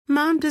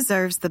Mom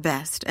deserves the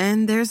best,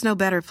 and there's no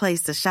better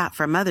place to shop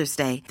for Mother's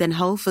Day than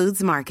Whole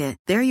Foods Market.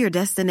 They're your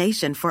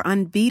destination for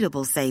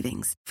unbeatable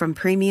savings, from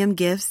premium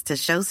gifts to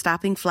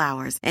show-stopping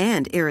flowers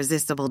and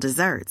irresistible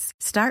desserts.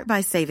 Start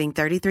by saving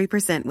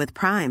 33% with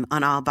Prime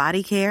on all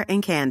body care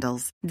and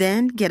candles.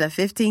 Then get a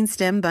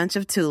 15-stem bunch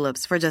of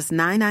tulips for just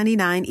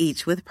 $9.99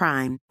 each with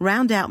Prime.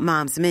 Round out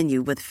Mom's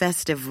menu with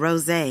festive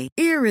rosé,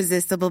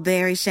 irresistible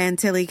berry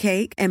chantilly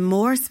cake, and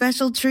more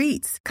special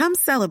treats. Come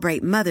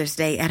celebrate Mother's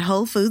Day at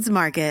Whole Foods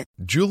Market.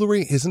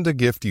 Jewelry isn't a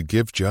gift you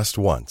give just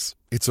once.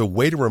 It's a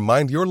way to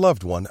remind your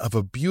loved one of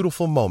a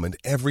beautiful moment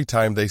every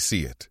time they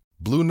see it.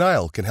 Blue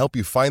Nile can help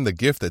you find the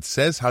gift that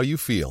says how you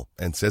feel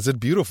and says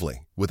it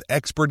beautifully, with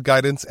expert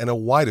guidance and a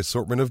wide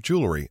assortment of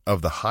jewelry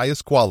of the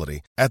highest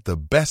quality at the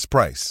best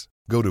price.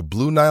 Go to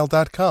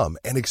BlueNile.com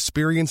and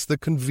experience the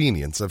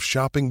convenience of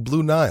shopping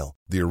Blue Nile,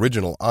 the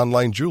original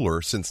online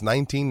jeweler since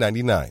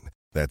 1999.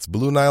 That's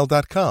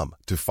BlueNile.com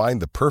to find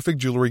the perfect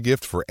jewelry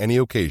gift for any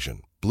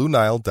occasion.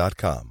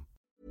 BlueNile.com.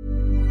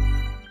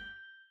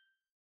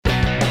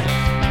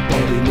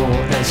 Bobby Moore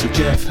and Sir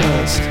Jeff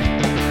Hurst,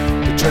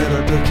 the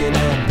Trevor Brooking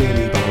and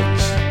Billy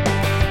Bonds,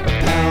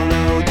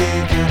 Paolo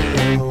Di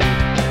Canio,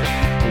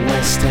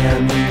 West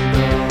Ham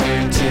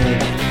United.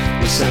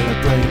 We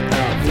celebrate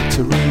our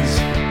victories,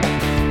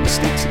 we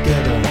stick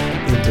together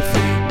in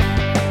defeat.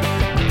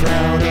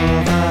 Proud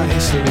of our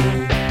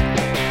history,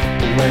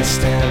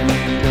 West Ham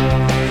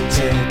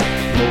United,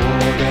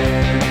 more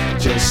than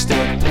just a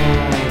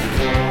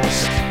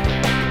podcast,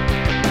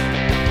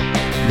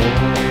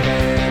 more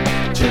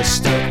than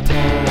just a podcast.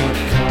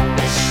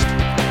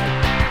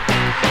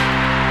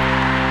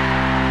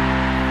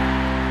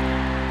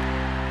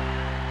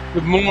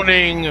 Good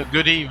morning,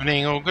 good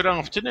evening, or good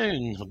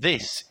afternoon.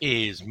 This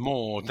is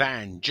More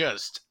Than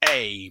Just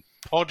a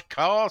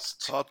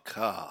Podcast.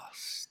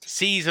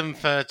 Season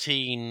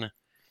 13,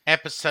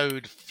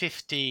 episode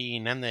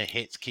 15, and the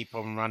hits keep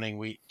on running.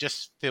 We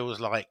just feels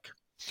like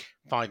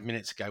 5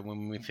 minutes ago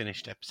when we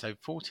finished episode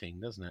 14,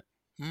 doesn't it?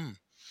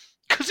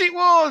 Because it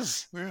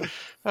was!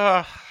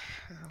 Yeah.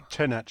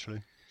 10,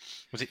 actually.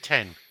 Was it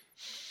 10?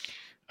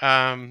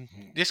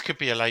 This could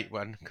be a late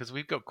one because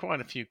we've got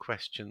quite a few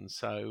questions.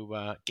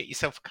 So get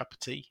yourself a cup of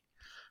tea.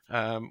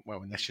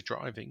 Well, unless you're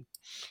driving,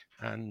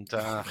 and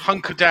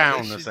hunker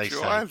down, as they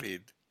say.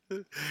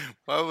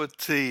 Why would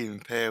tea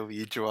impair with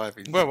you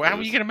driving? Well, how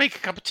are you going to make a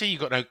cup of tea?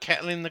 You've got no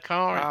kettle in the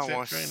car,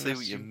 etc. I see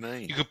what you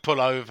mean. You could pull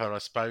over, I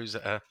suppose,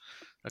 at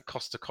a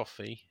Costa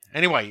Coffee.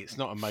 Anyway, it's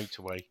not a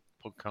motorway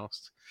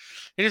podcast.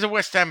 It is a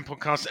West Ham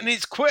podcast, and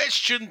it's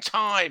question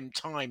time.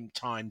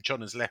 John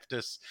has left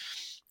us.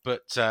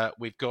 But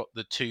we've got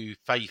the two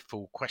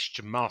faithful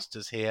question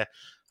masters here.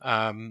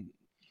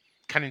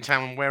 Canning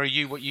Town, where are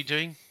you? What are you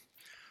doing?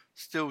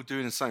 Still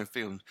doing the same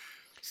thing.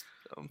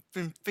 I've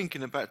been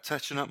thinking about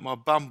touching up my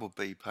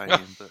bumblebee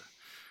painting, but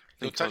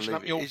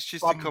it's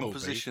just the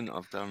composition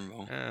I've done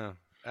wrong.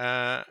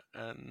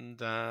 And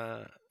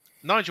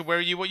Nigel, where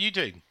are you? What are you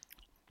doing?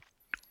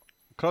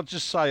 Can I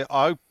just say,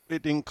 I hope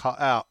it didn't cut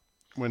out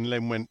when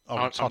Len went,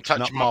 I'm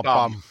touching up my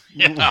bum.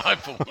 Yeah, I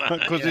thought that.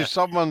 Because if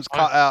someone's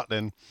cut out,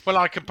 then... Well,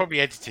 I could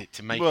probably edit it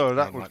to make it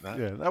like that.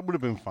 Yeah, that would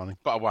have been funny.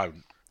 But I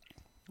won't.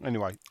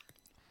 Anyway.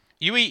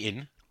 You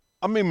eating?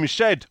 I'm in my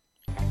shed.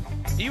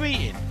 Are you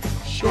eating?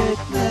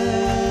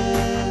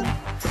 Shedman.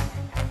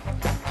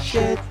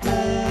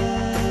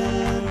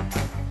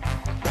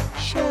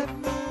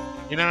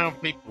 You know how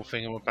people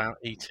think about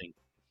eating?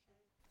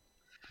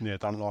 Yeah,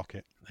 don't like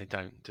it. They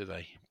don't, do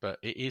they? But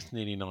it is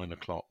nearly 9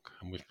 o'clock,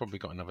 and we've probably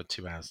got another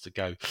 2 hours to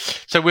go.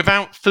 So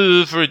without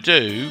further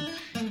ado,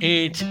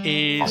 it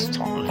is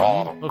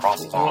time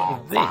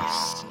for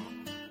this.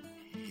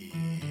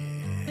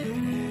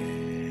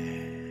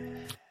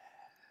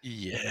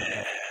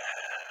 Yeah.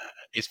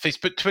 It's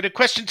Facebook, Twitter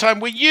question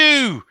time where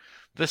you,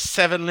 the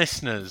 7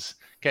 listeners,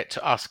 get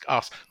to ask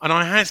us. And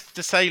I have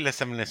to say,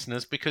 7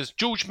 listeners, because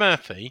George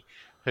Murphy,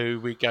 who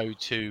we go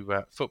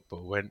to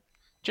football, went,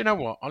 do you know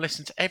what? I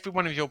listened to every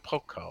one of your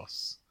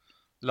podcasts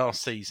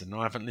last season.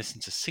 I haven't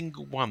listened to a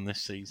single one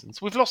this season.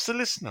 So we've lost a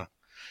listener.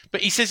 But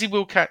he says he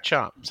will catch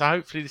up. So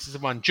hopefully this is the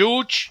one.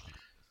 George,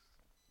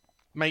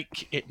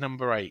 make it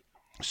number 8.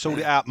 Sort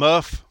it out,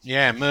 Murph.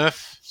 Yeah,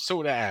 Murph,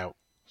 sort it out.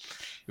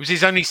 It was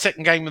his only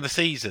second game of the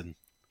season.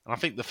 And I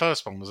think the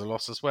first one was a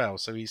loss as well.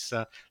 So he's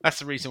that's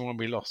the reason why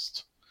we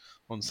lost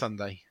on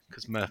Sunday,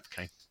 because Murph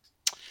came.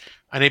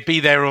 And he'd be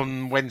there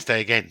on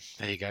Wednesday again.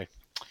 There you go.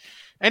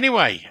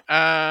 Anyway,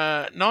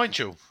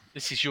 Nigel,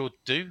 this is your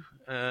due.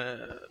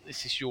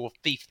 This is your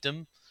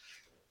fiefdom.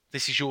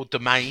 This is your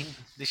domain.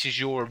 This is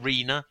your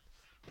arena.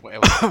 What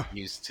else can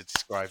you use to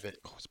describe it?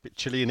 It's a bit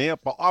chilly in here,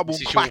 but I will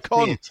This is crack your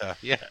on. theatre,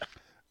 yeah.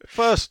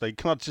 Firstly,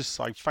 can I just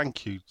say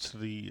thank you to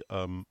the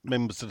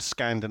members of the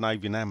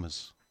Scandinavian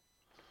Hammers,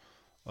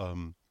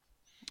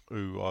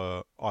 who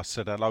I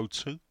said hello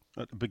to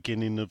at the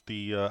beginning of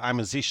the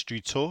Hammers History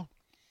Tour.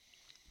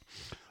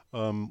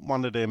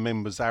 One of their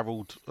members,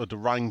 Harold, had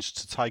arranged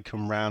to take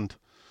them round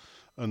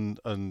and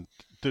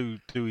do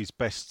his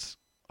best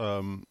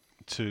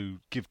to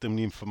give them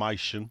the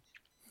information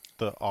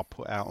that I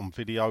put out on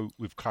video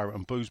with Claret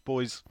and Booze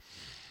Boys,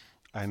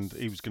 and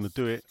he was going to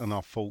do it, and I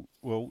thought,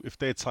 well, if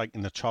they're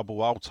taking the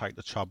trouble, I'll take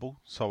the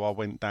trouble. So I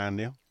went down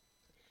there.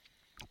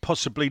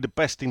 Possibly the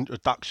best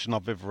introduction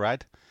I've ever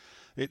had.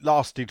 It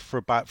lasted for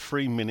about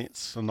 3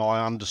 minutes, and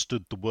I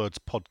understood the words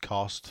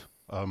podcast.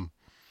 I'm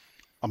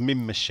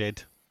in my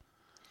shed,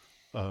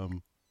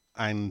 and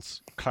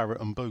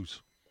Claret and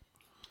Booze.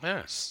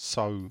 Yeah.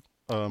 So,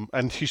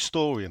 and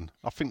historian.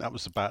 I think that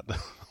was about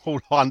all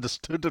I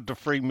understood of the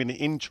 3-minute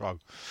intro.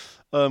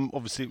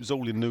 Obviously, it was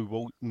all in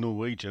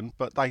Norwegian,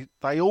 but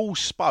they all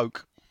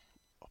spoke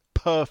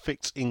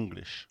perfect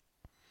English.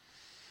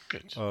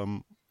 Good.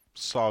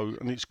 So,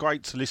 and it's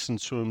great to listen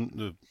to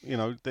them.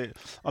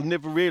 I've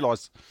never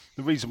realised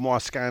the reason why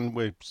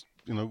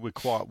we're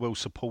quite well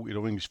supported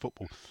on English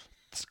football.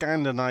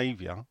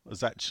 Scandinavia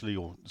has actually,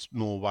 or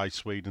Norway,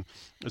 Sweden,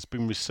 has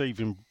been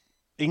receiving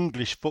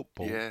English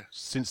football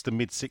since the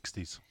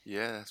mid-60s.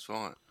 Yeah, that's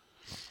right.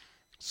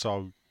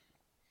 So,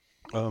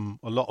 a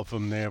lot of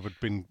them there had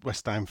been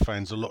West Ham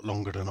fans a lot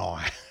longer than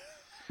I.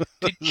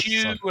 Did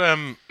you?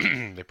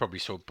 They probably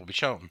saw Bobby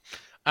Charlton.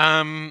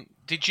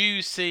 Did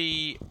you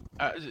see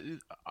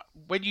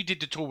when you did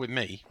the tour with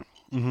me?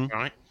 Mm-hmm.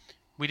 Right,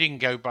 we didn't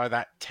go by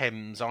that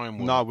Thames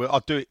Ironworks. No, I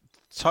do it.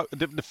 So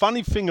the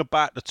funny thing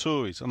about the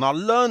tour is, and I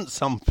learned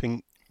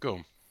something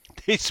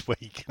this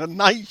week, and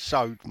they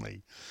showed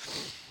me,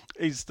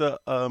 is that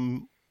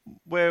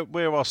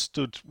where I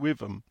stood with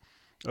them,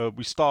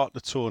 we start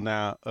the tour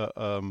now.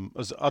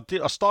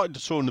 I started the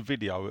tour in the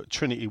video at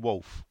Trinity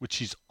Wharf,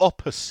 which is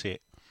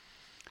opposite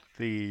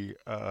the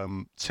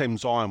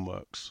Thames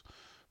Ironworks,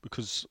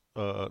 because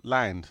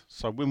land.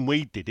 So when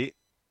we did it,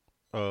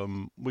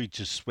 we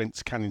just went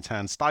to Canning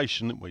Town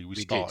Station, didn't we? We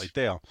started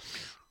there.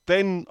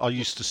 Then I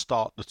used to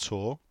start the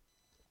tour.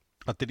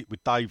 I did it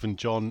with Dave and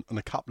John and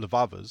a couple of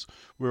others,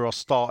 where I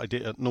started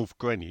it at North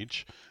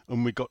Greenwich,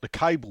 and we got the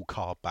cable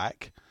car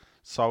back,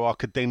 so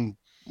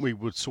we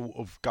were sort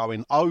of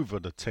going over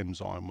the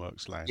Thames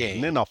Ironworks land. Yeah.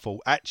 And then I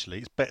thought, actually,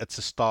 it's better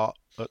to start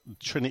at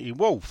Trinity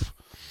Wharf.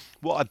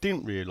 What I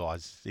didn't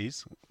realise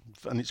is,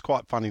 and it's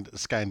quite funny that the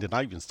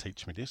Scandinavians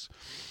teach me this,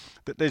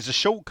 that there's a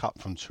shortcut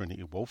from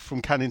Trinity Wharf,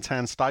 from Canning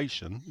Town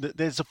Station, that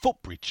there's a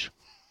footbridge.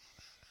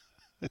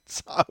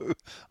 So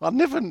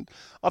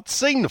I'd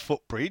seen the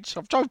footbridge,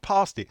 I've drove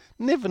past it,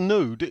 never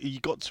knew that you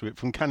got to it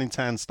from Canning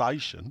Town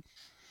Station.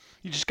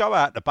 You just go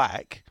out the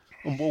back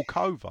and walk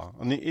over,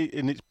 and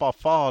it's by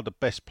far the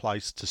best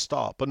place to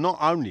start. But not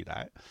only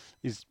that,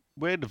 is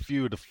where the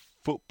view of the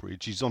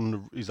footbridge is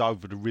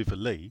over the River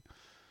Lee.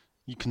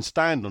 You can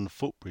stand on the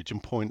footbridge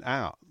and point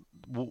out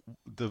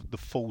the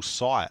full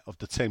site of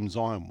the Thames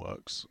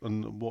Ironworks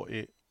and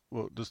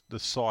the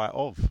site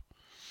of.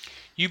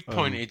 You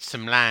pointed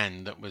some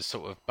land that was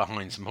sort of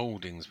behind some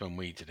hoardings when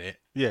we did it.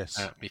 Yes.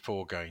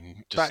 Before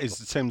going. That is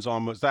the Thames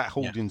Ironworks. That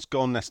hoarding's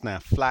gone. That's now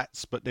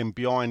flats. But then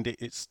behind it,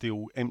 it's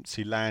still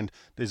empty land.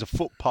 There's a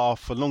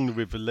footpath along the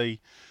River Lee,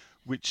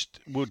 which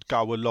would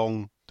go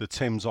along the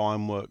Thames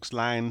Ironworks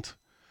land.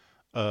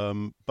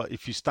 But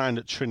if you stand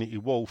at Trinity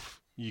Wharf,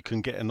 you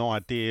can get an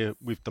idea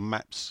with the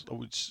maps,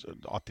 which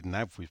I didn't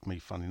have with me,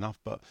 fun enough,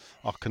 but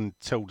I can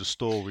tell the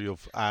story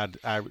of how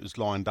it was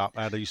lined up,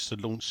 how they used to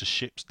launch the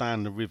ships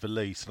down the River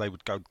Lee. So they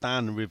would go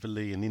down the River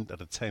Lee and into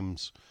the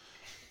Thames.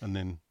 And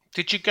then...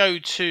 Did you go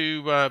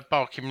to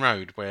Barking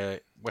Road,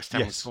 where West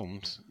Ham was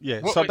formed?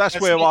 Yeah, so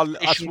that's where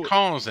That's not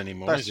cars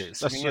anymore, is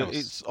it?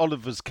 It's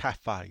Oliver's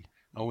Cafe.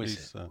 Oh,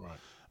 is it?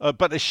 Right.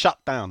 But it's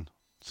shut down.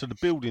 So the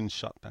building's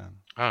shut down.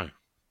 Oh.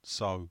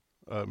 So...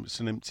 it's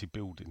an empty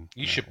building.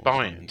 You should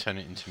buy it and turn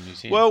it into a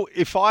museum. Well,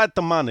 if I had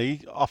the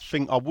money, I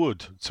think I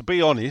would. To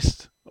be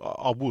honest,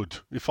 I would.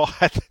 If I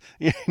had,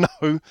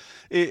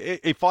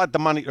 if I had the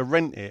money to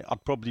rent it,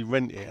 I'd probably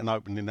rent it and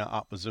open it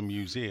up as a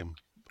museum.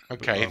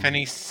 Okay, if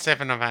any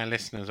 7 of our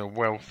listeners are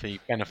wealthy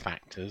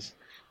benefactors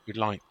who'd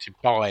like to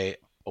buy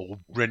it or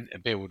rent a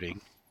building,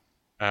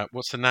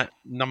 what's the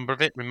number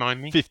of it? Remind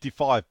me.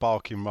 55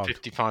 Barking Road.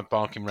 55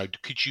 Barking Road.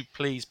 Could you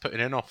please put in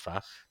an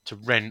offer to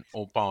rent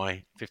or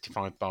buy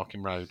 55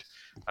 Barking Road?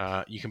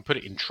 You can put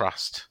it in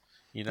trust.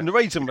 And the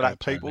reason for that,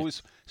 people,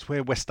 is it's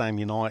where West Ham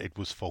United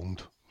was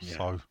formed. Yeah.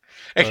 So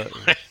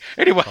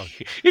anyway,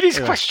 it is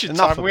question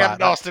time. We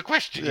haven't asked the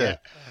question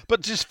yet.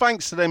 But just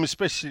thanks to them,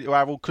 especially to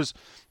Harold, because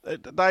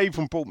they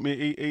even brought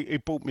me. He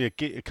bought me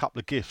a couple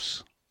of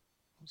gifts.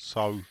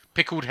 So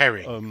pickled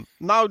herring.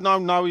 No.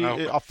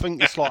 I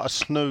think it's like a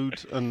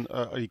snood, and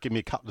he gave me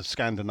a couple of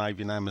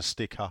Scandinavian Hammer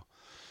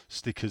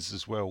stickers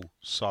as well.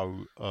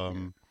 So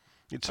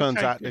it turns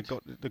out they've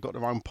got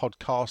their own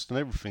podcast and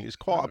everything. It's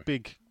quite a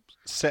big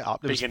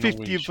setup. There was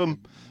 50 of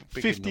them.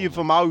 50 of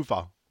them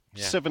over.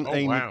 Yeah.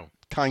 17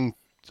 came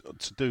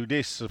to do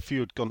this. A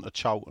few had gone to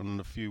Charlton, and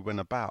a few went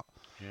about.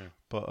 Yeah.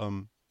 But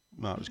no,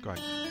 it was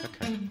great.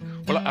 Okay.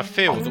 Well, I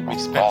feel that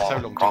we've spent so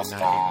long doing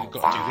that, we've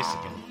got to do this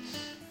again.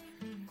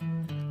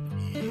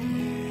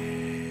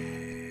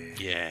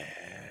 Yeah.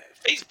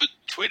 Facebook,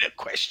 Twitter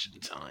question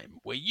time,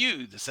 where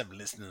you, the 7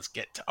 listeners,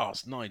 get to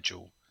ask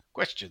Nigel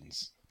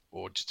questions,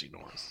 or just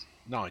ignore us.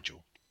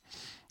 Nigel.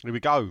 Here we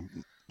go.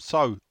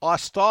 So I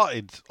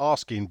started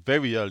asking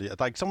very early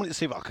today because I wanted to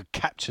see if I could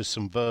capture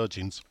some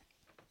virgins.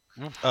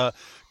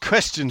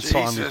 Question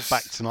time is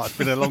back tonight. It's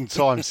been a long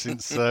time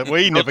since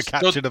he never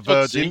captured a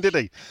virgin, did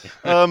he?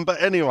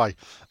 But anyway,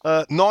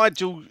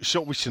 Nigel,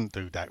 we shouldn't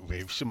do that.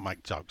 We shouldn't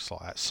make jokes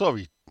like that.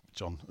 Sorry,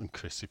 John and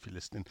Chris, if you're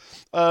listening.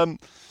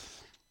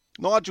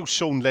 Nigel,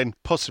 Sean, Len,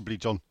 possibly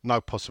John. No,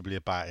 possibly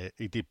about it.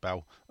 He did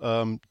bell.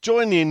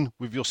 Join in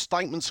with your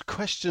statements,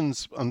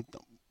 questions, and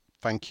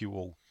thank you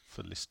all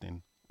for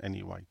listening.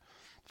 Anyway,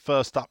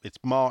 first up, it's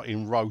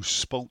Martin Rose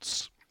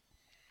Sports.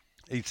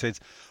 He says,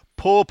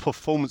 poor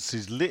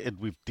performances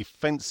littered with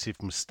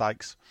defensive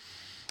mistakes.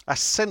 Our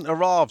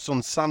centre-halves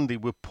on Sunday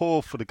were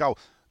poor for the goal.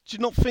 Do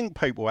you not think,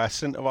 people, our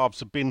centre-halves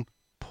have been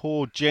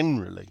poor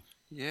generally?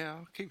 Yeah,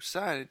 I keep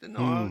saying it, don't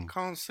I? I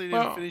can't see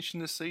them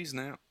finishing the season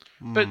out.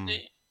 But,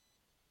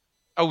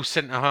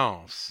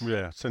 centre-halves?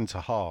 Yeah,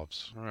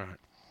 centre-halves. Right.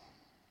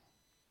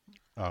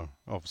 Oh,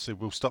 obviously,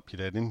 we'll stop you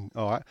there, then.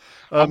 All right.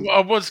 I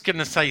was going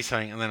to say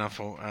something, and then I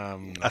thought...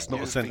 that's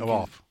not a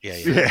centre-half.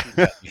 Yeah.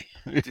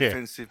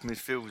 Defensive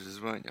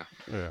midfielders, weren't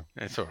you? Yeah.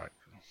 It's all right.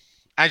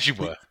 As you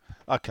were.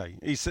 Okay.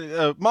 He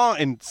said,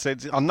 Martin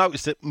said, I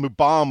noticed that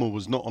Mubama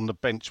was not on the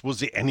bench.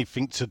 Was it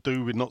anything to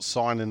do with not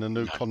signing a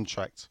new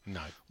contract?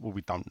 No. Well,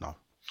 we don't know.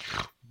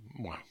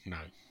 Well, no.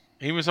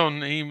 He was in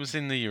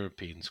the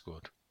European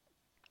squad.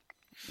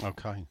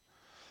 Okay.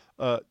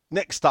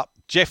 Next up,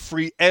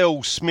 Jeffrey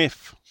L.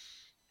 Smith.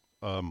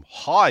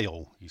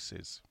 Heil, he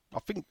says. I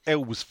think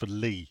L was for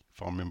Lee,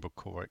 if I remember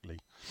correctly.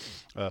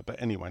 But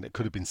anyway, it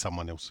could have been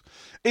someone else.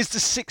 Is the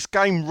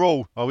 6-game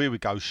rule, here we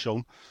go,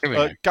 Sean,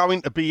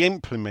 going to be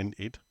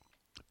implemented?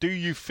 Do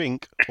you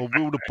think, or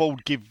will the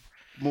board give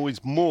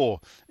Moyes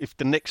more if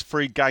the next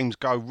 3 games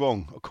go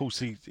wrong? Of course,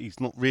 he's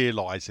not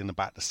realising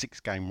about the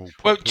 6-game rule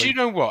properly. Well, do you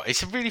know what?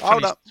 It's a really funny...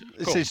 Hold up.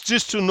 It says,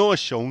 just to annoy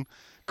Sean,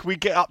 can we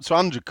get up to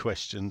 100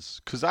 questions?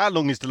 Because how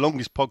long is the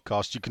longest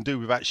podcast you can do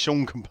without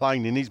Sean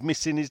complaining he's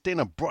missing his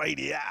dinner?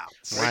 Brady out.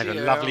 I had a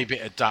lovely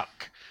bit of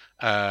duck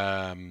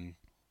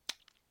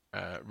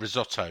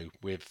risotto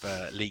with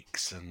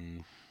leeks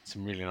and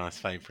some really nice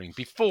flavouring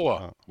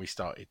before we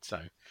started.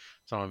 So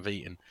I've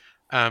eaten.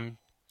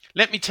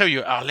 Let me tell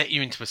you, I'll let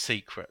you into a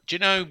secret. Do you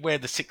know where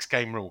the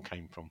 6-game rule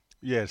came from?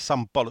 Yeah,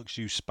 some bollocks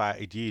you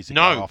spouted years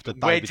ago after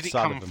David Sullivan. Where did it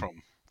come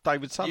from?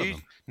 David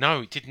Sullivan.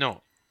 No, it did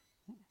not.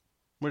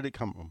 Where did it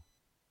come from?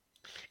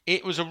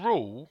 It was a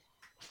rule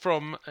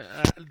from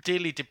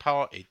dearly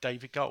departed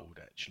David Gold,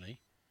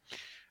 actually.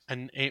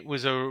 And it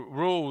was a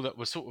rule that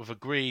was sort of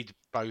agreed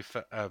both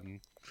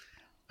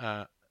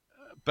at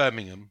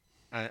Birmingham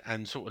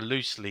and sort of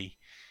loosely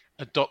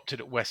adopted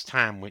at West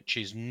Ham, which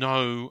is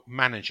no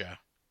manager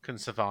can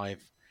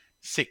survive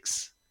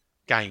 6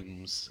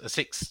 games,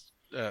 6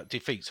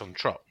 defeats on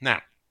trot.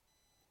 Now,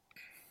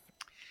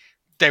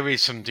 there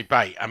is some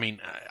debate. I mean,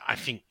 I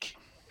think...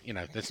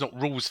 there's not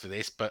rules for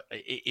this, but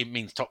it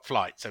means top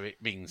flight, so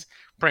it means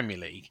Premier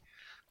League.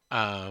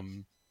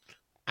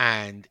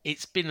 And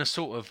it's been a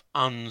sort of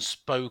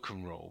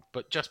unspoken rule,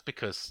 but just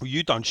because... Well,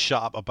 you don't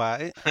shut up about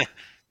it.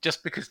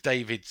 Just because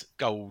David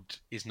Gold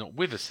is not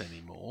with us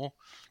anymore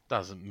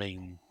doesn't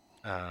mean...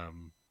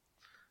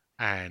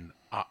 and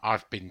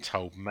I've been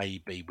told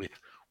maybe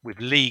with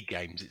league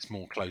games it's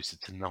more closer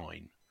to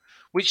 9.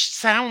 Which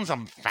sounds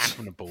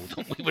unfathomable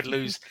that we would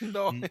lose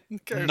 9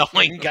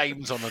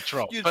 games on a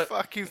trot. You'd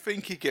fucking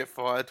think he'd get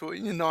fired,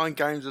 wouldn't you? 9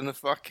 games on a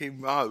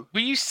fucking row.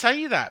 Well, you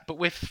say that, but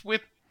we're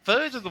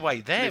third of the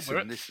way there. We're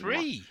at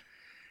 3.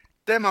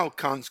 Them old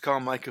cunts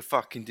can't make a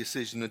fucking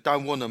decision and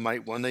don't want to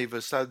make one either.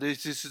 So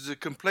this is a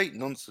complete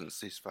nonsense,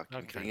 this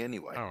fucking thing,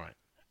 anyway. All right.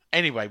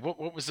 Anyway,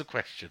 what was the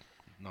question,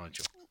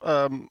 Nigel?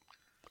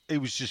 He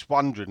was just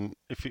wondering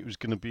if it was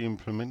going to be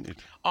implemented.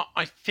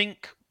 I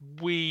think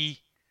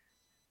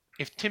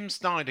if Tim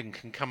Snyden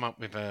can come up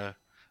with a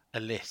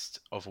list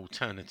of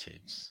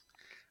alternatives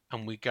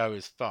and we go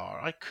as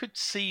far, I could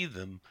see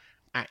them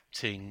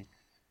acting,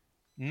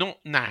 not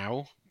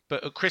now,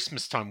 but at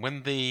Christmas time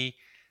when the...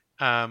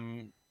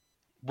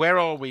 where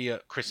are we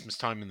at Christmas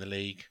time in the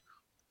league?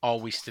 Are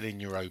we still in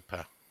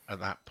Europa at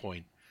that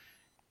point?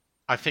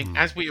 I think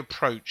as we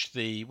approach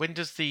when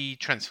does the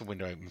transfer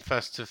window open?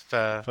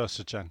 1st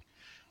of Jan.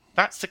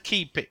 That's the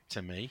key bit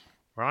to me,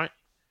 right?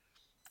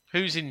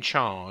 Who's in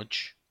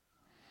charge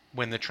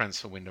when the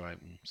transfer window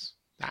opens?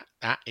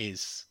 That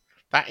is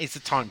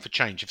the time for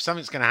change. If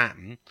something's going to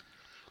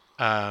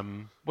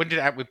happen, when did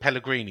it happen with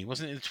Pellegrini?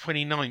 Wasn't it the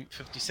 29th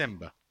of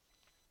December?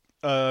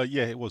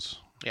 Yeah, it was.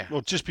 Yeah.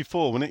 Well, just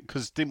before, wasn't it?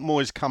 Because didn't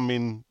Moyes come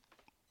in?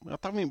 I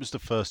don't think it was the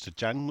 1st of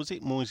Jan. Was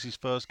it Moyes'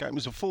 first game? It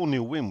was a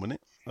 4-0 win, wasn't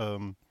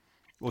it?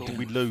 Or did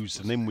we lose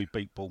and then we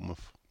beat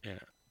Bournemouth? Yeah.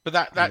 But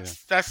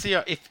that's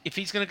the if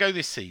he's going to go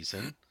this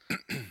season,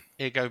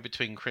 he'll go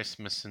between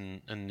Christmas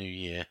and New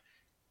Year.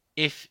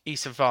 If he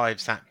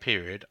survives that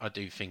period, I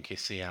do think he'll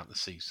see out the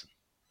season,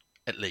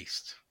 at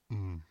least.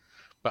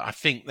 But I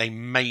think they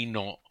may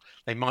not.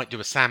 They might do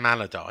a Sam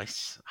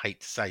Allardyce. I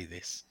hate to say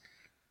this,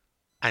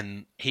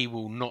 and he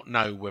will not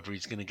know whether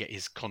he's going to get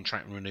his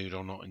contract renewed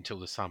or not until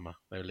the summer.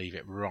 They'll leave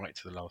it right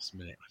to the last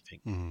minute, I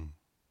think.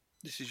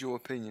 This is your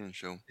opinion,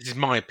 Sean. This is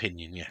my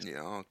opinion, yes.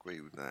 Yeah, I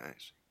agree with that,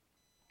 actually.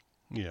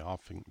 Yeah, I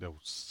think they'll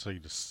see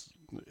this.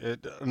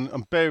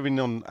 And bearing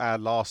on our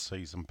last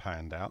season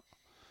panned out,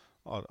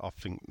 I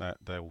think that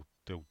they'll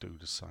do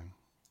the same.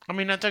 I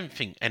mean, I don't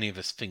think any of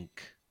us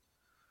think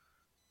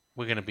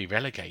we're going to be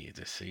relegated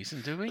this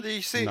season, do we? But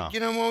you see, No. you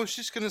know, I was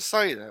just going to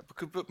say that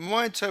but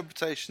my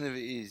interpretation of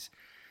it is,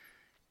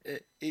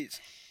 it's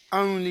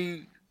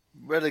only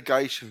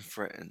relegation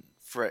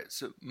threats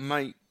that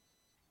make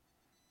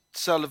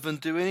Sullivan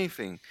do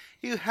anything.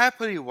 He'll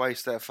happily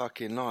waste our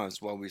fucking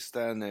lives while we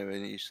stand there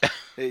in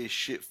his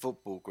shit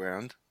football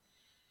ground.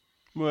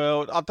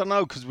 Well, I don't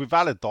know, because with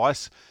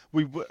Allardyce,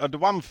 the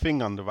one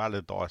thing under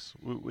Allardyce,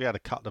 we had a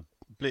couple of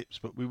blips,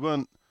 but we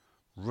weren't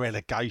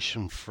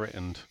relegation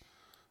threatened.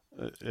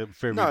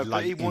 Very no, late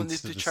but he wanted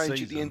to change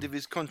season. at the end of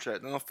his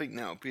contract, and I think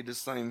that'll be the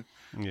same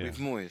with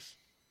Moyes.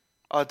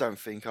 I don't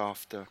think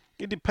after.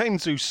 It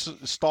depends who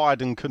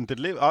Steiden can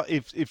deliver.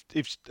 If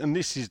and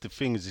this is the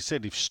thing, as he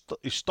said, if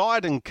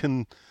Steiden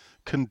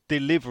can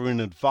deliver in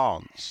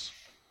advance,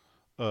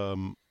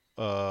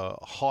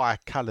 high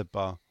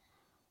caliber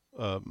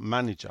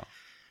manager.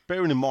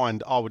 Bearing in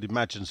mind, I would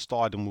imagine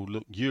Steiden will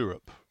look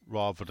Europe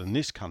rather than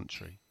this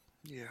country.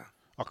 Yeah.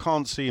 I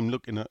can't see him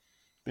looking at,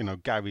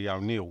 Gary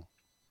O'Neill,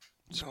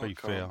 to be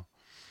fair,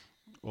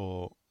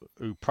 or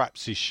who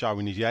perhaps is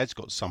showing he has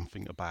got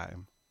something about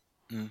him.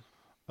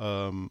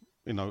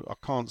 I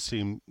can't see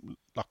him.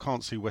 I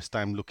can't see West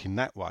Ham looking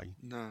that way.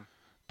 No.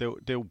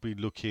 They'll be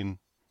looking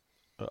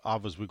at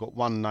others. We've got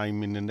one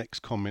name in the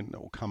next comment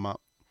that will come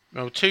up.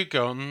 Well, 2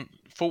 gone,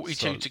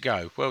 42 to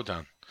go. Well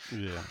done.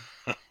 Yeah.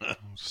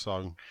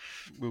 So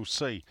we'll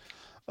see.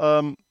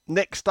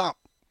 Next up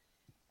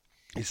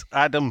is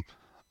Adam.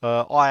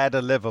 I had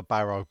a leather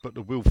barrow, but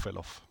the wheel fell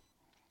off.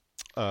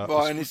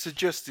 Right, and he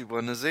suggested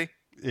one, has he?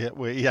 Yeah,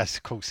 well, yes,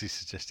 of course he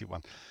suggested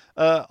one.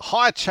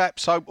 Hi,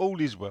 chaps. Hope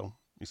all is well.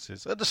 He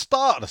says, at the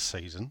start of the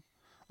season,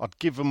 I'd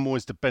given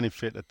Moyes the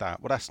benefit of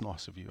that. Well, that's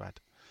nice of you, Ad.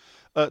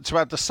 To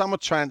have the summer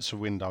transfer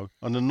window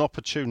and an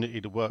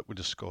opportunity to work with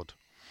the squad.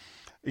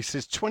 He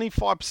says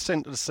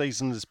 25% of the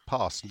season has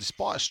passed, and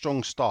despite a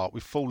strong start,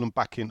 we've fallen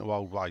back into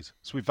old ways.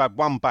 So we've had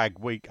one bad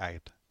week,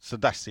 Ad. So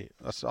that's it.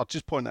 I'll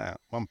just point that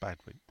out. One bad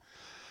week.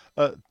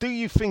 Do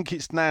you think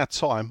it's now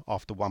time,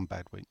 after one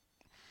bad week,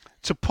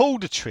 to pull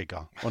the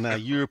trigger on our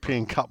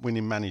European Cup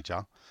winning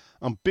manager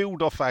and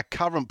build off our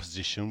current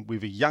position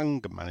with a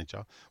younger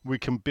manager? We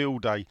can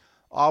build I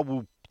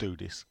will do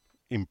this,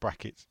 in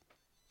brackets,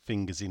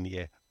 fingers in the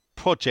air,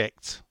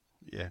 project.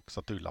 Yeah, because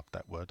I do love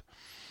that word.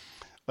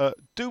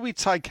 Do we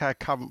take our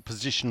current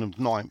position of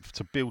 9th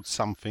to build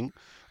something,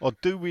 or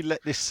do we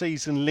let this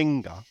season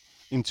linger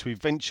into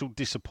eventual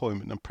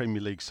disappointment and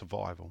Premier League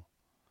survival?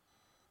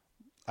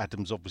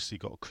 Adam's obviously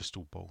got a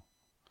crystal ball.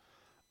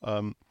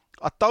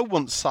 I don't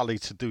want Sully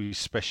to do his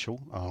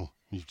special. Oh,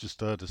 you've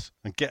just heard us.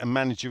 And get a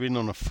manager in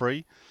on a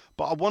free.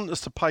 But I want us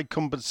to pay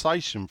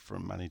compensation for a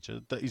manager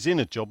that is in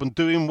a job and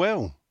doing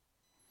well.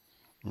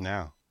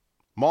 Now,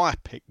 my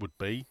pick would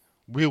be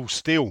Will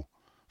Steele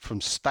from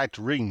Stade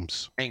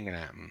Reims. Ain't gonna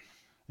happen.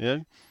 Yeah.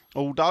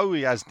 Although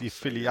he has the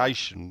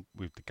affiliation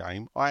with the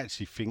game, I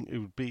actually think it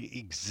would be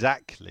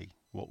exactly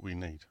what we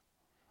need.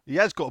 He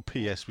has got a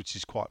PS, which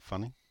is quite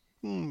funny.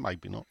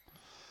 Maybe not.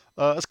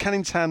 Has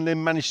Canning Town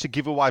then managed to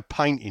give away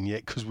painting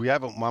yet? Because we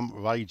haven't won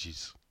for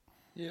ages.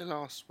 Yeah,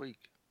 last week.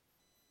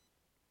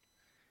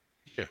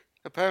 Yeah.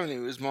 Apparently it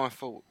was my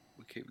fault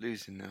we keep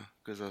losing now,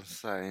 because I was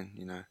saying,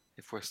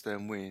 if West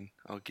Ham win,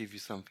 I'll give you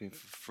something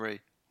for free.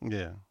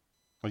 Yeah.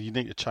 Well, you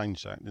need to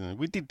change that.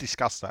 We did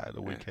discuss that at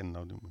the weekend,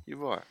 though, didn't we? You're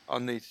right. I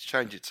need to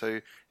change it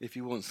to, if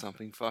you want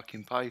something,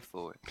 fucking pay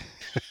for it.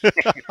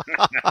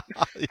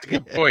 It's a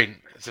good point.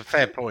 It's a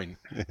fair point.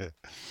 Yeah.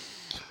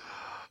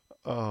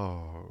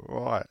 Oh,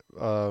 right.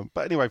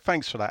 But anyway,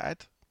 thanks for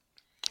that,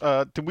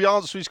 Ad. Did we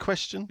answer his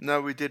question?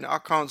 No, we didn't. I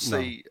can't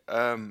see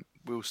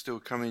Will Steele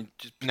coming.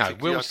 No,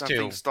 Will Steele. I don't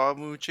think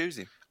Steven will choose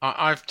him.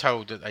 I've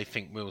told that they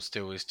think Will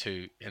Steele is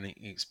too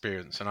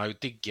inexperienced, and I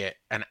did get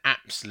an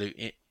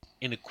absolute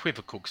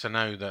unequivocal, because I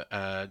know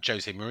that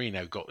Jose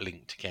Mourinho got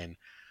linked again,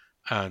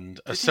 and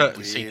a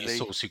certain senior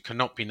source who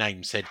cannot be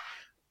named said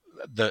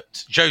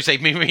that Jose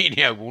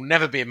Mourinho will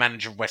never be a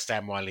manager of West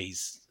Ham while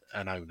he's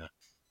an owner.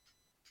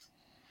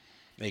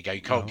 There you go.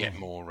 You can't get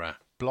more.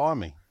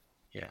 Blimey.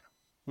 Yeah.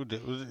 Who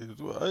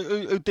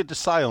did the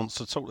seance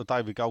to talk to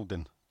David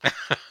Golding?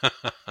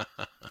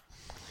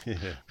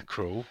 Yeah.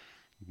 Cruel.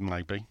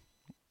 Maybe.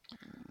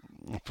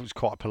 It was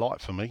quite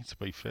polite for me, to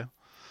be fair.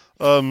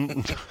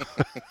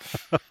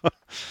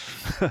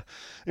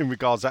 In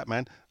regards to that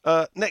man.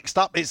 Next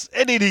up, it's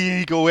Eddie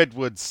the Eagle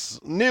Edwards.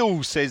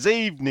 Neil says,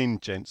 evening,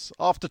 gents.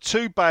 After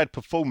 2 bad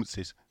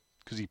performances,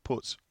 because he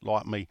puts,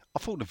 like me, I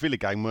thought the Villa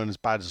game weren't as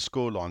bad as the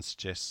scoreline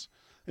suggests.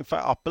 In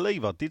fact, I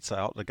believe I did say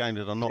out the game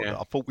that I not. Yeah.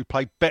 I thought we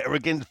played better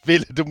against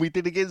Villa than we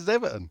did against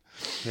Everton.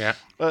 Yeah.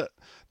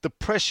 The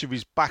pressure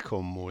is back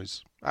on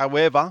Moyes.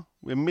 However,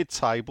 we're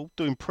mid-table,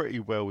 doing pretty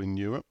well in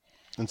Europe,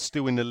 and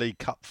still in the League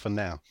Cup for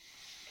now.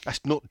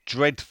 That's not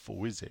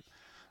dreadful, is it?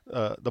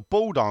 The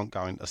board aren't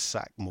going to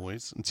sack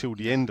Moyes until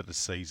the end of the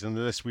season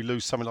unless we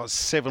lose something like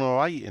 7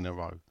 or 8 in a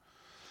row.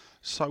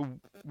 So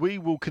we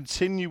will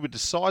continue with the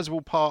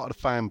sizable part of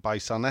the fan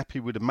base unhappy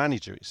with the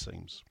manager, it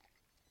seems.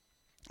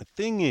 The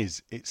thing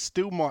is, it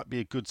still might be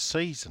a good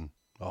season.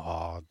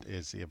 Oh,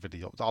 here's the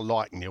video. I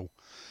like Neil.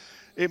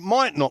 It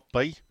might not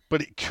be,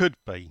 but it could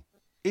be.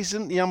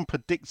 Isn't the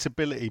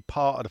unpredictability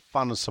part of the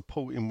fun of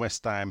supporting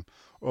West Ham,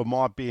 or am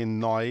I being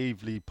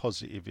naively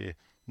positive here?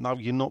 No,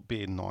 you're not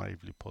being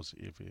naively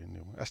positive here,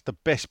 Neil. That's the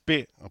best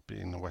bit of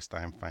being a West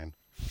Ham fan,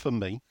 for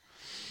me.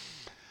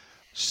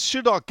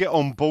 Should I get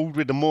on board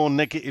with the more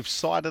negative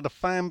side of the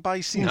fan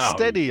base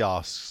instead, he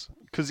asks?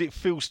 Because it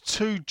feels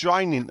too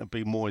draining to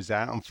be Moyes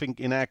out and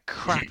thinking how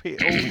crap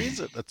it all is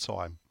at the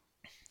time.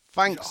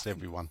 Thanks,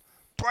 everyone.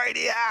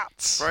 Brady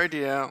out!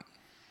 Brady out.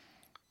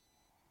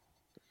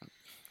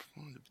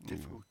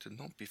 Difficult to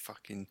not be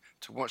fucking...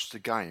 to watch the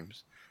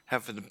games,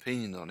 have an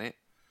opinion on it,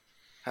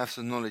 have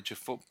some knowledge of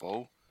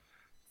football,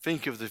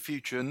 think of the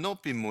future and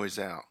not be Moyes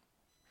out.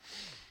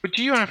 But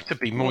do you have to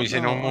be Moyes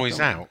in or Moyes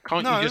out?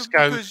 Can't you just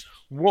go,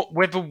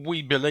 whether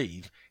we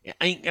believe, it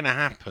ain't going to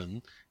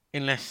happen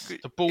unless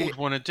the board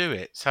want to do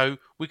it. So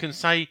we can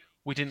say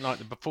we didn't like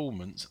the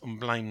performance and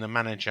blame the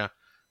manager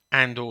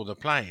and or the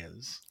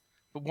players.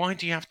 But why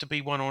do you have to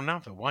be one or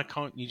another? Why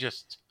can't you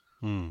just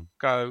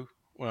go,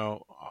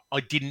 well, I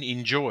didn't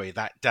enjoy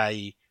that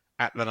day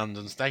at the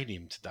London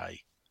Stadium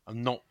today,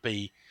 and not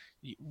be...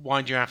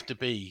 Why do you have to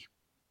be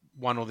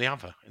one or the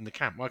other in the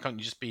camp? Why can't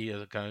you just be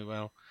go,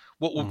 well,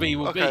 what will be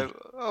will be? All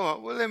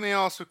right, well, let me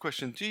ask a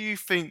question. Do you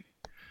think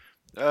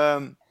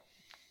the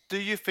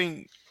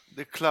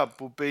club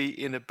will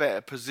be in a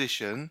better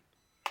position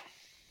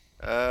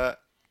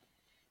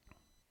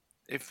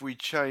if we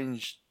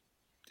change,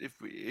 if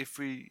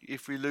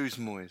we lose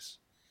Moyes?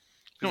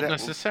 Not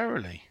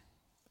necessarily.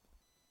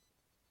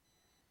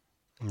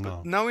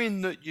 No.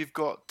 Knowing that you've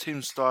got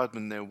Tim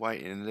Steidman there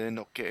waiting and they're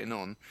not getting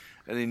on,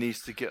 and he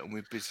needs to get on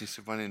with business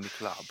of running the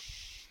club.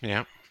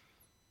 Yeah.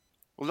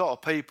 A lot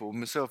of people,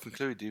 myself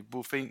included,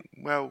 will think,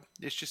 well,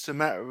 it's just a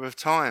matter of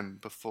time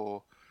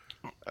before.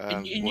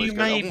 And you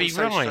may be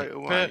right,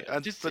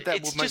 but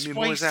that will make me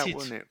Moyes out,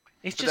 wouldn't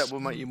it? That will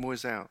make you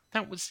Moyes out.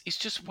 It's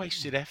just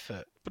wasted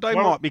effort. But they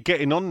might be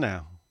getting on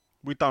now.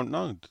 We don't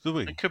know, do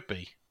we? It could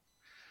be.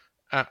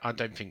 I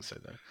don't think so,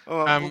 though.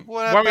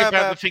 Worry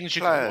about the things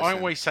you can... I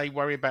always say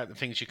worry about the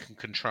things you can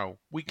control.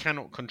 We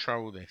cannot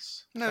control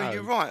this. No,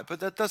 you're right,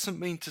 but that doesn't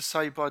mean to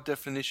say by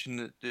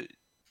definition that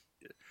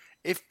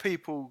if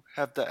people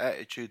have that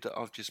attitude that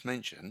I've just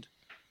mentioned,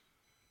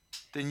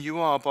 then you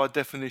are by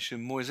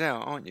definition Moyes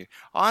out, aren't you?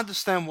 I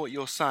understand what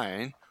you're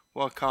saying.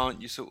 Why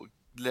can't you sort of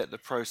let the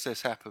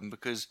process happen?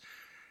 Because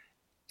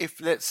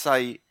let's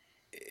say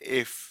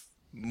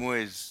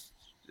Moyes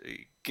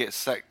gets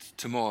sacked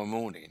tomorrow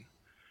morning,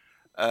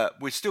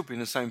 we'd still be in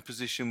the same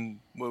position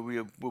where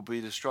we will be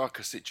the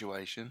striker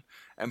situation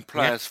and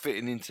players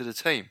fitting into the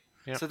team.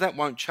 Yep. So that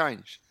won't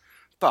change.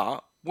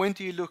 But when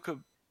do you look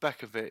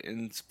back of it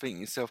and think to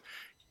yourself,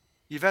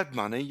 you've had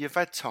money, you've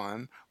had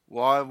time,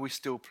 why are we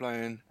still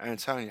playing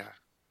Antonio?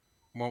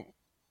 Well,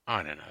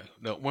 I don't know.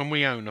 Look, when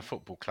we own a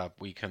football club,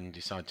 we can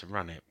decide to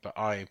run it. But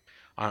I'm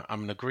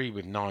going to agree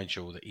with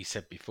Nigel that he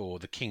said before,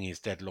 the king is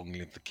dead, long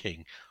live the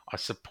king. I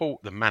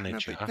support the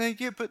manager that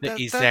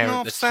is there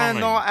at the time.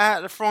 Stand right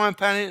out the frying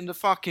pan into the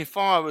fucking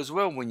fire as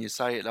well when you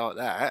say it like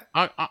that.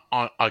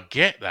 I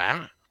get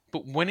that,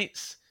 but when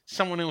it's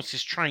someone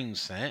else's train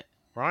set,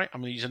 right? I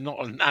mean, these are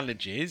not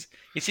analogies.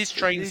 It's his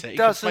train set. He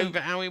can move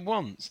it how he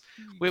wants.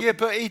 But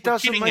he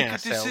doesn't make a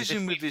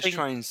decision with his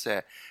train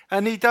set.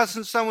 And he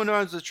doesn't, someone who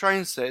owns the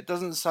train set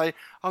doesn't say,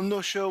 I'm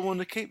not sure I want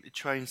to keep the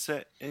train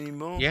set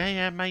anymore.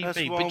 Yeah,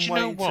 maybe. But you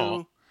know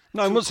what?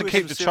 No, he wants to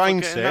keep the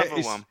train set.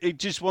 He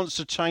just wants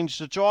to change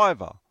the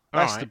driver.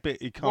 That's the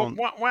bit he can't.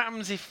 What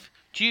happens if,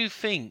 do you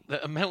think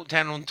that a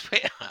meltdown on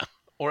Twitter,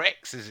 or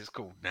X as it's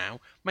called now,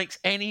 makes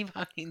any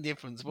fucking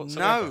difference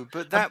whatsoever? No,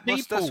 but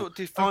that's what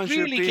defines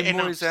you being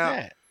Moyes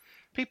out.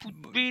 People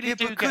really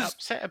do get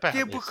upset about this.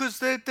 Yeah, because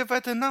they've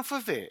had enough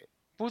of it.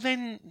 Well,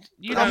 then,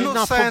 I'm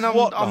not saying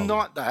I'm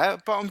not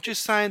that, but I'm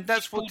just saying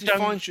that's what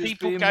defines you as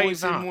being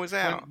Moyes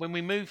out. When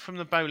we moved from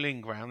the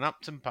bowling ground,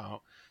 Upton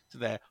Park, to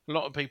there, a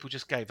lot of people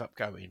just gave up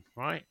going,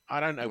 right? I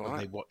don't know whether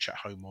they watch at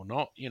home or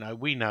not. You know,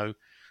 we know.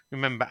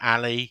 Remember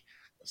Ali,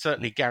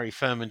 certainly Gary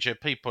Firminger,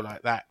 people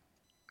like that.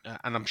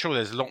 And I'm sure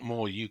there's a lot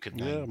more you can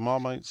name. Yeah, my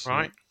mates.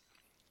 Right?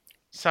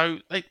 So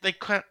they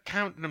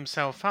count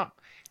themselves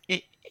up.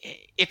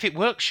 If it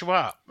works you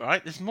up,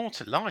 right, there's more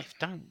to life.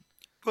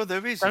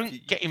 There is.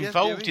 Don't get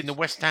involved in the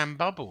West Ham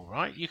bubble,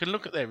 right? You can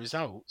look at their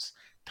results.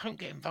 Don't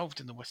get involved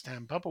in the West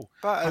Ham bubble.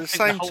 But at the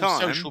same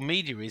time, social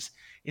media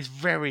is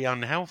very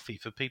unhealthy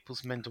for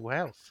people's mental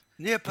health.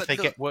 Yeah, but if they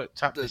get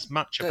worked up this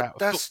much about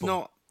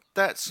football.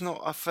 That's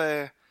not a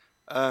fair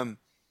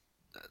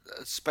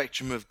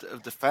spectrum of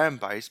the fan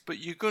base. But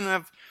you're going to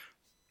have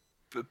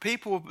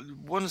people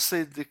want to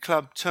see the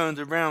club turned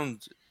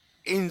around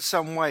in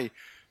some way,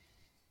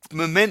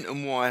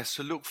 momentum-wise,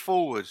 to look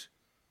forward.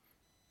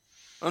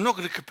 I'm not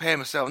going to compare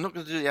myself. I'm not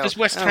going to do the. Does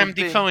West Ham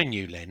define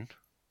you, Len?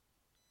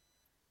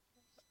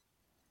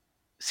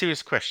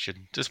 Serious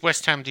question. Does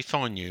West Ham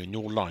define you in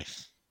your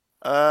life?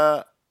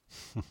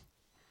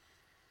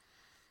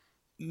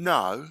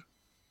 No,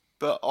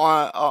 but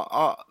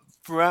I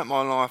throughout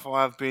my life,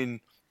 I have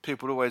been.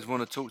 People always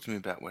want to talk to me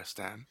about West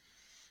Ham.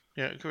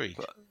 Yeah, agreed.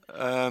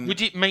 But,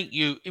 would it make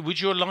you?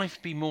 Would your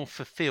life be more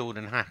fulfilled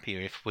and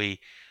happier if we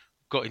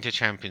got into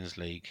Champions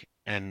League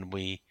and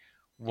we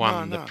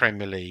won the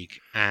Premier League?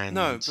 And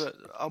no,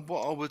 but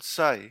what I would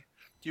say,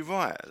 you're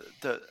right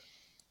that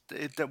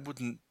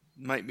wouldn't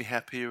make me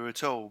happier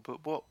at all.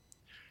 But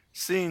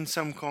seeing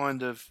some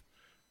kind of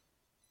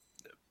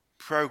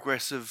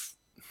progress of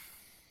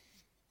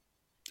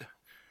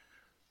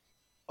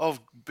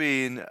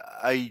being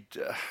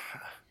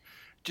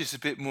just a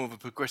bit more of a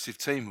progressive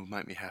team would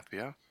make me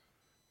happier.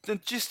 Then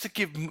just to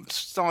give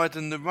side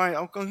and the rate,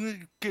 I'm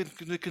going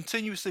to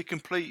continuously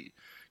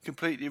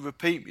completely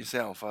repeat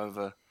myself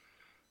over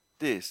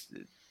this.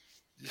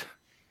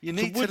 You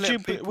need to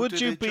let people Would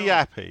do you their be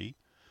job. happy,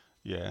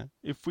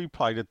 if we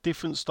played a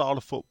different style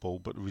of football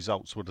but the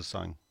results were the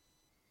same?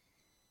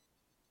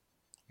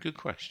 Good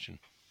question.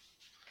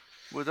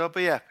 Would I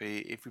be happy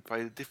if we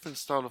played a different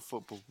style of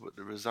football but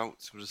the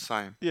results were the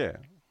same? Yeah.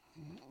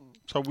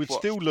 So we'd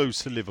still lose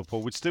to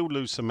Liverpool. We'd still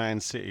lose to Man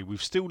City.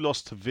 We've still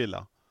lost to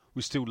Villa.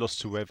 We still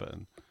lost to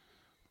Everton.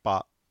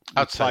 But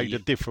we played a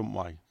different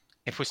way.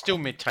 If we're still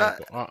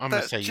mid-table, I'm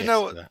going to say yes you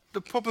know to that.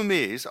 The problem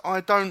is,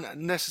 I don't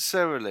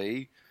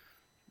necessarily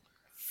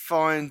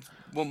find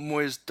what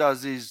Moyes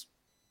does is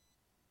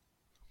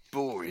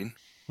boring,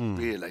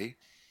 really.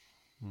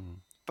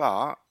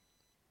 But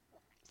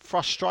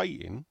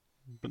frustrating,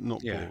 but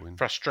not boring.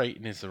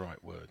 Frustrating is the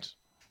right word.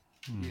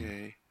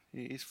 Yeah,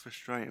 it is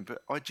frustrating,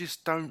 but I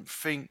just don't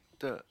think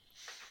that.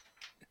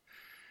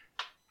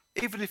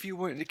 Even if you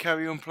wanted to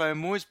carry on playing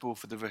Moyes ball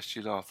for the rest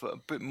of your life, a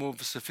bit more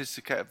of a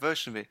sophisticated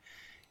version of it,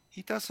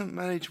 he doesn't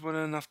manage well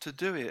enough to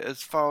do it.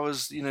 As far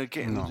as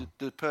getting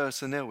the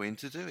personnel in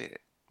to do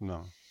it.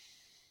 No.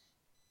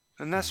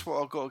 And that's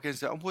what I've got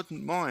against it. I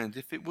wouldn't mind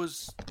if it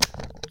was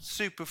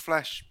super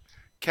flash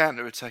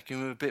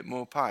counter-attacking with a bit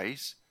more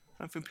pace.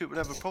 I don't think people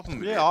would have a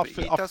problem with it. But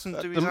he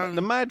doesn't do his own.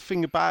 The mad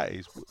thing about it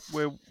is,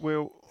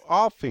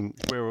 I think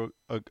we're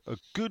a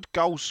good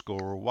goal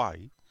scorer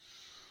away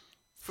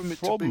from it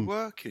to be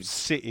working.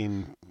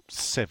 Sitting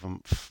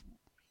 7th,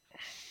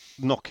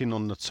 knocking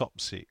on the top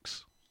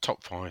 6.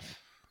 Top 5.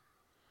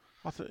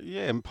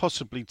 And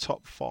possibly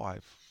top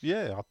 5.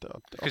 Yeah.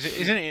 Because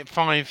isn't it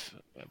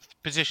 5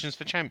 positions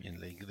for Champions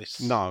League?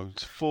 No,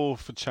 it's 4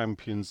 for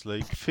Champions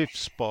League. 5th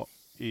spot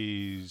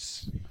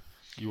is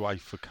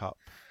UEFA Cup.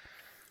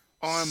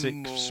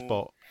 6th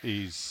spot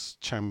is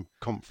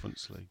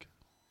Conference League.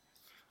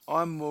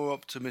 I'm more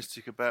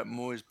optimistic about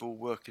Moyes ball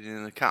working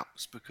in the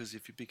cups because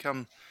if you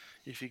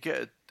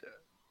get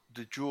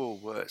the draw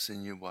works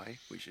in your way,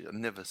 which it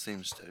never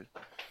seems to,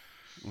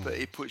 but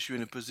it puts you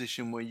in a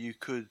position where you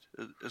could,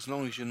 as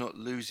long as you're not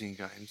losing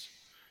games,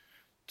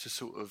 to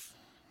sort of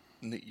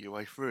nick your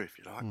way through, if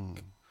you like.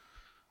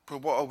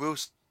 But what I will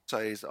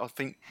say is I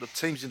think the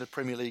teams in the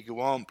Premier League who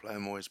aren't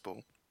playing Moyes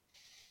ball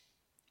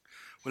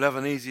will have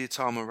an easier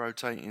time of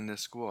rotating their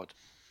squad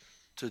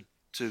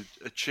to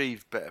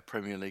achieve better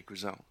Premier League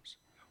results.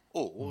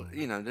 Or,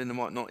 then they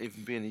might not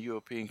even be in a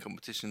European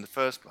competition in the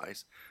first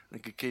place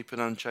and could keep an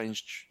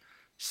unchanged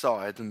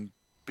side and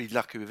be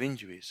lucky with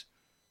injuries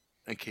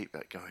and keep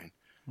that going.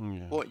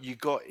 Yeah. What you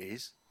got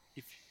is,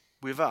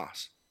 with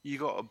us, you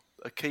got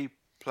a key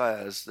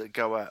players that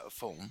go out of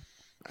form,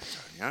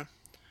 Antonio,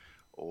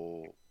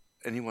 or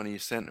any one of your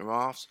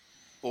centre-halves,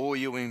 or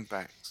your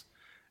wing-backs,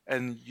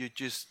 and you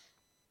just...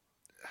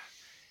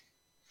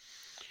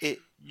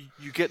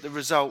 You get the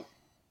result,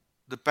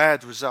 the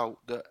bad result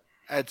that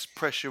adds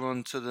pressure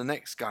onto the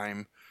next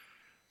game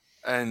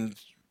and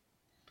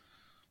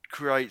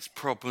creates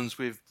problems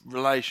with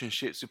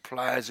relationships with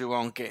players who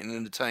aren't getting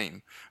in the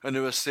team and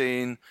who are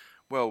seeing,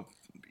 that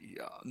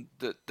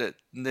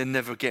they're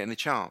never getting a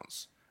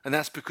chance. And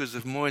that's because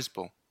of Moyes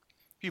ball.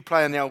 If you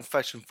play in the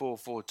old-fashioned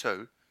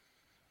 4-4-2,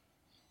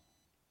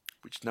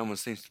 which no one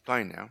seems to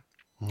play now,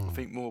 I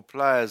think more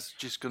players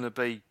just going to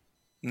be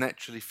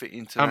naturally fit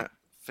into that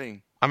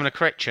thing. I'm going to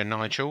correct you,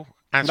 Nigel.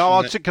 Can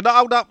I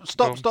hold up?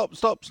 Stop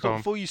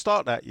before you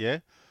start that, yeah?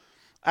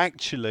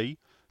 Actually,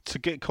 to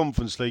get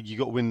Conference League, you've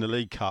got to win the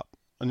League Cup,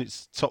 and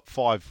it's top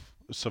 5.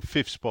 So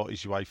 5th spot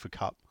is UEFA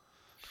Cup.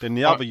 Then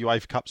the other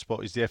UEFA Cup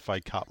spot is the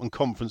FA Cup, and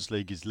Conference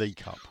League is League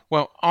Cup.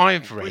 Well,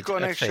 I've read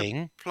a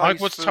thing. I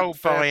was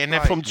told by an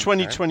FA from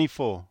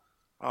 2024.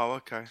 Oh,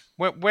 okay.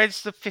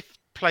 Where's the 5th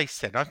place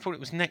then? I thought it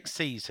was next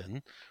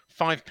season.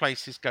 5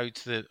 places go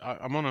to the...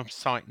 I'm on a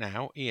site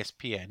now,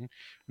 ESPN, and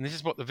this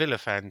is what the Villa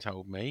fan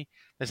told me.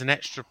 There's an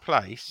extra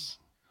place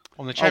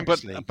on the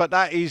Champions League. But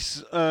that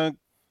is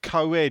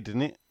co-ed,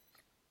 isn't it?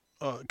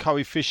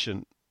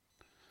 Coefficient.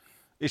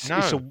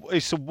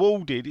 It's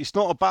awarded. It's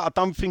not about...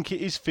 I don't think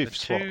it is 5th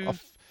spot.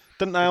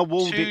 Don't they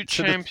award it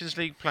to 2 Champions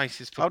League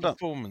places for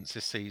performance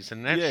this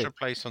season. An extra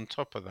place on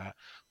top of that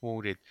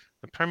awarded.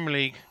 The Premier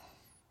League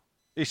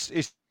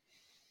It's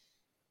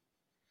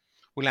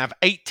We'll have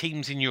 8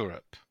 teams in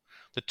Europe.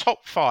 The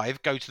top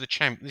 5 go to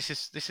the This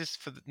is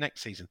for the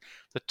next season.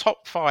 The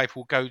top 5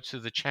 will go to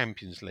the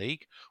Champions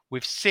League,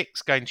 with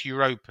 6 going to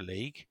Europa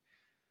League,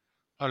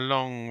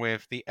 along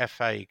with the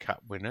FA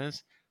Cup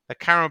winners. The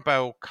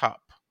Carabao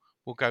Cup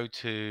will go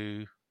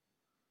to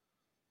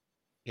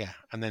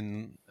and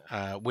then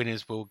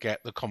winners will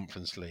get the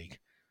Conference League.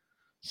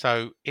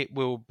 So it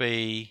will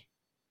be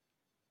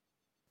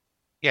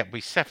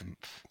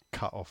 7th.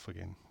 cut off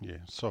again. Yeah,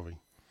 sorry.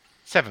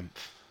 7th.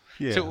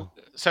 Yeah.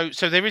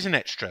 So there is an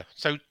extra.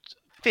 So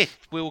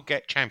 5th will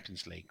get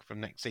Champions League from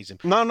next season.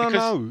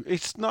 No.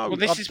 It's no. Well,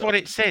 this is what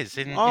it says.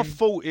 I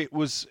thought it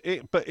was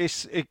it, but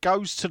it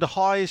goes to the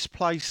highest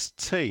placed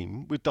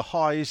team with the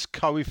highest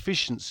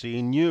coefficiency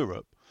in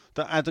Europe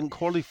that hadn't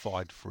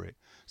qualified for it.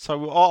 So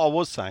what I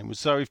was saying was,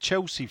 so if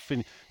Chelsea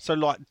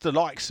like the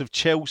likes of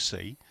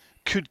Chelsea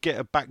could get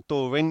a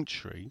backdoor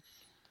entry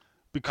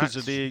because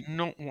That's of the.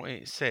 not what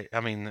it said. I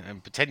mean,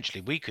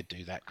 potentially we could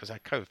do that because our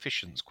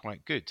coefficient's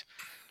quite good.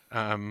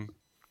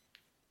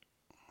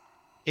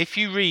 If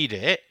you read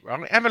it,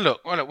 right, have a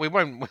look. Well, look,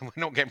 we're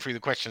not getting through the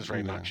questions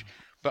very much,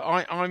 but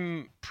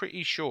I'm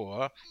pretty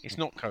sure it's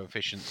not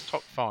coefficients.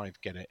 Top 5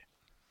 get it,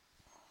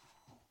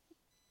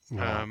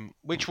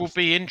 which will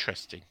be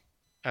interesting,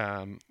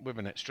 with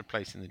an extra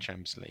place in the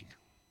Champions League.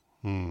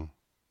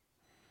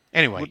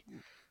 Anyway,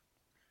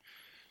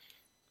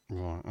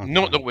 Right. Okay.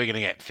 not that we're going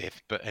to get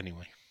 5th, but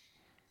anyway.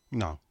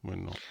 No, we're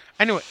not.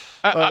 Anyway,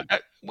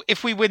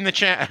 if we win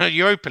the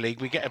Europa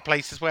League, we get a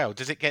place as well.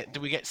 Do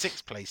we get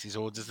 6 places,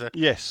 or does the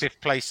 5th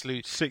place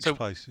lose? 6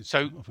 places.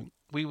 So I think.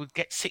 we would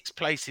get 6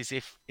 places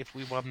if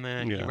we won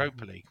the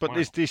Europa League. But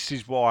wow. this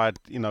is why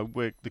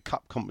where the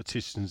cup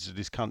competitions of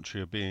this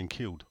country are being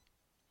killed.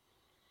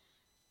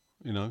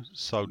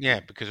 So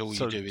because all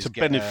you do is to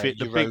get benefit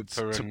the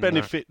Europa to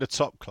benefit the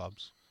top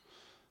clubs,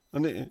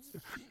 and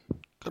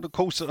of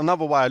course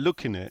another way of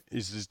looking at it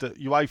is that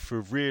UEFA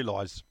have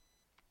realised,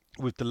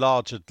 with the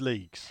larger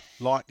leagues,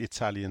 like the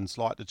Italians,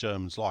 like the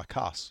Germans, like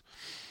us,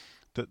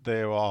 that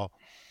there are,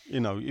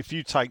 if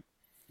you take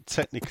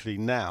technically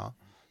now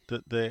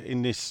that they're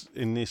in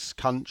this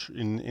country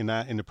in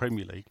the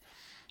Premier League,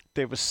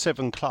 there are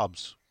 7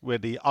 clubs where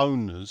the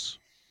owners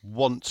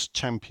want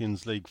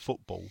Champions League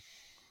football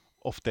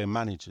off their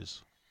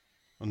managers,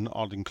 and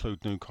I'd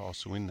include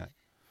Newcastle in that.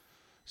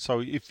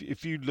 So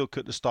if you look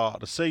at the start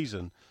of the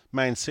season,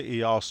 Man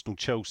City, Arsenal,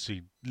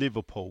 Chelsea,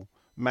 Liverpool,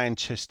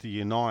 Manchester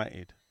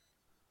United,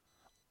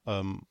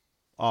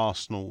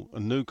 Arsenal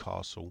and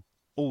Newcastle,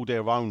 all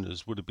their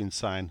owners would have been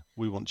saying,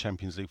 we want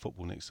Champions League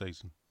football next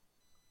season.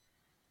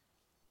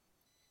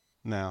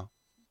 Now,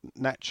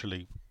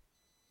 naturally,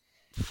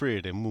 3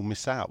 of them will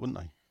miss out, wouldn't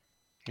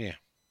they? Yeah.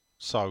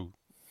 So,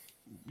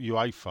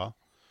 UEFA,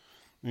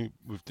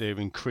 with their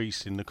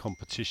increase in the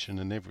competition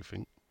and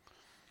everything,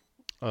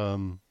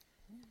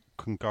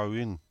 can go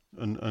in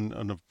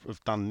and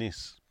have done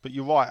this. But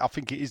you're right, I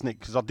think it is, Nick,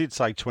 because I did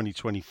say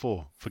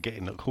 2024,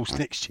 forgetting that, of course,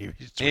 next year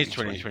is 2024. It is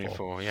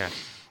 2024, yeah.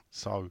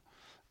 So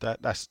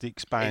that's the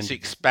expanded. It's the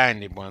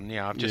expanded one,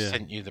 yeah. I've just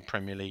sent you the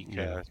Premier League.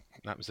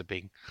 That was a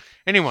big.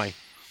 Anyway,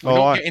 we're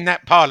not getting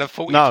that pile of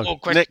 44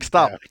 questions. Next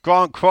up,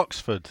 Grant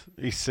Croxford.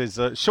 He says,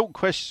 short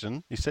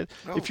question. He said,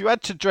 if you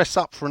had to dress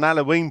up for an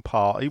Halloween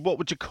party, what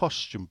would your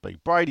costume be?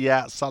 Brady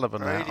out,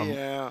 Sullivan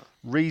out.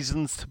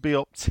 Reasons to be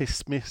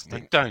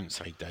optimistic. Don't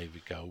say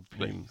David Gold,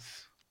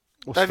 please.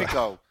 David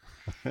Gold.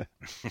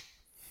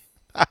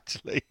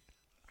 Actually,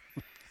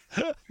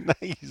 now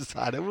you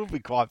say it would be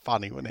quite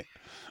funny, wouldn't it?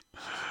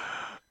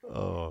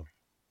 Oh.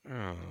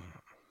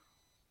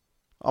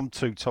 I'm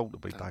too tall to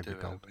be David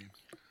Gold.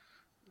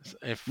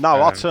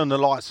 I turn the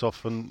lights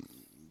off and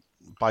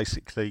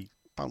basically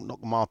don't knock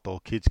on my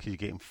door, kids, because you're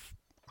getting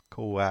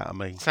fuck out of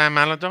me. Sam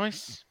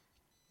Allardyce?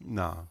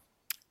 No.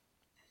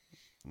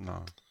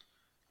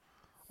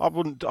 I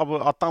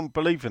don't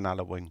believe in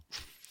Halloween.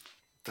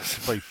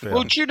 To be fair.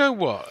 Well, do you know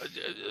what?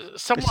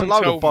 Someone it's a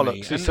load told of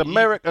bollocks. Me, it's an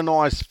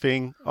Americanised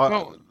thing.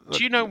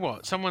 Do you know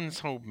what? Someone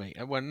told me.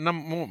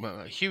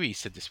 Huey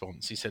said this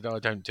once. He said, "I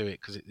don't do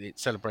it because it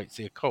celebrates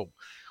the occult."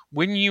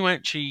 When you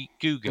actually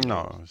Google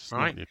it's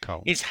right, not the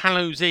occult. It's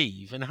Hallows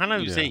Eve, and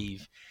Hallows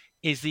Eve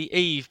is the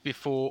eve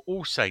before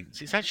All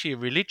Saints. It's actually a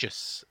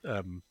religious.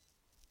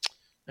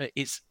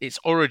 Its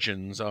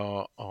origins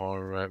are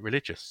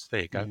religious.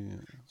 There you go. Yeah.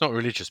 It's not a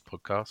religious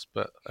podcast,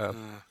 but.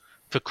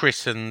 For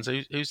Chris and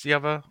who's the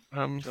other?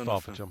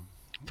 Father John.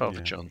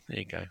 Father John. There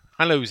you go.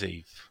 Hallows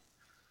Eve.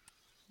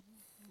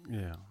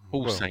 Yeah.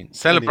 All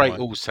Saints. Celebrate anyway,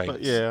 All Saints.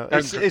 But yeah,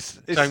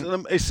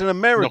 it's an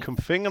American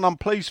thing, and I'm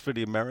pleased for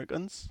the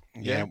Americans.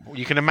 Yeah. Well,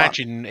 you can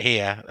imagine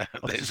here.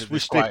 I just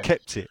wish they'd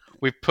kept it.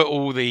 We've put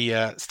all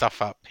the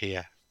stuff up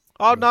here.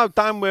 Oh no,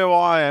 down where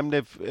I am,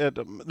 they've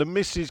the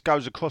missus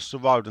goes across the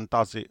road and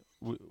does it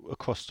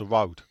across the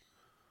road.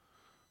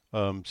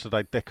 So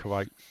they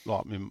decorate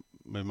like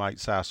my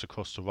mate's house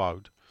across the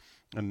road,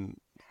 and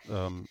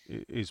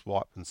his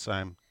wife and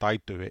Sam, they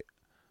do it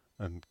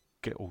and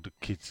get all the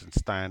kids and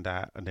stand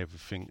out and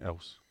everything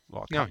else,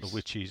 like a couple of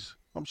witches.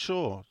 I'm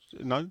sure,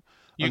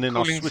 and then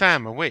calling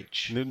Sam a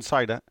witch? I didn't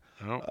say that.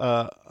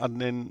 Oh. And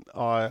then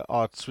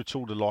I'd switch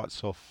all the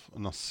lights off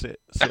and I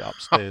sit Oh,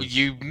 upstairs.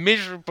 you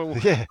miserable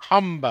Yeah.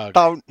 humbug.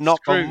 Don't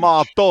knock on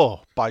my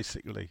door,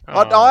 basically.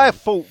 Oh. I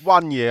thought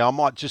one year I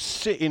might just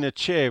sit in a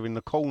chair in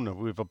the corner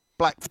with a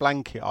black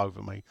blanket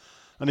over me.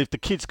 And if the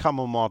kids come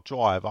on my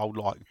drive, I'll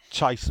like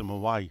chase them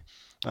away.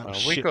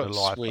 We've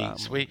got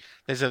sweets.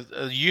 There's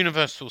a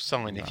universal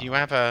sign. No. If you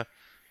have a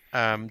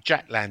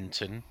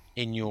jack-lantern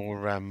in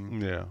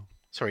your...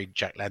 Sorry,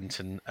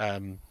 jack-lantern...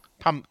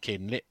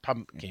 lit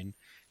pumpkin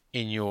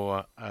in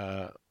your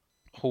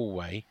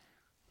hallway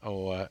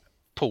or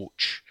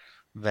porch,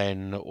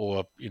 then,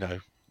 or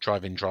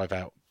drive in, drive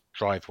out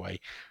driveway,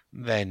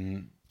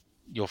 then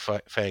you're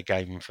fair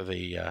game for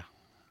the.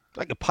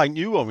 They could paint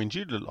you orange.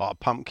 You'd look like a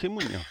pumpkin,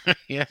 wouldn't you?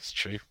 Yeah, it's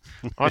true.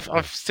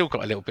 I've still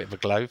got a little bit of a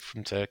glow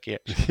from turkey.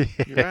 Actually,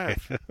 you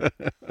have.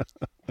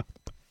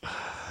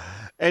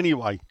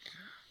 Anyway.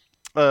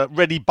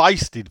 Ready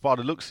basted by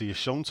the looks of you,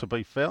 Sean, to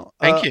be fair.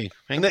 Thank you.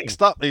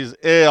 Next up is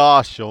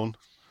Sean.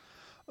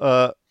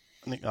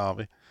 Nick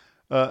Harvey.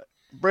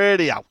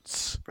 Ready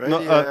outs.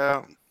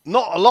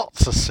 Not a lot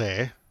to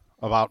say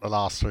about the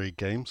last 3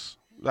 games,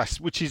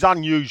 which is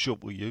unusual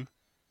with you,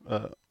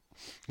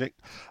 Nick.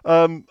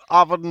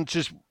 Other than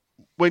just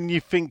when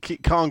you think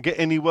it can't get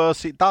any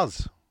worse, it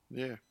does.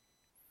 Yeah.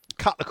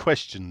 Couple of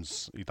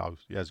questions he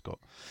has got.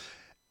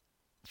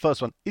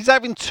 First one, is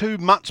having too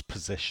much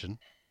possession,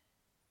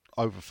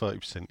 over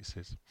 30%, he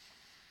says,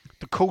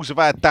 the cause of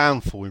our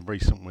downfall in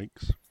recent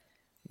weeks?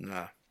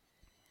 No.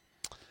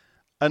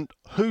 And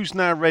who's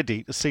now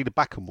ready to see the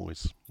back of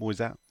Moyes?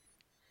 Moyes out.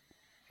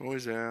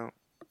 Moyes out.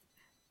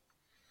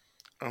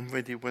 I'm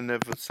ready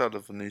whenever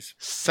Sullivan is.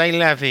 C'est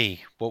la vie.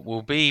 What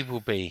will be,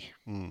 will be.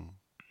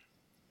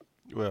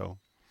 Well,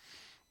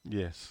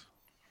 yes.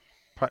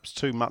 Perhaps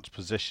too much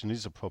possession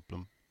is a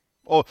problem.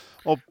 Or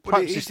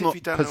perhaps it's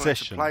not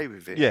possession. Know how to play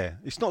with it. Yeah,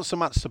 it's not so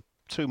much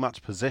too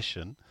much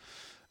possession.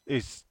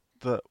 Is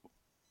that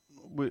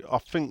I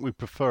think we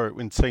prefer it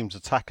when teams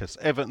attack us.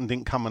 Everton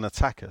didn't come and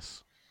attack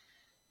us,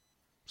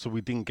 so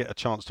we didn't get a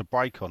chance to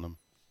break on them.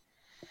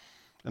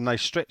 And they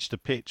stretched the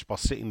pitch by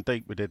sitting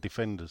deep with their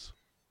defenders.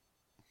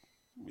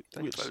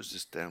 They closed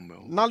us down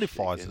well.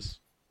 Nullifies us.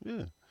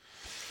 Yeah.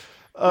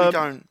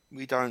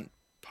 We don't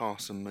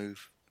pass and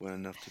move well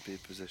enough to be a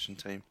possession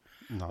team.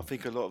 No. I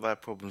think a lot of our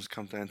problems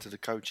come down to the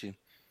coaching.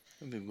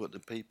 I mean, what the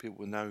people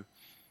will know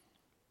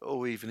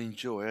or even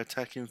enjoy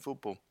attacking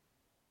football.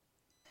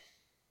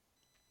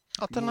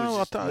 I don't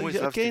know.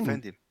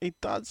 Again, it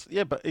does.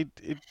 Yeah, but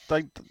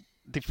they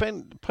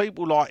defend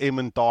people like him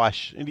and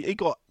Daesh. And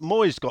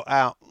Moyes got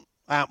out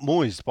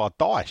Moyes by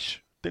Daesh,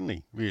 didn't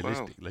he?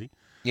 Realistically, wow.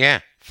 Yeah.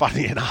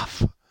 Funny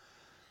enough.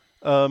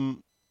 I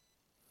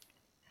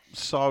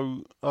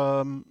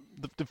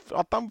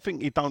don't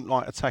think he don't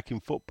like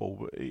attacking football,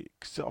 but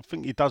I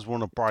think he does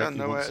want to break. He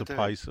wants the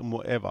pace and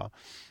whatever.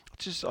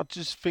 I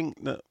just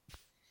think that.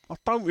 I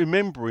don't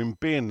remember him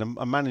being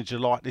a manager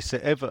like this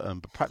at Everton,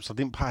 but perhaps I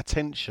didn't pay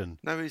attention.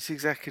 No, it's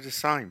exactly the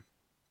same.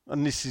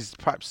 And this is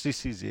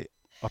it.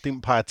 I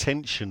didn't pay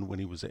attention when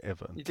he was at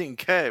Everton. You didn't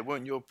care. It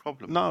wasn't your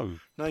problem. No. No,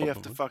 probably. You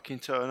have to fucking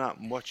turn up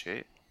and watch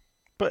it.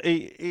 But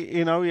he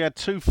had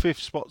 2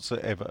 5th spots at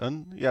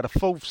Everton. He had a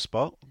 4th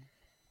spot.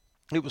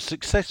 It was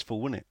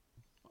successful, wasn't it?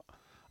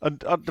 And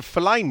the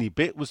Fellaini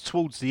bit was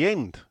towards the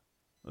end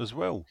as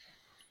well.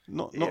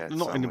 Not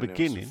in the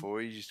beginning.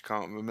 You just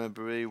can't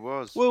remember who he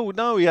was. Well,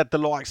 no, he had the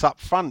likes up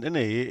front,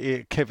 didn't he? He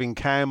had Kevin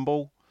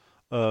Campbell,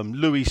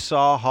 Louis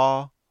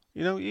Saha.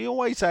 He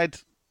always had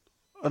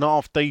an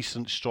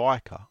half-decent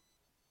striker.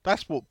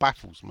 That's what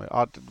baffles me.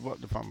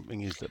 What the fun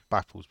thing is that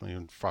baffles me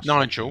and frustrates me.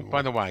 Nigel,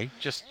 by the way,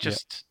 just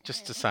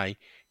to say,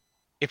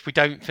 if we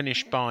don't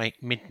finish by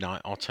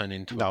midnight, I'll turn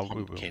into a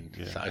pumpkin.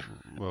 We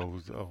will.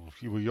 Yeah. So.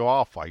 Well, you're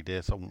halfway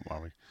there, so don't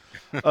worry.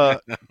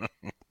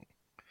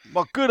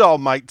 My good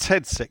old mate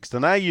Ted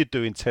Sexton. How you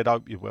doing, Ted?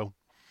 Hope you're well.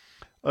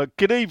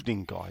 Good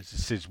evening, guys. He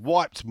says,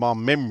 wiped my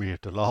memory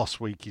of the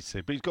last week, he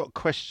said, but he's got a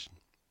question.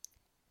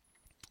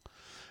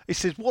 He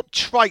says, what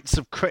traits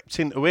have crept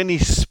into any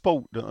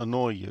sport that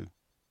annoy you?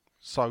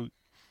 So,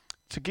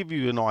 to give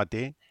you an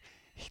idea,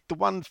 the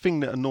one thing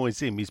that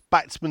annoys him is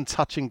batsmen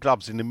touching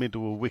gloves in the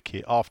middle of a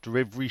wicket after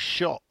every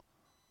shot.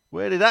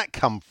 Where did that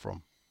come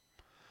from?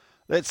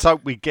 Let's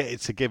hope we get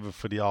it together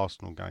for the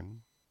Arsenal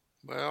game.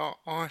 Well,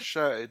 I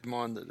shouted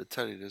mine at the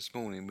telly this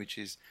morning, which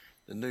is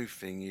the new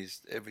thing is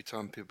every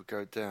time people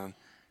go down,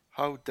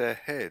 hold their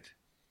head.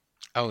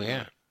 Oh,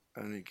 yeah.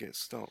 And it gets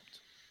stopped.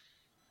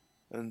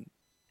 And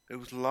it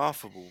was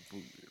laughable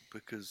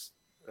because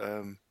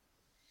I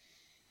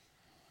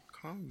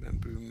can't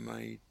remember who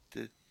made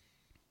the...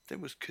 There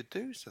was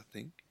Kudus, I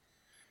think.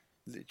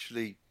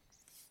 Literally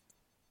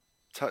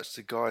touched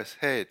the guy's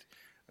head.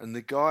 And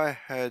the guy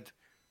had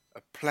a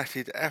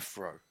plaited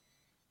afro,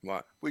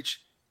 right,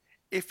 which...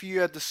 If you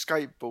had the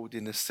skateboard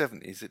in the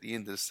 70s, at the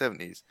end of the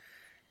 70s,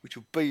 which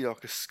would be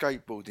like a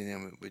skateboarding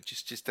helmet, but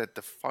just had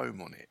the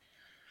foam on it,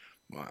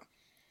 right?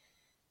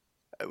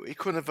 He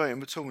couldn't have hurt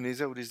him at all when he's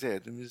held his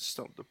head and just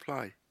stopped the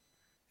play.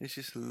 It's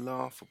just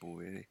laughable,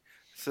 really.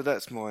 So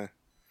that's my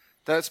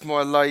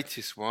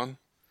latest one.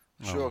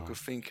 I'm sure I could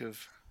think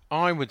of.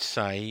 I would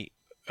say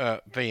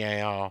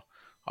VAR.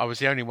 I was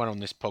the only one on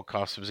this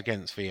podcast who was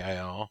against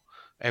VAR.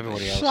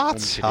 Everybody else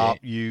wanted Shut up,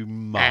 it, you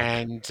mug.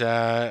 and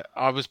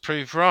I was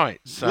proved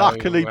right. So,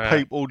 Luckily,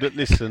 people that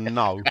listen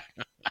know.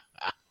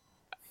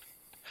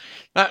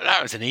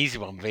 That was an easy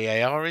one,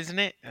 VAR, isn't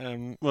it?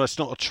 Well, it's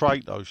not a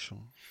trait, though,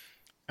 Sean.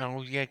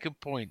 Oh, yeah, good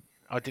point.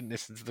 I didn't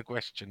listen to the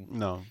question.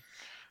 No.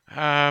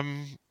 A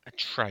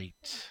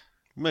trait.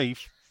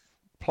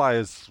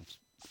 Players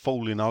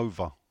falling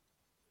over.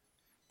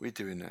 We're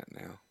doing that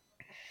now.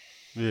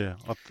 Yeah.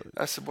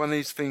 That's one of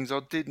these things I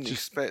didn't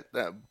expect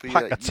that would be.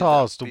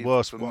 Paquetá's the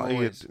worst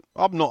one.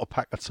 I'm not a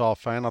Paquetá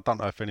fan. I don't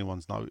know if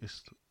anyone's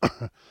noticed.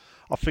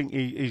 I think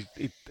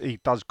he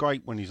does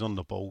great when he's on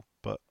the ball,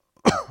 but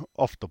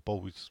off the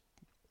ball is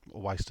a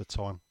waste of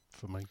time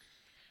for me.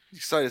 You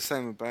say the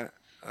same about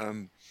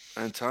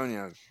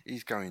Antonio.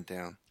 He's going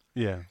down.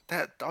 Yeah.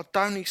 That I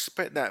don't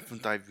expect that from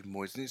David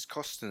Moyes, and it's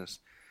costing us.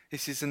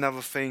 This is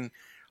another thing.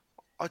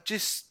 I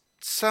just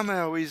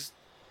somehow he's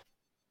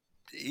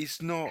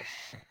not.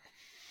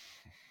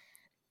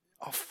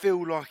 I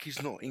feel like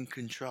he's not in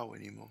control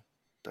anymore,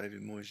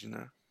 David Moyes. You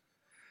know,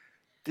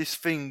 this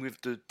thing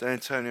with the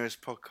Antonio's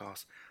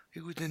podcast,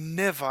 he would have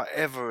never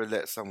ever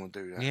let someone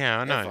do that. Yeah,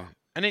 I know, ever.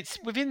 and it's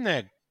within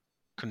their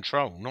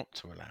control not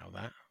to allow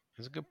that.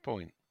 That's a good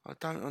point. I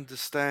don't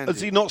understand.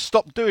 Has he not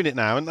stopped doing it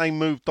now? And they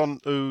moved on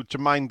to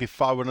Jermaine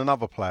Defoe and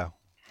another player.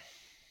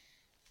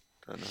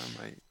 Don't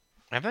know, mate.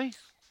 Have they?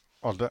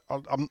 I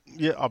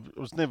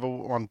was never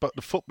one, but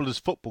the Footballers'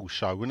 Football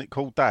Show, when it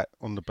called that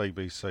on the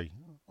BBC,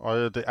 I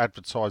heard it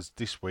advertised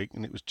this week,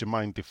 and it was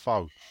Jermaine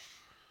Defoe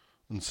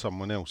and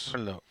someone else.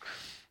 Have a look.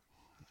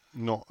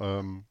 Not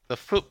the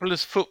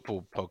Footballers'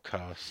 Football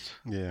podcast.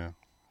 Yeah.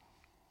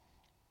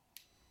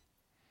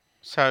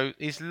 So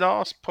his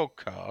last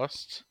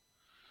podcast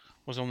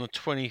was on the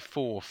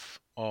 24th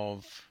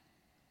of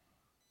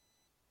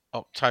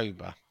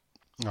October.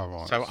 Oh,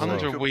 right. So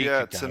under a week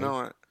ago.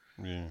 Tonight.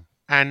 Yeah.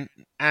 And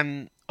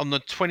on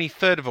the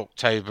 23rd of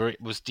October, it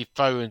was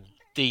Defoe and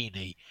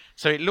Deeney.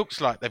 So it looks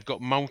like they've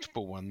got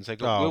multiple ones. They've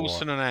got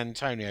Wilson and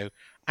Antonio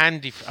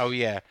and Defoe. Oh,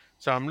 yeah.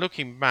 So I'm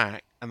looking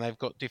back, and they've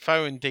got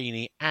Defoe and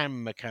Deeney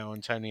and Mikel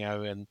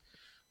Antonio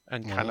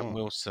and Callum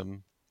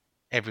Wilson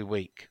every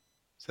week.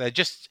 So they're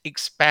just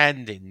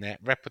expanding their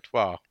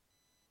repertoire.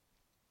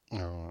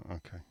 Oh,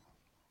 okay.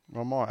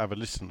 I might have a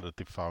listen to the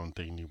Defoe and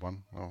Deeney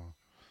one.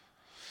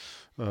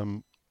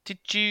 Did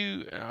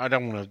you? I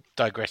don't want to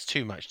digress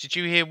too much. Did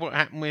you hear what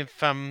happened with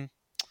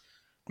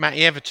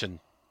Matty Everton?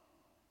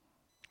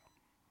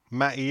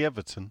 Matty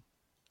Everton?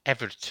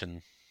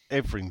 Everington.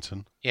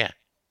 Yeah.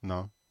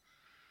 No.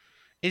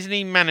 Isn't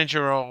he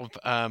manager of...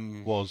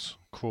 was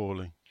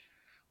Crawley.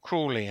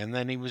 Crawley, and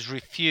then he was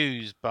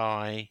refused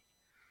by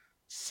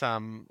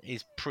he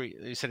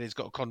said he's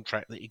got a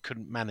contract that he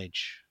couldn't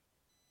manage.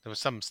 There was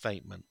some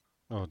statement.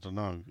 I don't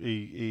know.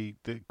 The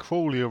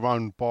Crawley are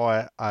owned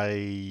by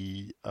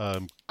a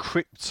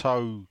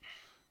crypto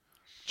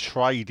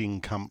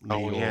trading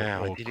company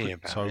or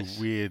crypto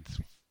weird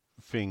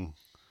thing.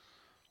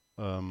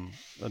 And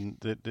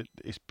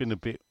it's been a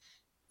bit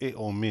hit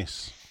or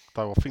miss.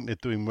 Though I think they're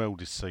doing well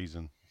this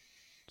season.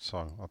 So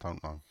I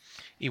don't know.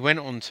 He went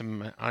on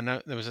to... I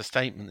know there was a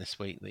statement this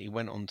week that he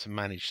went on to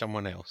manage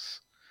someone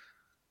else.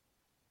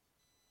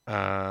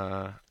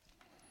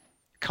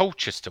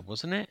 Colchester,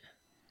 wasn't it?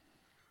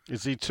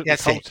 Is he took the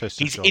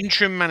Colchester He's job?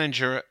 interim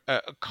manager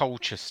at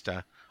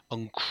Colchester,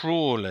 and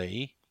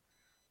Crawley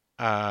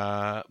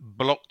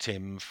blocked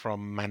him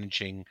from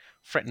managing,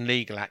 threatened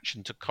legal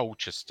action to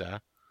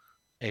Colchester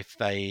if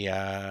they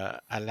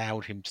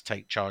allowed him to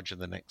take charge of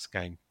the next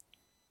game.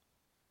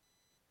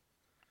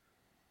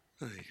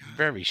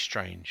 Very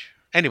strange.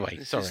 Anyway,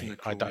 sorry,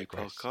 I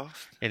digress.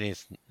 Podcast. It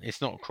isn't.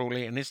 It's not a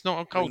Crawley, and it's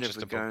not a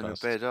Colchester We're never going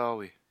to bed, are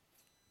we?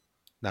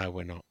 No,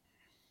 we're not.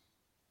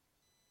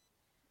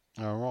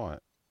 All right.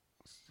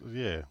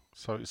 Yeah.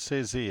 So it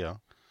says here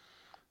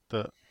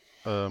that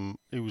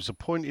he was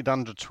appointed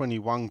under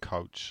 21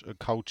 coach at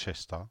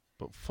Colchester,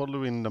 but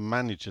following the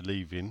manager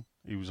leaving,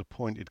 he was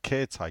appointed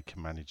caretaker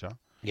manager.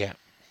 Yeah.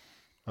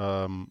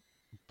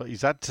 But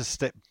he's had to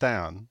step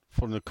down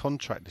from the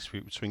contract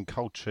dispute between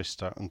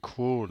Colchester and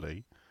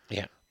Crawley.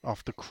 Yeah.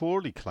 After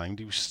Crawley claimed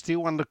he was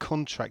still under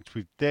contract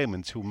with them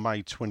until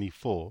May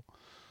 24,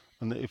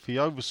 and that if he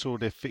oversaw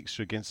their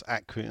fixture against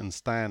Accrington and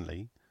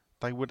Stanley,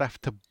 they would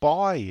have to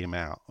buy him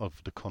out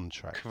of the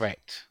contract.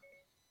 Correct.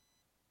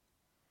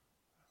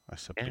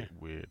 That's a bit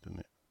weird, isn't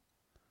it?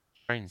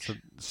 Strange.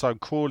 So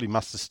Crawley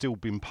must have still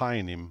been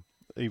paying him,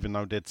 even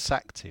though they'd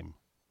sacked him.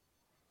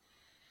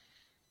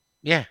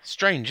 Yeah,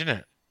 strange, isn't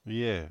it?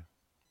 Yeah.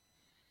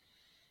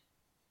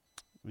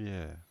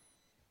 Yeah.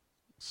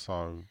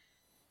 So...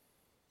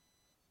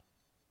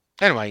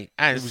 Anyway,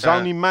 he was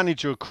only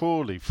manager of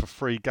Crawley for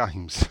 3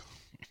 games.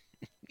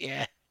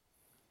 Yeah.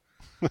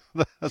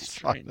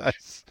 That's right.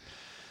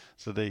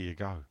 So there you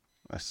go.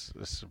 That's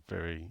a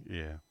very,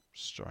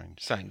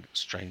 Something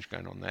strange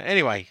going on there.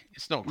 Anyway,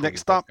 it's not.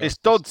 Next up, it's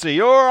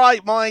Dodsey. All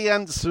right, my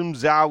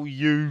handsomes, how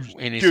you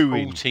in his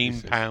doing?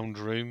 £14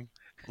 room.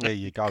 There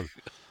you go.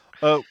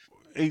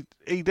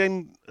 He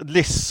then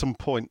lists some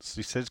points.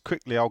 He says,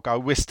 quickly, I'll go.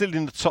 We're still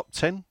in the top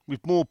 10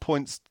 with more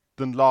points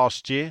than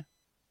last year.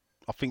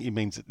 I think he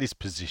means at this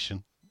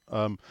position.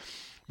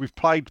 We've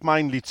played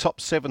mainly top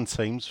 7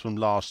 teams from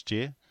last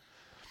year.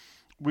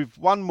 With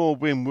one more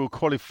win, we'll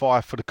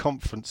qualify for the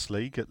Conference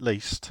League at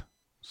least.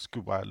 It's a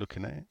good way of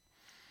looking at it.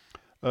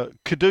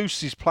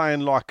 Kudus is playing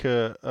like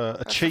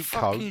a cheat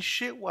code fucking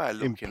shit way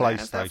of in looking PlayStation.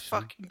 at it. That's a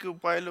fucking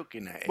good way of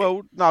looking at it.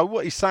 Well, no,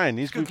 what he's saying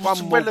is with one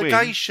more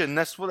relegation,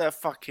 that's what that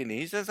fucking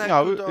is. That's but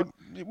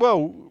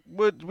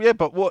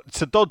what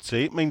to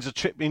Dodsey, it means a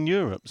trip in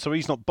Europe, so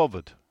he's not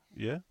bothered.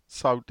 Yeah,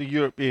 so the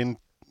European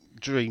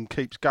dream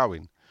keeps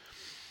going.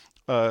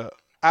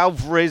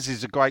 Alvarez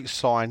is a great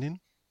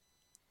signing.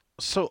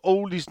 So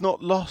all is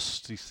not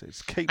lost, he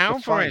says. Keep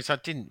Alvarez, I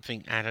didn't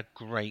think had a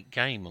great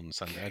game on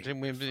Sunday. I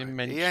didn't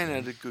mention. He ain't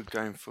had a good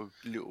game for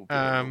a little bit.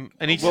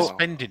 And he's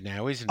suspended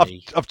now, isn't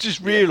he? I've just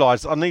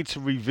realised I need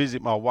to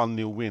revisit my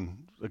 1-0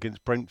 win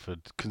against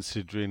Brentford,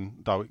 considering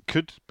though it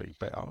could be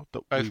better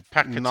that both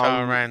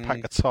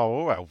Paquetá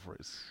or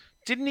Alvarez.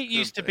 Didn't it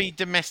used to be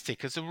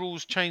domestic? As the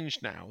rules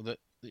changed now, that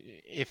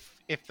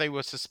if they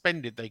were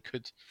suspended, they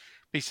could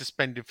be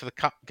suspended for the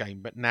cup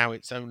game, but now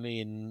it's only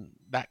in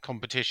that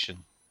competition.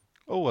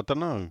 Oh, I don't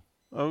know.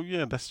 Oh,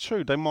 yeah, that's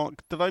true. Did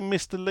they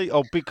miss the league?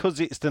 Oh, because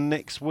it's the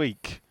next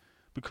week.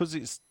 Because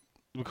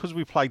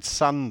we played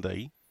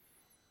Sunday.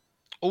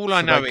 All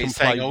I know is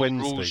saying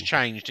the rules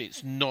changed.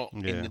 It's not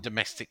in the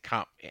domestic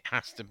cup. It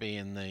has to be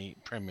in the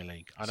Premier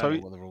League. I don't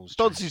know what the rules.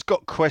 Dodsey's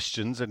got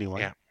questions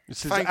anyway. Yeah.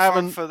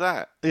 Thanks for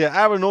that. Yeah,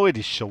 Aaron annoyed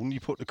is Sean. You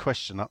put the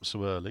question up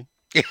so early.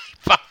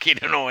 Fucking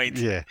annoyed.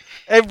 Yeah.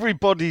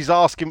 Everybody's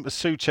asking for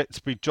Souček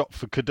to be dropped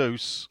for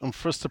Kudus and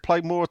for us to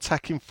play more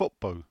attacking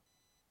football.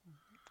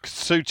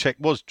 Souček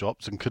was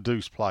dropped and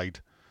Kudus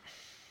played.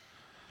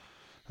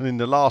 And in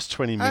the last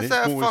 20 minutes...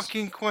 How's that a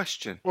fucking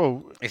question?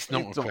 Well, it's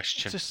not a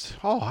question.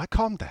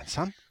 Calm down,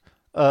 son.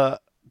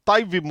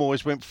 David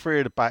Moyes went free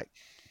at the back,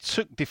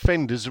 took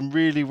defenders and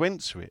really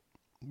went to it.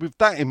 With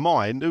that in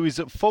mind, who is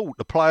at fault,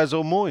 the players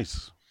or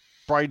Moyes?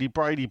 Brady,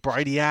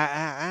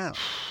 out.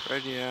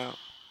 Brady out.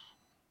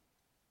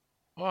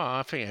 Well,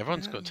 I think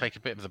everyone's got to take a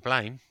bit of the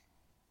blame.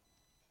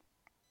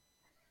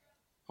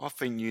 I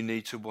think you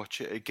need to watch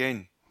it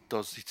again,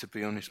 Dodsey, to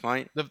be honest,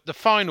 mate. The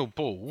final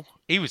ball,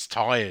 he was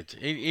tired.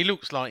 He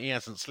looks like he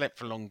hasn't slept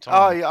for a long time.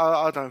 Oh, yeah,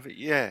 I don't think...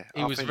 Yeah.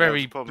 He was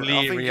very bleary-eyed.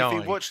 I think if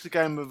he watched the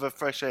game with a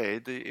fresh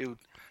head, he'll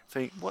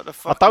think, what the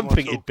fuck I don't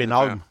think he'd been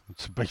home,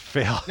 to be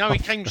fair. No, he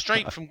came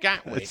straight from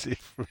Gatwick.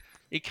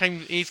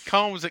 His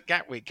car was at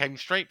Gatwick, came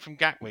straight from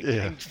Gatwick,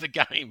 came to the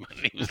game, and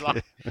he was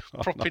like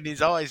propping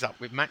his eyes up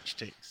with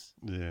matchsticks.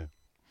 Yeah.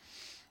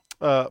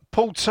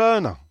 Paul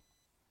Turner.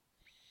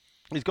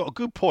 He's got a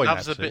good point,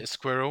 Loves actually. a bit of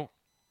squirrel.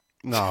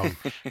 No,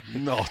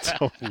 not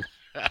at all.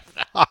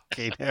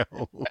 Fucking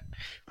hell.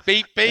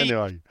 Beep, beep.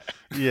 Anyway,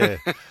 yeah.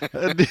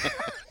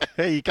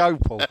 There you go,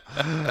 Paul.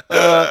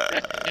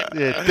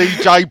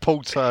 DJ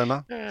Paul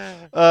Turner.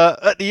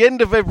 At the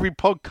end of every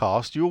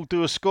podcast, you all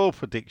do a score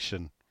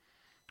prediction.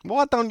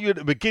 Why don't you, at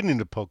the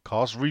beginning of the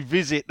podcast,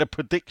 revisit the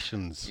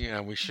predictions? Yeah,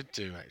 we should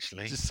do,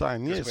 actually. Just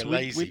saying, yes. We're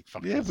lazy.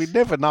 We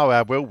never know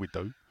how well we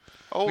do.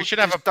 Oh, we should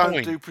have a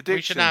point. Do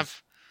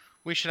predictions.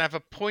 We should have a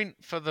point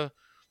for the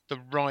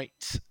right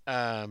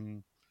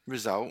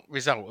result.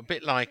 A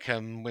bit like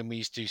when we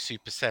used to do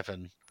Super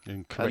 7.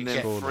 And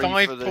get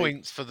 5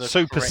 points for the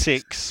Super correct,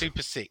 6.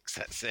 Super 6,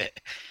 that's it.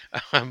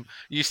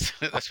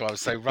 That's why I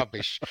was so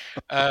rubbish.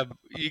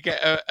 You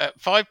get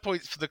 5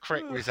 points for the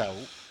correct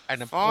result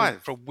and a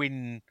point for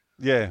win.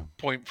 Yeah.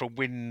 Point for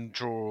win,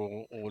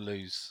 draw, or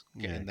lose.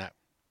 Getting that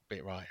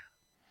bit right.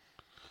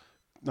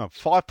 No,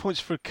 5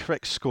 points for a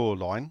correct score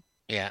line.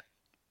 Yeah.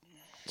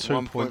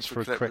 2 points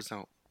for a correct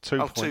result. 2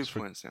 points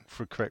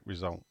for a correct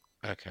result.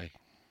 Okay,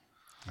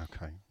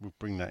 we'll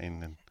bring that in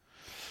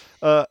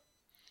then.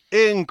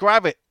 Ian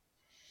Gravitt,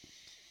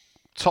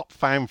 top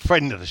fan,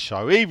 friend of the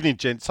show. Evening,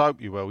 gents. Hope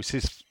you're well. He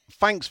says,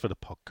 thanks for the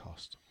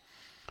podcast.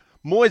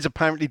 Moyes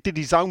apparently did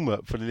his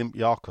homework for the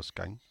Olympiacos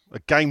game, a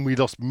game we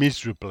lost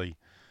miserably,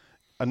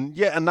 and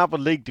yet another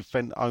league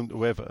defender owned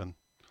to Everton.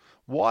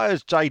 Why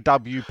has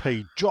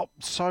JWP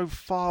dropped so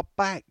far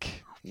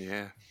back?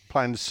 Yeah.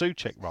 Playing the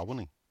Souček role,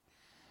 wasn't he?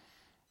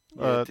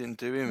 Yeah, didn't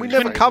do him. We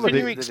never covered it.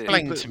 Can you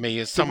explain to me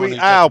as someone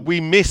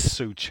we miss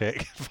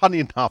Souček. Funny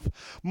enough,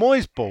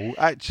 Moyes ball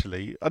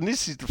actually, and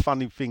this is the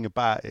funny thing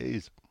about it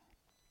is,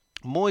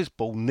 Moyes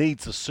ball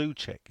needs a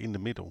Souček in the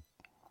middle,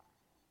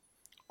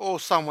 or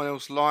someone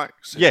else like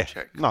Souček.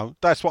 Yeah, no,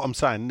 that's what I'm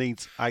saying.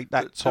 Needs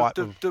that type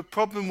of. The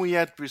problem we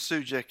had with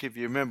Souček, if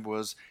you remember,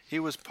 was he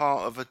was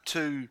part of a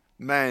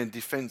 2-man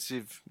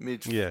defensive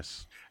midfield.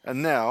 Yes,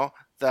 and now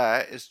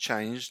that has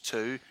changed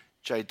to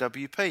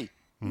JWP.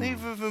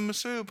 Neither of them are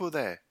suitable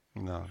there.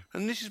 No.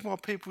 And this is why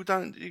people are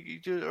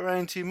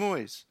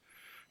anti-Moyes.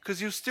 Because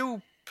he'll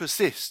still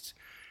persist.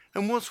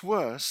 And what's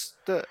worse,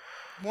 that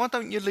why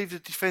don't you leave the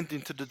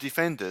defending to the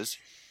defenders?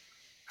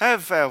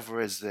 Have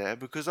Alvarez there,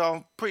 because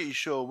I'm pretty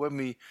sure when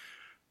we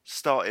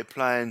started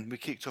playing, we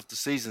kicked off the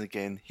season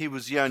again, he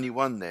was the only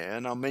one there,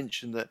 and I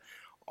mentioned that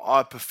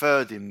I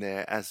preferred him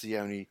there as the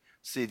only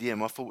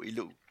CDM. I thought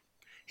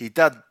he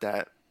did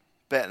that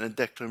better than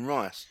Declan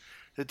Rice.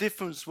 The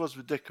difference was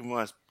with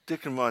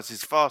Declan Rice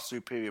is far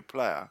superior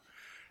player,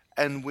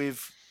 and when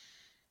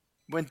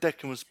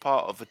Declan was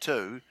part of a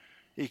 2,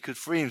 he could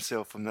free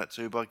himself from that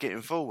 2 by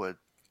getting forward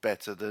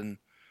better than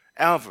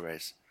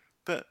Alvarez.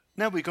 But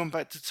now we've gone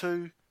back to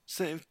 2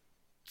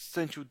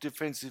 central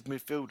defensive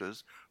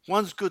midfielders.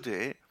 One's good at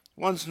it,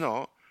 one's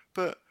not.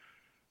 But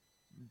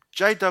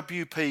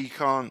JWP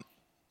can't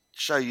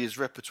show you his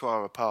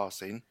repertoire of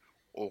passing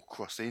or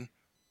crossing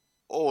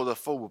or the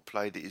forward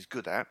play that he's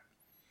good at.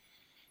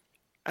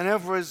 And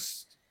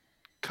Alvarez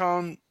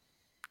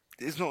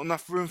there's not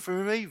enough room for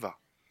him either.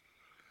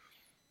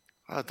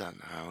 I don't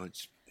know.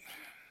 It's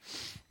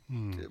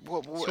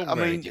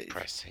already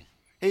depressing.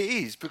 It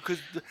is, because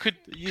could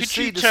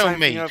you tell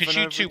me, because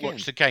you two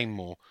watch the game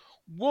more,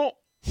 what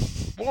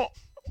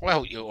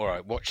well, you're all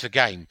right, watch the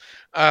game.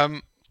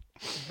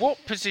 What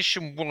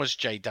position was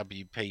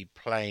JWP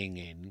playing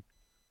in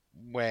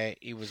where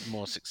he was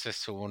more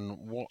successful,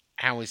 and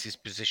how has his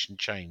position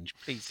changed?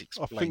 Please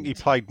explain. I think he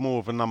played more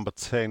of a number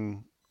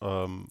 10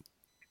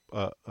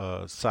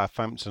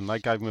 Southampton. They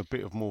gave him a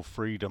bit of more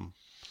freedom.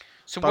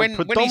 So when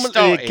he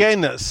started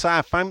again at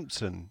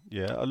Southampton,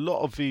 a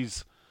lot of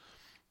his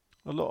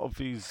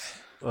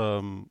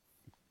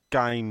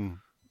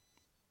game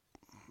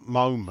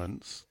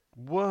moments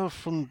were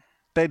from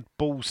dead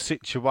ball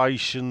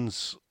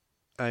situations,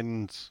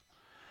 and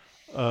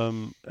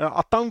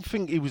I don't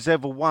think he was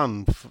ever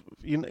one.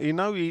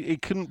 He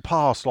couldn't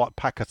pass like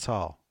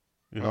Paquetá.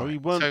 He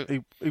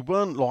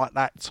weren't like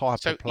that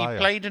type of player. So he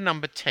played a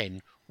number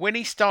 10. When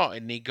he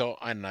started and he got,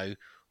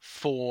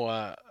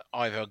 4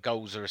 either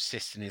goals or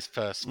assists in his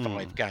first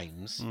 5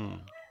 games,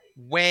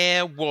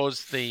 what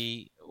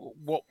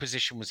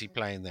position was he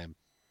playing then?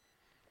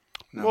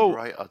 Number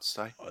 8, I'd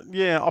say.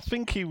 Yeah, I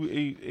think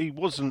he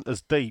wasn't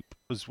as deep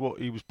as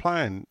what he was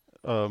playing.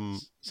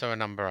 So a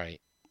number 8.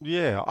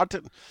 Yeah, I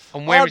didn't.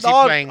 And where is he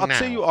playing now? I'll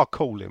tell you what I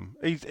call him.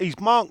 He's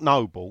Mark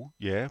Noble,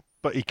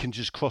 but he can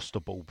just cross the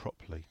ball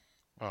properly.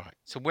 All right.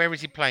 So where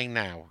is he playing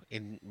now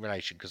in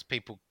relation? Because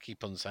people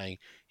keep on saying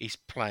he's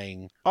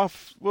playing.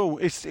 Well,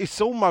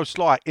 it's almost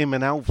like him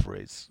and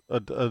Alvarez,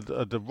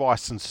 the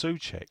Rice and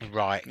Souček.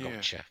 Right,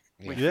 gotcha.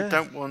 We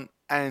don't want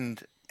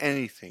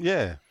anything.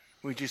 Yeah.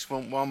 We just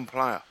want one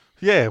player.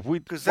 Yeah,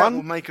 because that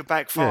will make a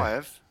back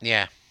 5.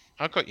 Yeah,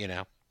 I got you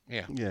now.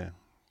 Yeah. Yeah.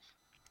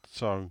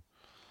 So.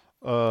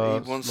 He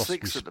wants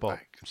 6 at the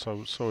back.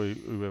 So sorry,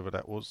 whoever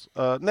that was.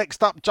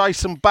 Next up,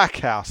 Jason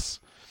Backhouse.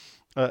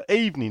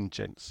 Evening,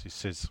 gents, he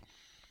says.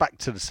 Back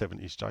to the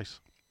 70s, Jace,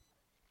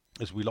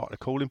 as we like to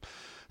call him.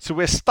 So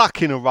we're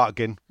stuck in a rut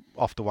again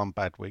after one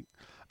bad week.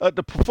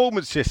 The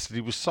performance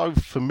yesterday was so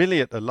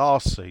familiar to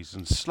last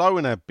season, slow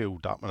in our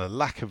build-up and a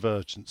lack of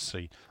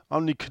urgency.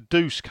 Only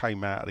Kudus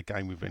came out of the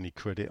game with any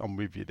credit. I'm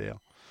with you there.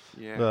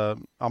 Yeah.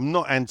 I'm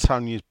not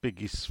Antonio's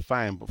biggest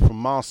fan, but from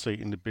my seat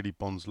in the Billy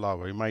Bonds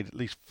lower, he made at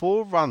least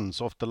 4 runs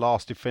off the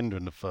last defender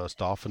in the first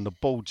half, and the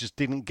ball just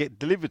didn't get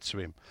delivered to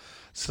him.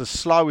 So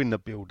slow in the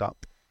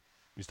build-up.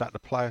 Is that the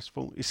player's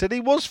fault? He said he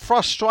was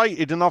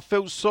frustrated and I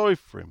felt sorry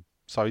for him.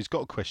 So he's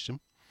got a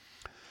question.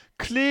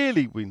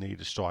 Clearly we need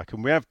a striker,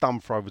 and we have done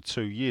for over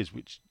 2 years,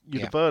 which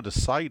you'd have heard us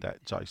say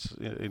that, Jace,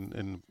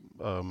 in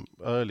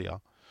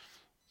earlier.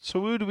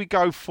 So who do we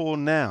go for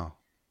now?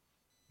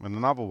 And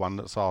another one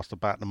that's asked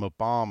about the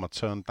Obama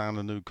turned down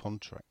a new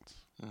contract.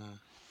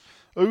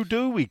 Who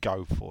do we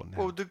go for now?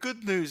 Well, the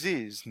good news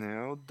is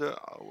now that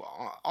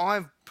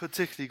I've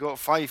particularly got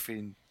faith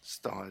in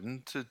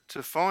Stein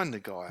to find the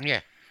guy.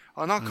 Yeah.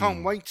 And I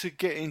can't wait to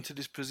get into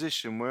this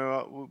position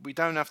where we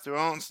don't have to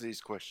answer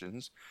these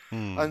questions.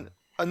 And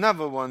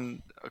another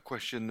a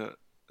question that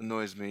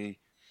annoys me,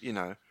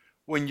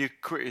 when you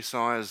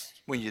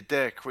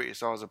dare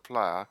criticise a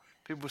player,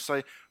 people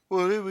say,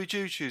 well, who would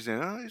you choose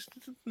then? It's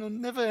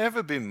never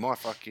ever been my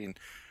fucking...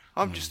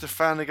 I'm just a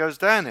fan that goes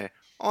down there.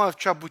 I have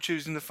trouble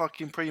choosing the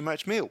fucking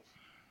pre-match meal.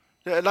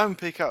 Let alone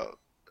pick up...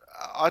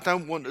 I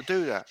don't want to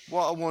do that.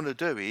 What I want to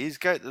do is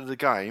get to the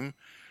game,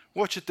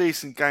 watch a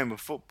decent game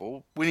of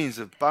football. Winning's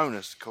a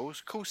bonus, of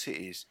course. Of course it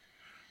is.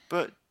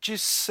 But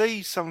just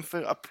see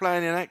a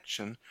plan in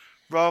action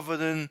rather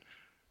than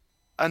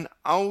an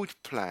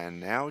old plan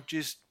now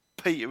just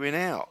petering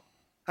out.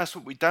 That's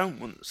what we don't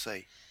want to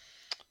see.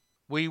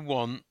 We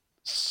want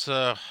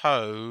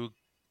Serho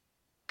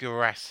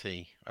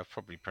Guirassy. I've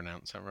probably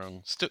pronounced that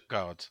wrong.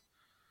 Stuttgart.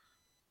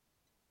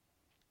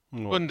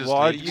 Why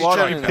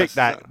do you pick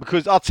that?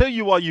 Because I'll tell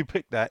you why you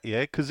picked that,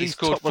 because he's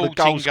top of the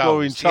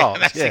goal-scoring charts.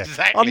 That's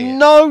exactly I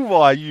know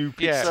why you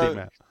picked him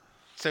out.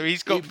 So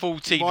he's got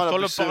 14,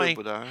 followed by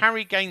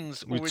Harry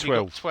Gaines already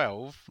got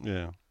 12.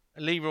 Yeah.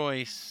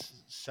 Leroy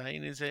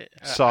Sane, is it?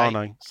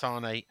 Sane.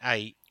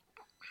 8.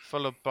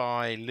 Followed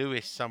by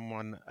Lewis,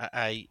 someone at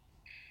 8.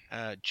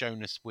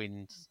 Jonas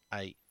Wins,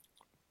 8.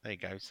 There you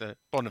go. So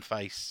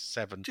Boniface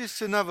 7.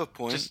 Just another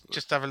point.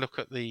 Just have a look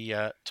at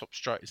the top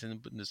strikers in the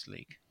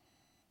Bundesliga.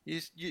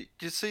 You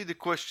see the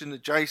question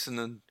that Jason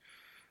and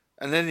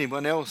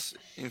anyone else,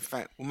 in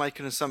fact, will make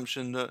an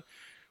assumption that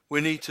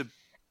we need to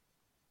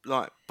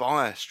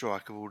buy a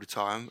striker all the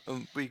time,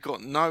 and we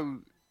got no.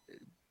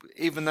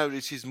 Even though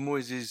this is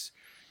Moyes'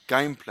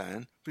 game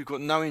plan, we've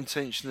got no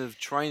intention of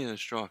training a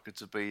striker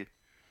to be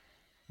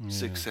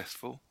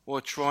successful or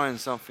trying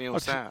something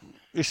else out.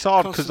 It's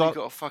hard because I've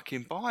got to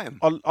fucking buy him.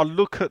 I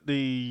look at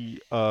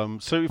the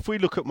so if we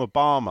look at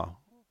Mabama,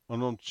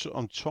 and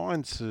I'm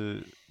trying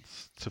to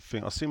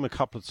think. I've seen him a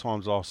couple of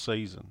times last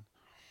season.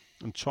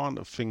 I'm trying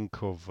to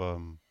think of.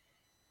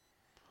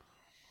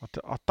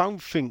 I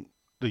don't think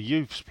the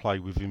youths play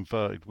with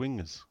inverted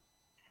wingers.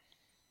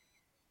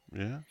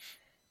 Yeah.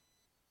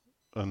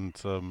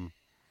 And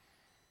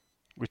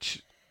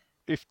which,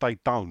 if they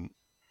don't,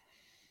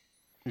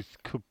 it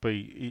could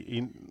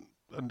be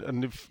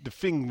and the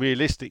thing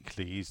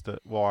realistically is that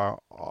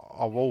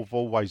I've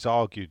always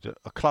argued that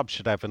a club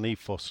should have an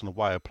ethos and a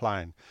way of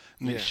playing,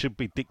 and it should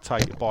be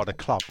dictated by the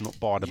club, not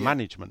by the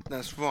management.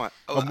 That's right.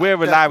 And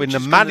we're allowing the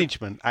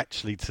management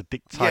actually to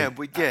dictate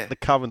the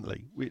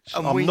currently, which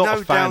and I'm we not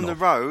know a fan down of. the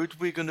road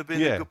we're going to be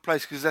in a good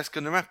place because that's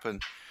going to happen.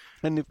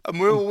 And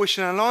we're all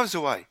wishing our lives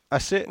away.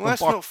 That's it. Well,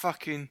 that's not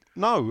fucking...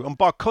 No, and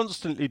by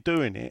constantly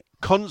doing it,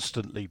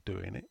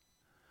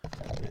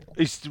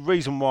 is the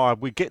reason why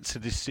we get to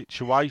this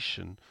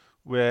situation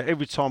where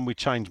every time we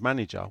change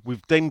manager,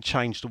 we've then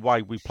changed the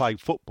way we play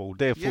football,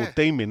 therefore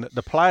deeming that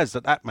the players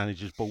that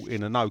manager's brought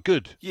in are no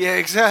good. Yeah,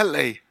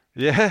 exactly.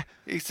 Yeah,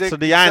 so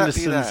the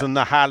Andersons and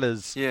the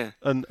Hallers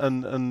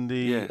and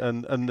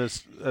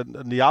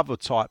the other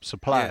types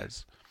of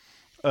players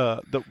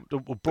that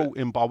were brought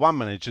in by one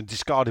manager and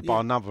discarded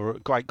by another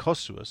at great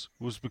cost to us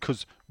was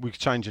because we're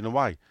changing the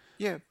way.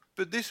 Yeah,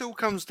 but this all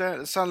comes down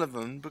to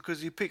Sullivan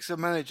because he picks a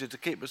manager to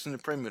keep us in the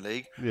Premier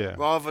League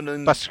rather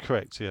than... That's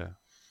correct, yeah.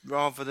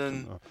 Rather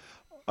than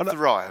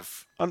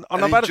thrive and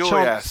I've had a chance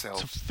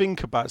ourselves. to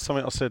think about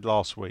something I said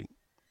last week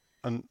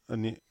and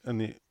I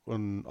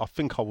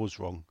think I was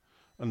wrong.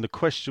 And the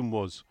question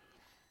was,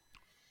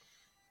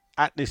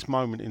 at this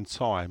moment in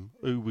time,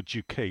 who would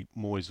you keep,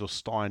 Moyes or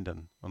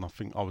Steindl? And I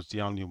think I was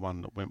the only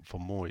one that went for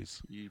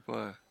Moyes. You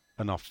were.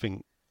 And I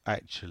think,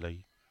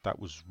 actually, that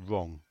was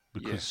wrong.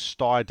 Because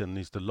Steindl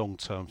is the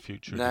long-term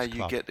future of this club.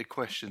 Now you get the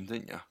question,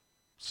 didn't you?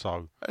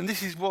 So... And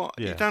this is what...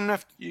 You don't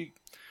have to...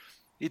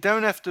 You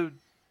don't have to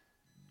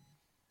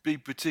be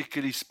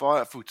particularly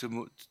spiteful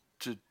to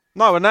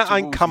no, and that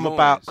ain't come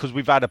about because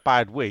we've had a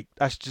bad week.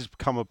 That's just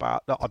come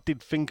about that I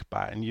did think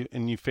about it,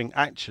 and you think,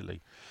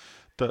 actually,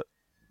 that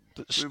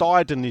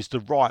Steindl is the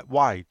right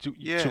way to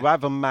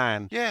have a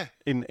man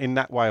in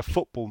that way, a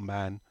football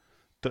man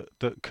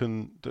that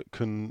can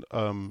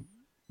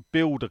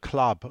build a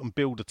club and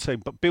build a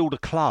team, but build a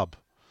club,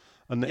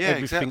 and that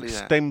everything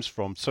stems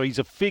from. So he's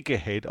a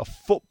figurehead, a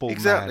football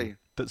man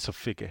that's a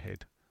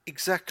figurehead.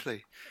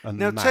 Exactly. And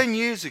now, 10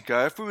 years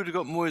ago, if we would have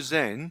got Moyes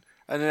then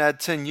and had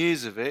 10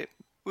 years of it,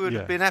 we would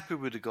have been happy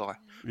with the guy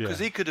because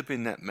he could have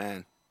been that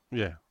man.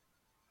 Yeah.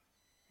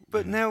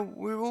 But now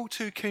we're all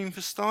too keen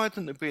for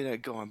Steindl to be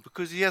that guy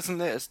because he hasn't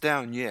let us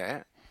down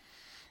yet.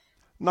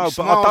 No,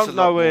 but I don't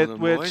know where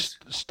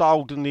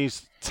Steindl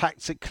is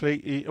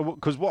tactically.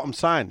 Because what I'm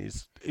saying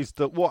is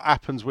that what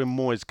happens when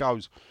Moyes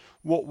goes,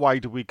 what way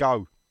do we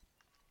go?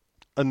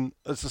 And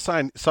as I'm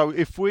saying, so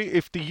if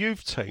the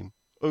youth team,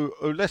 who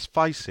let's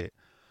face it,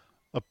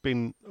 have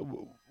been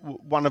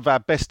one of our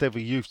best ever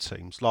youth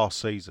teams last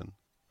season,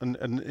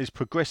 and is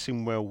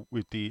progressing well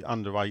with the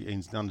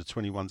under-18s and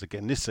under-21s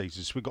again this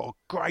season. So we've got a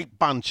great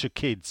bunch of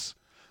kids.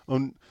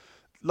 And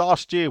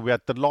last year we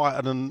had the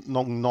lighter than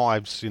long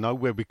knives,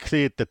 where we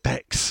cleared the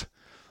decks,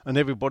 and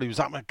everybody was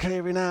up and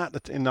clearing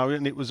out,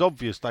 and it was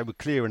obvious they were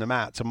clearing them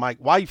out to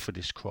make way for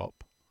this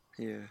crop.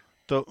 Yeah.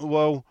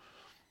 Well,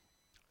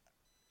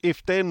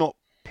 if they're not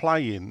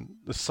playing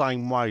the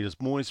same way as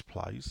Moyes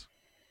plays,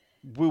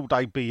 will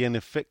they be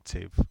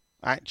ineffective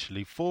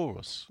actually for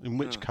us? In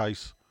which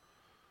case,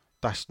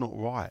 that's not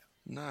right.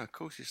 No, of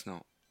course it's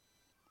not.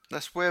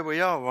 That's where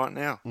we are right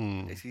now.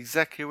 It's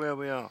exactly where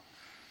we are.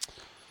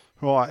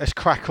 Right, let's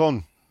crack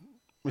on.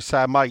 It's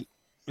our mate.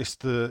 It's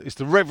the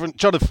Reverend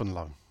Jonathan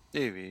Lowe.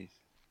 Here he is.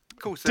 Of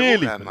course, they're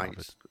all our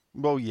mates.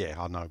 Well, yeah,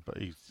 I know, but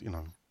he's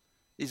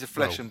he's a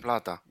flesh and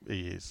bloodder.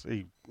 He is.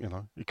 He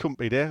couldn't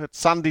be there.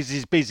 Sunday's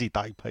his busy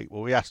day,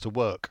 people. He has to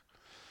work.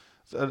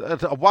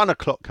 At 1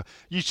 o'clock,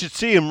 you should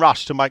see him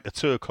rush to make a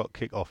 2 o'clock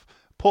kick-off.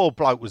 Poor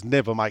bloke was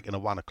never making a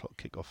 1 o'clock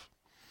kick-off.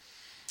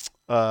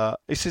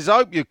 He says, I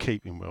hope you're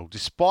keeping well,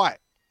 despite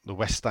the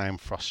West Ham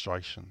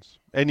frustrations.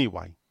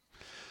 Anyway,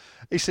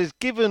 he says,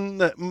 given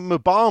that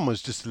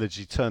Mubama's just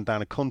allegedly turned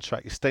down a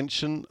contract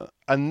extension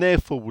and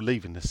therefore will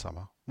leave in the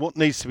summer, what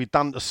needs to be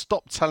done to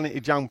stop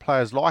talented young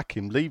players like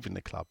him leaving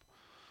the club?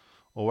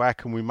 Or how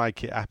can we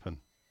make it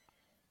happen?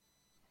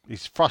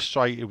 He's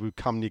frustrated we've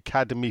become the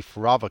academy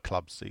for other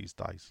clubs these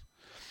days.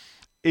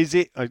 Is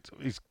it...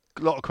 He's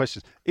a lot of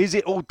questions. Is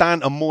it all down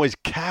to Moyes'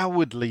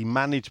 cowardly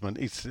management?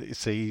 He's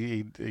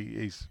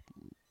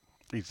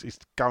he's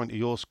going to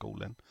your school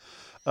then.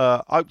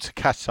 Hope to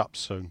catch up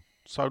soon.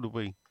 So do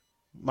we.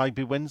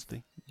 Maybe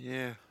Wednesday.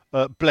 Yeah.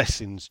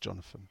 Blessings,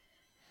 Jonathan.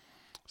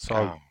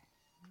 So,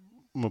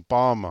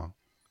 Obama.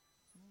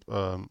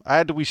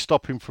 How do we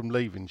stop him from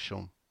leaving,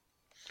 Sean?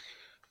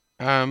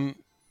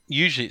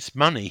 Usually it's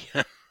money.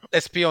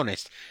 Let's be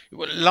honest.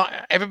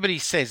 Like everybody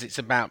says it's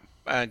about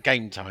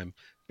game time,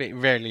 but it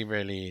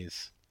rarely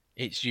is.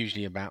 It's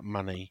usually about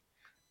money.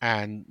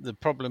 And the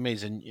problem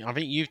is, and I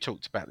think you've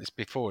talked about this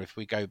before, if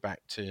we go back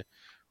to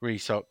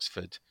Reece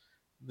Oxford,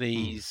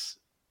 these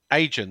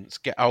agents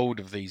get hold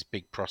of these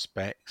big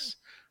prospects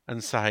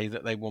and say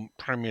that they want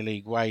Premier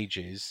League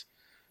wages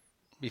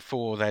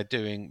before they're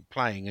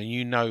playing. And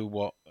you know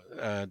what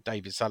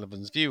David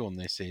Sullivan's view on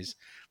this is.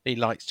 He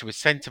likes to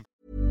incentivise.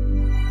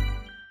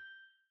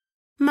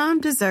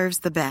 Mom deserves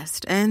the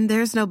best, and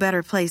there's no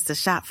better place to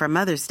shop for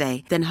Mother's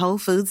Day than Whole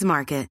Foods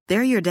Market.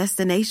 They're your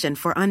destination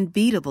for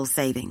unbeatable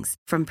savings,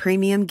 from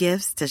premium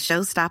gifts to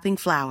show-stopping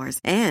flowers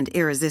and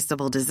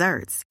irresistible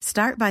desserts.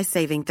 Start by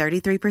saving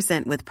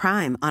 33% with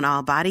Prime on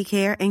all body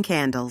care and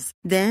candles.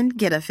 Then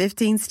get a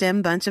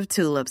 15-stem bunch of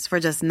tulips for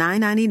just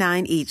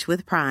 $9.99 each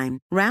with Prime.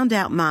 Round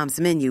out Mom's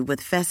menu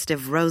with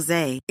festive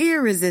rosé,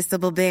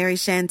 irresistible berry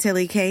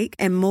chantilly cake,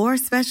 and more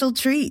special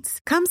treats.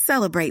 Come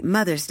celebrate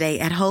Mother's Day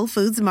at Whole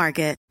Foods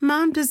Market.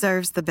 Mom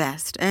deserves the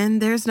best,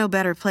 and there's no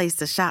better place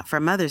to shop for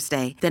Mother's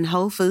Day than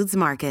Whole Foods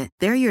Market.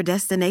 They're your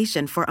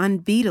destination for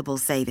unbeatable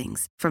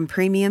savings, from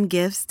premium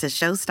gifts to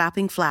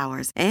show-stopping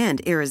flowers and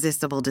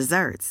irresistible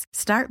desserts.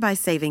 Start by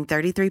saving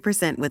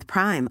 33% with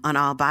Prime on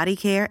all body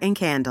care and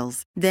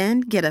candles. Then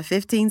get a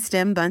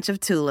 15-stem bunch of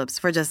tulips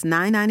for just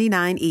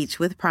 $9.99 each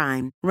with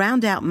Prime.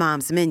 Round out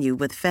Mom's menu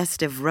with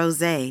festive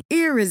rosé,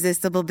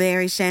 irresistible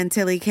berry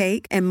chantilly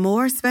cake, and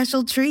more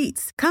special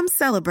treats. Come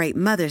celebrate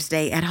Mother's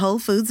Day at Whole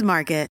Foods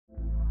Market.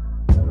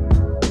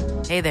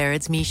 Hey there,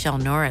 it's Michelle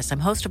Norris.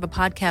 I'm host of a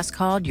podcast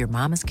called Your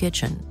Mama's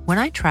Kitchen. When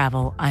I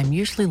travel, I'm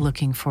usually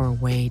looking for a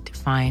way to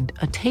find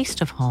a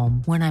taste of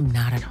home when I'm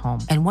not at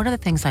home. And one of the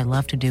things I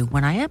love to do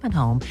when I am at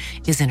home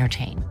is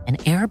entertain. And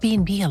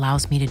Airbnb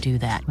allows me to do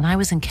that. When I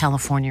was in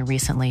California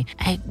recently,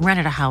 I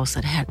rented a house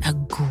that had a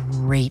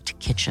great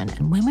kitchen.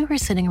 And when we were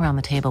sitting around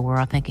the table, we're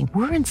all thinking,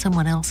 we're in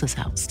someone else's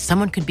house.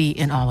 Someone could be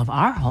in all of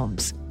our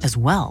homes as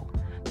well.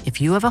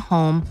 If you have a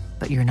home,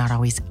 but you're not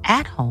always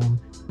at home,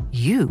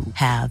 you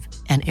have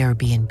an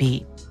Airbnb.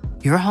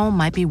 Your home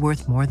might be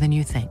worth more than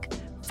you think.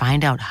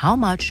 Find out how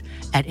much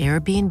at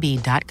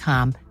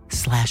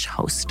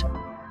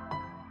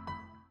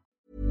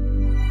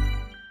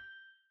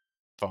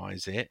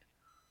airbnb.com/host. It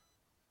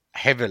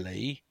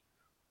heavily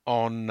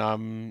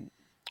on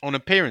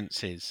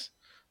appearances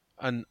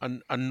and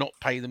not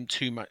pay them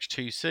too much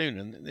too soon.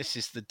 And this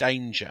is the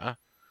danger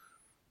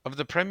of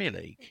the Premier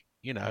League.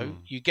 You know,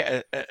 you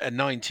get a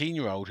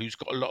 19-year-old who's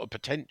got a lot of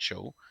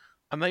potential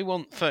and they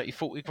want 30,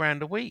 40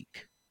 grand a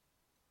week.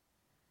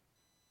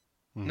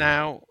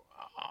 Now,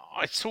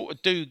 I sort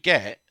of do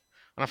get,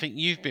 and I think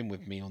you've been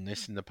with me on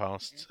this in the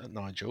past,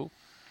 Nigel,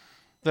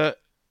 that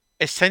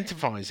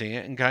incentivising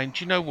it and going,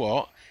 do you know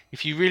what?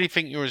 If you really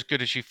think you're as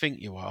good as you think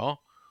you are,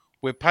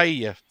 we'll pay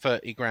you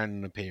 30 grand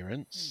an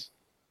appearance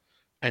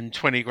and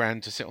 20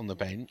 grand to sit on the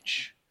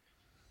bench.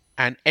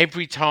 And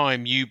every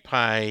time you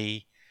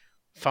play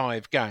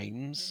 5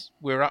 games,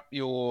 we're up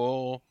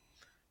your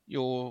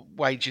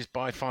wages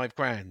by 5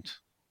 grand.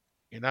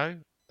 You know,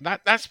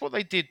 that's what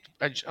they did.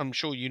 I'm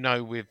sure you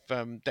know, with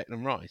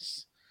Declan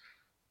Rice,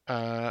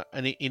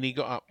 and he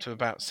got up to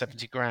about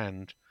 70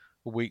 grand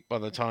a week by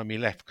the time he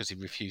left because he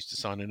refused to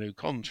sign a new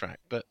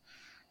contract. But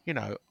you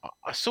know,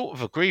 I sort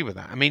of agree with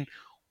that. I mean,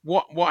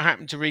 what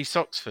happened to Reece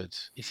Oxford?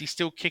 Is he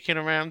still kicking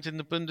around in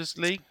the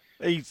Bundesliga?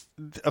 He's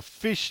a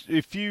fish.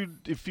 If you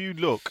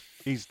look,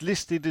 he's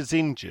listed as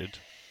injured.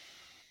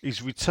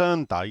 His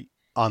return date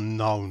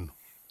unknown.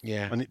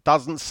 Yeah, and it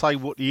doesn't say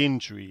what the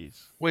injury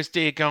is. Where's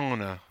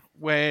Diagana?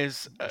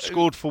 Where's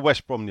scored for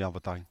West Brom the other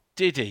day?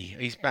 Did he?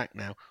 He's back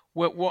now.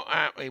 What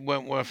happened? It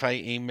weren't worth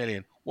 18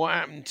 million. What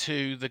happened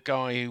to the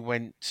guy who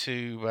went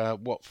to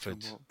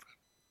Watford?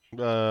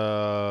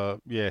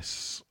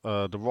 Yes,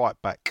 the right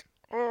back.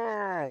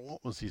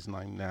 What was his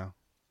name now?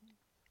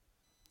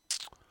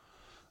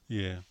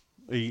 Yeah,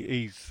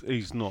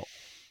 he's not.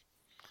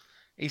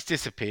 He's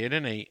disappeared,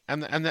 isn't he?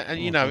 And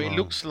you know, it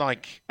looks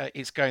like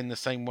it's going the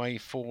same way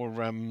for.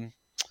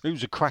 He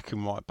was a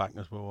cracking right back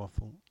as well, I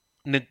thought.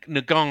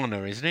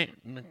 Nagana, isn't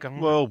it? Nagana?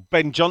 Well,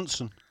 Ben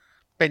Johnson.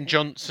 Ben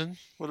Johnson.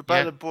 What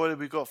about the boy that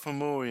we got from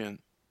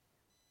Orient?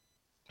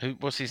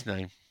 What's his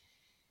name?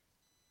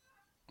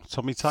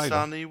 Tommy Taylor.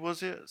 Sonny,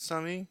 was it?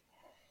 Sonny?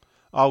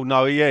 Oh,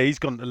 no, yeah, he's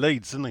gone to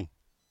Leeds, hasn't he?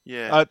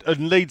 Yeah.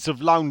 And Leeds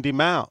have loaned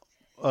him out,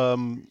 I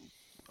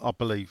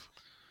believe.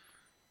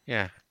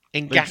 Yeah.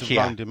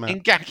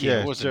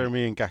 Ngakia, wasn't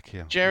Jeremy it?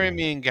 Ngakia.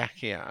 Jeremy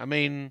Ngakia. I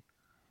mean,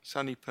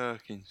 Sonny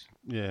Perkins.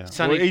 Yeah.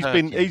 Sonny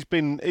Perkins.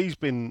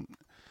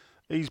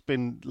 He's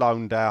been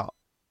loaned out.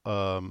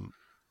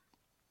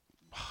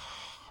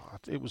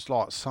 It was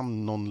like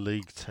some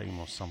non-league team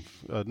or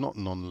something. Not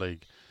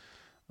non-league.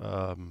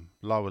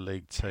 Lower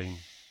league team.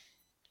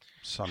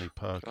 Sonny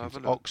Perkins.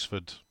 look.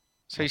 Oxford.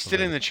 So he's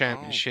still in the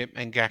championship,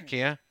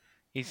 Ngakia.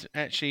 He's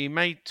actually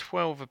made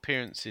 12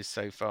 appearances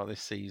so far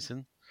this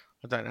season.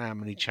 I don't know how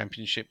many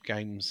championship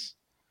games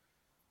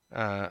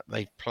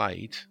they've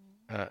played,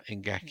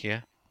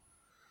 Ngakia.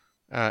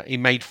 He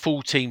made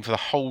 14 for the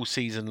whole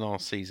season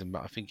last season,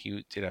 but I think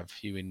he did have a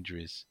few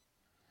injuries.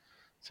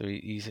 So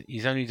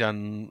he's only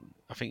done,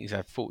 I think he's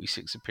had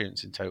 46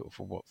 appearances in total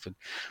for Watford.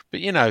 But,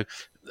 you know,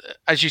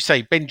 as you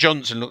say, Ben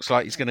Johnson looks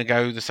like he's going to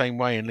go the same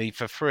way and leave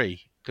for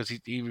free because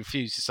he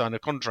refused to sign a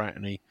contract,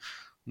 and I'm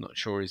not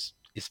sure his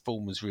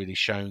form has really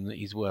shown that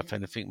he's worth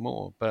anything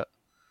more. But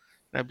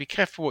now be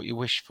careful what you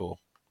wish for.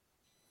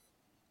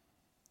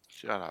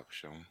 Shut up,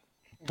 Sean.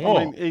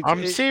 What?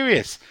 I'm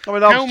serious. I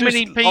mean,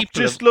 I've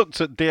just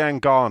looked at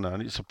Dejan Garner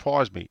and it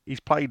surprised me.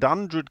 He's played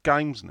 100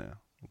 games now.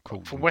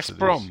 For West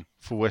Brom?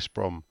 For West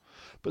Brom.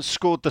 But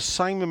scored the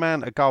same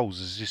amount of goals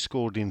as he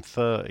scored in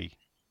 30.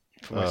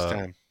 For West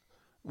Ham?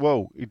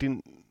 Well, he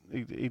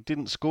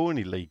didn't score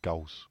any league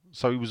goals.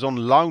 So he was on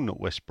loan at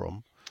West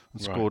Brom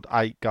and scored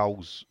 8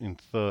 goals in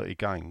 30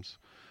 games.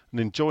 And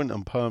then joined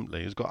them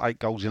permanently. He's got 8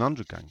 goals in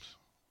 100 games.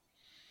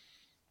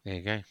 There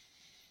you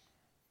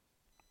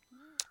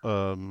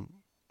go.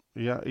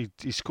 Yeah,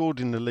 he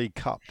scored in the League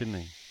Cup, didn't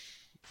he?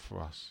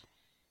 For us,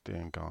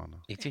 Dejan Garner.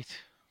 He did.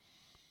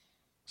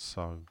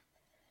 So,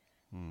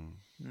 all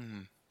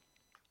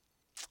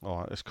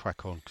right, let's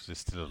crack on because there's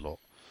still a lot.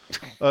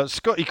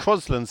 Scotty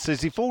Crosland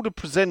says if all the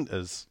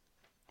presenters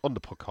on the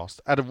podcast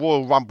had a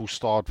Royal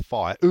Rumble-styled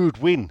fight, who'd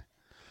win?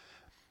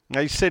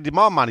 Now, he said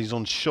my money's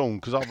on Sean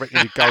because I reckon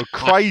he'd go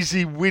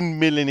crazy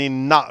windmilling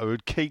in nutter,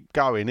 would keep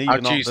going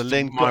even after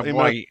Len got him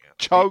a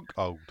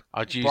chokehold.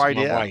 I'd use my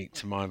weight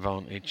to my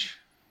advantage.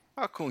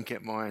 I couldn't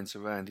get my hands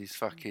around his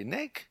fucking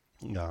neck.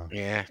 No.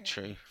 Yeah,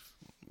 true.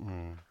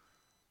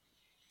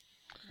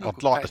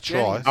 I'd like to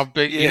try.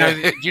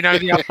 You know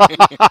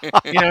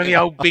the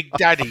old Big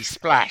Daddy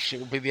splash. It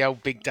would be the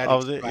old Big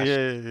Daddy splash.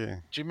 Yeah.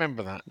 Do you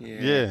remember that?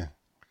 Yeah.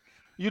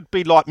 You'd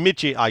be like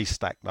midget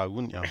haystack though,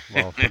 wouldn't you?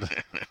 Rather than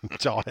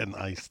giant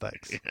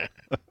haystacks.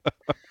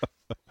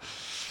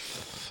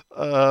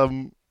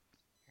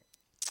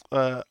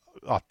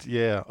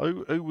 Yeah.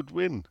 Who would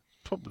win?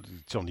 Probably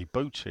Johnny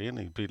Bucci, and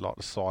he'd be like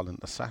the silent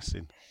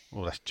assassin.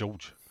 Well, that's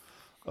George.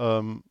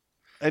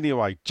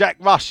 Anyway, Jack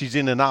Rush is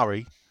in an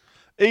hurry.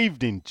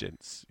 Evening,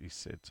 gents, he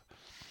said.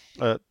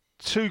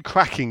 2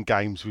 cracking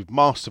games with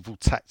masterful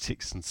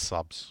tactics and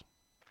subs.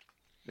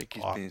 I think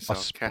he's being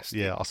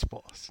sarcastic. I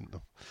spot us in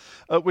them.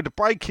 With the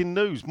breaking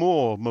news,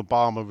 more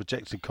Mubama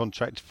rejected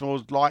contract.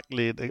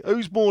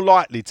 Who's more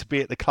likely to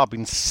be at the club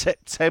in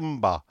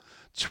September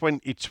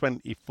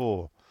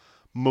 2024?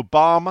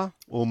 Mubama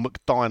or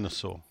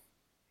McDinosaur?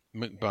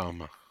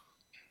 Mukbama.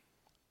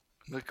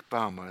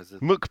 Mukbama is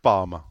it?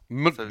 Mukbama.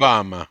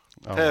 Mukbama.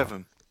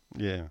 Pervin.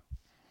 Yeah.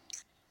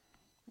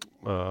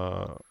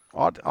 I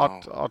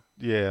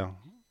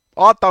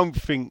don't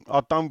think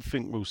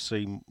we'll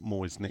see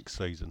Moyes next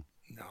season.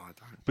 No, I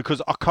don't.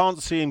 Because I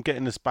can't see him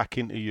getting us back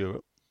into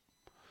Europe,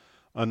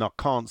 and I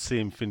can't see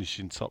him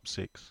finishing top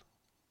 6.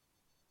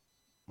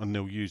 And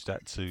they'll use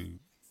that to.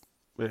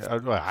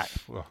 I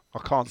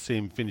can't see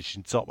him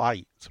finishing top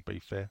 8. To be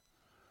fair.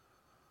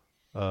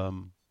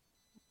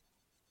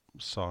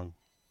 So,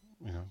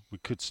 we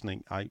could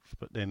sneak 8th,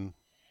 but then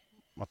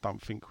I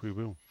don't think we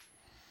will.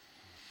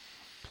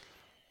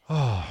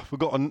 Oh, we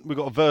got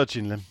a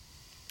virgin then.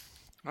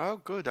 Oh,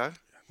 good, oh.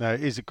 No,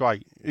 it is a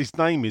great. His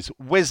name is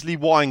Wesley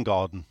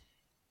Weingarten.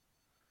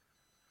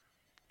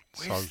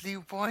 Wesley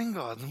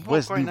Weingarten? What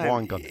Wesley great name.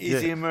 Weingarten.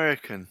 Is he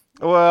American?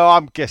 Well,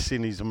 I'm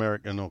guessing he's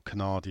American or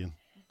Canadian.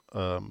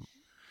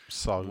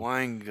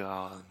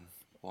 Weingarten.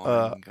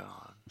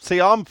 See,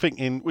 I'm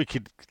thinking we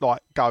could go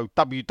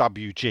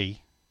WWG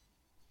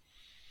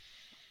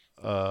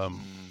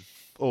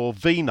or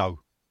Vino.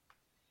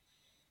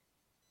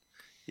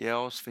 Yeah,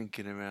 I was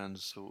thinking around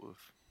sort of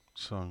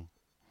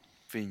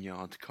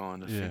vineyard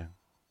kind of thing.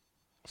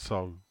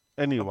 So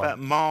anyway, what about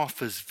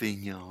Martha's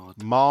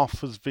Vineyard?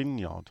 Martha's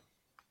Vineyard.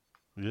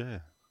 Yeah,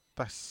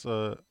 that's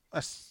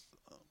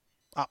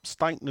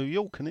upstate New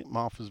York, isn't it?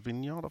 Martha's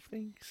Vineyard, I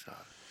think so.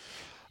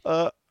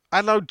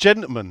 Hello,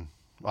 gentlemen.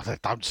 Well,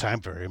 that don't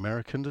sound very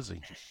American, does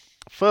he?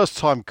 First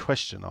time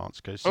question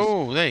answer.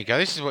 Oh, there you go.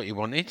 This is what you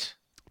wanted.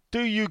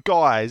 Do you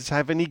guys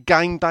have any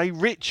game day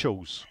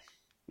rituals?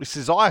 This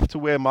is, I have to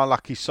wear my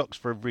lucky socks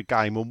for every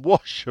game and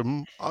wash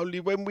them only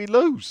when we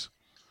lose.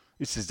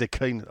 This is the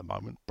keen at the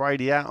moment.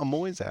 Brady out and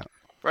Moyes out.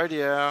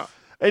 Brady out.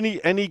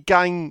 Any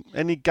game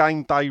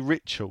day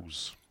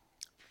rituals?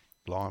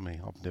 Blimey,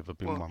 I've never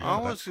been one. I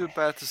was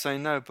about to say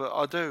no, but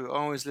I do. I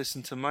always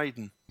listen to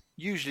Maiden.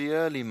 Usually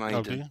early Maiden.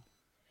 Oh, do you?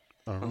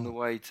 On the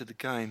way to the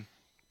game.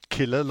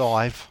 Killer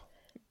Live.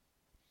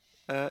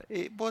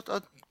 It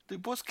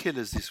was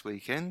Killers this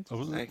weekend,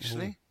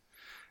 actually.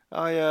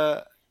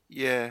 Oh.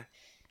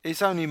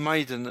 It's only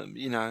Maiden that,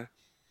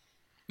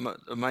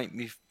 make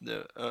me.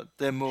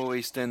 They're more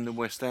East End than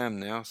West Ham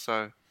now,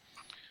 so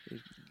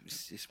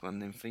it's just one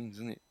of them things,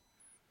 isn't it?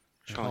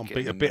 Can't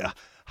beat a bit of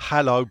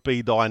Hallowed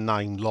Be Thy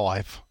Name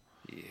live.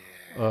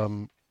 Yeah.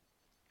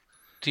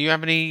 Do you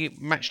have any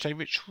matchday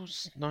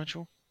rituals,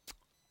 Nigel?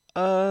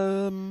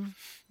 Well,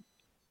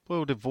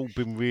 they've all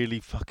been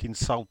really fucking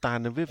sold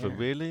down the river,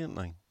 really, haven't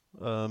they?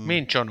 Me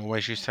and John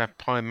always used to have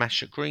pie and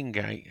mash at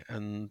Greengate,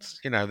 and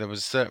there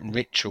was certain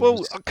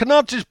rituals. Well, can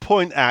I just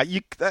point out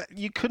you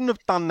couldn't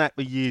have done that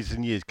for years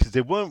and years because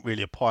there weren't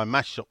really a pie and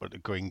mash shop at the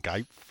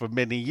Greengate for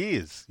many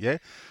years, yeah.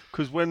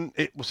 Because when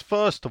it was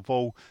first of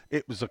all,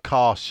 it was a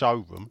car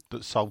showroom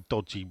that sold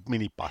dodgy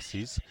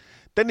minibuses.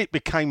 Then it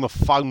became a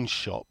phone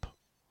shop.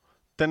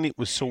 Then it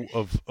was sort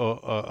of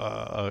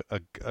an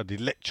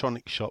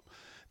electronic shop.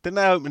 Then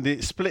they opened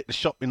it, split the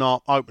shop in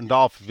half, opened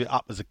half of it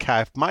up as a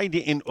cafe, made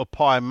it into a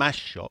pie and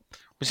mash shop.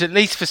 It was at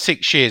least for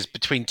 6 years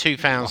between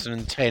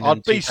 2010 and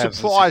I'd be 2016.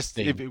 surprised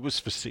if it was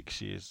for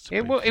 6 years.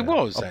 It was a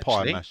actually.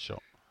 pie and mash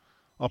shop.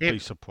 I'd be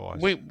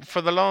surprised.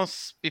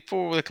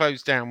 Before they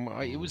closed down,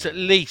 it was at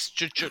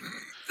least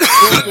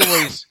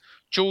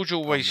George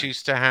always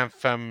used to have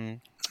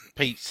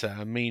pizza,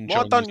 and me and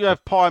John. Why don't you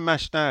have pie and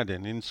mash now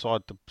then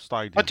inside the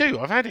stadium? I do.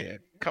 I've had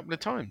it a couple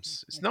of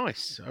times. It's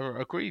nice. I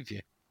agree with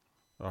you.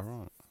 All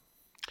right.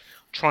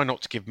 Try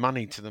not to give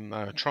money to them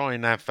though. Try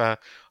and have.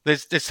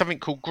 There's something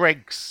called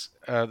Greg's.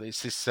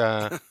 It's this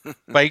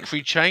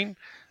bakery chain,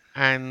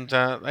 and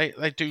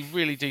they do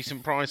really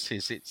decent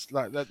prices. It's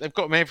like they've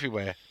got them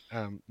everywhere,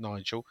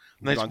 Nigel.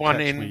 And there's one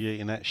in. Me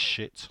eating that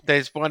shit.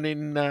 There's one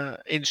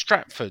in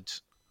Stratford.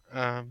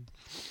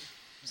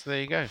 So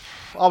there you go.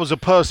 I was a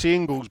Percy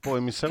Ingles boy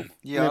myself.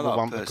 Yeah, never I like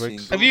went to Percy Greg's.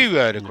 Ingles. Have you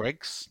heard of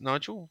Greg's,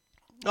 Nigel?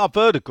 I've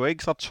heard of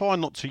Greg's. I try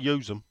not to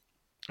use them.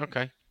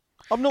 Okay.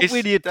 I'm not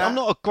I'm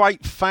not a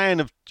great fan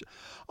of.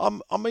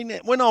 I mean,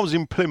 when I was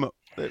in Plymouth,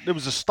 there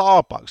was a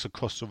Starbucks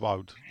across the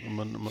road,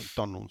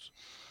 McDonald's.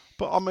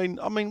 But I mean,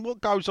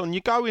 what goes on?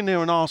 You go in there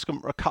and ask them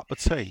for a cup of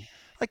tea.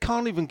 They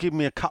can't even give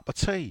me a cup of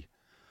tea.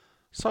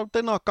 So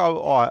then I go,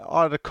 all right,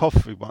 I had a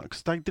coffee one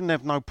because they didn't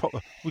have no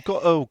proper. We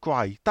got Earl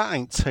Grey. That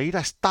ain't tea.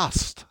 That's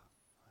dust.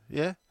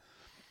 Yeah.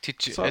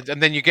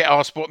 And then you get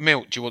asked what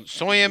milk. Do you want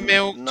soya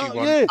milk? Do you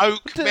want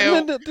oat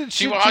milk?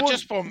 I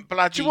just want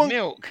bloody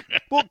milk.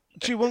 What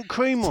do you want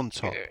cream on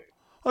top?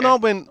 And I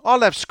went, I'll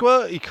have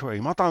squirty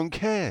cream. I don't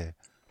care,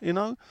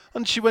 And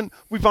she went,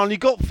 we've only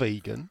got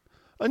vegan.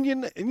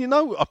 And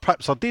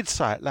perhaps I did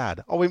say it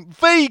loud. I went,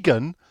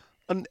 vegan?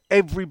 And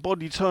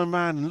everybody turned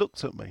around and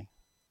looked at me.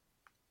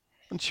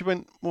 And she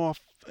went, well,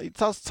 it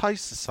does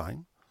taste the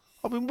same.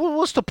 I mean, well,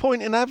 what's the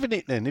point in having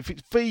it then? If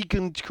it's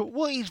vegan,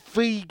 what is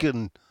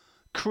vegan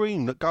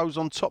cream that goes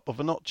on top of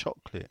a hot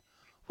chocolate?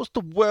 What's the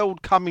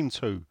world coming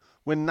to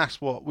when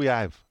that's what we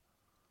have?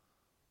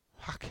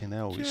 Fucking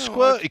hell. It's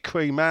squirty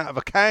cream out of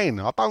a can.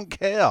 I don't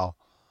care. I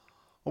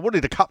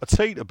wanted a cup of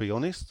tea, to be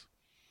honest.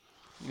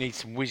 You need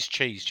some whiz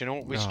cheese. Do you know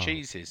what whiz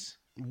cheese is?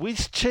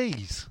 Whiz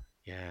cheese?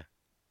 Yeah.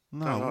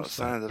 No,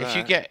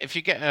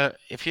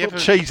 if you ever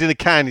cheese in a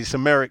can, it's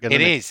American. It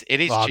is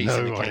cheese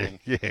in a can.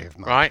 Yeah,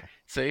 right.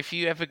 So if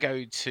you ever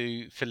go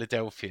to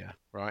Philadelphia,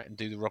 right, and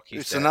do the Rockies,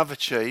 it's another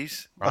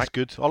cheese. Right? That's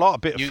good. I like a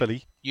bit of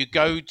Philly. You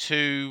go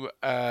to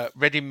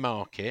Reading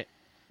Market,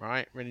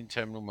 right, Reading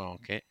Terminal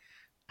Market,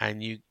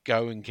 and you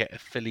go and get a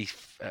Philly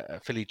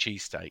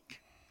cheesesteak.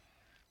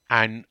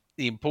 And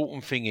the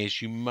important thing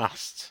is you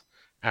must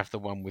have the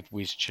one with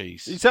whiz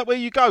cheese. Is that where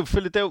you go,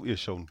 Philadelphia,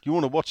 Sean? You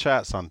want to watch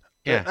out, son.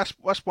 Yeah.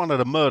 That's one of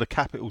the murder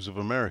capitals of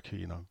America,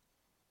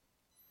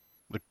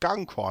 The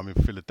gun crime in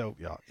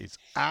Philadelphia is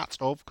out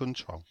of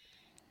control.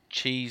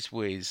 Cheese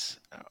whiz.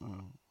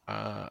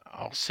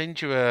 I'll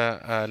send you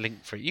a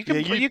link for it. You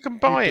can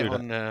buy it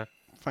on.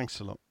 Thanks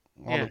a lot.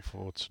 I look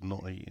forward to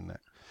not eating that.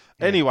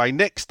 Yeah. Anyway,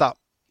 next up.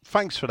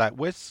 Thanks for that,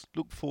 Wes.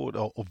 Look forward,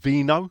 or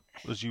Vino,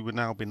 as you would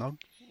now be known.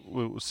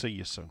 We'll see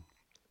you soon.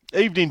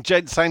 Evening,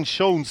 gents, and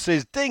Sean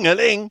says,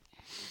 ding-a-ling.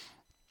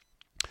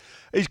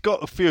 He's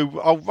got a few.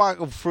 I'll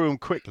rattle through them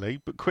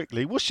quickly.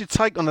 What's your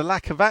take on the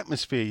lack of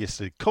atmosphere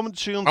yesterday?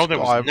 Commentary on Sky. There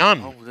was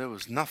none. Oh, there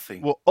was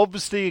nothing. Well,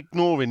 obviously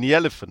ignoring the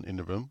elephant in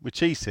the room,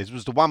 which he says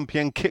was the 1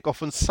 p.m.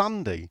 kickoff on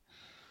Sunday.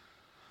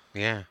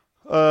 Yeah.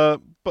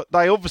 But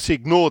they obviously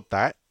ignored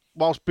that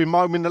whilst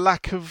bemoaning the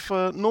lack of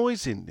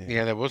noise in there.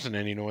 Yeah, there wasn't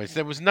any noise.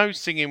 There was no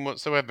singing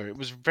whatsoever. It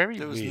was very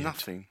weird. There was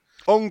nothing.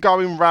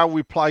 Ongoing rail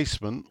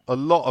replacement. A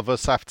lot of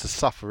us have to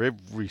suffer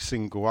every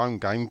single home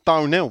game.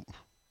 Don't help.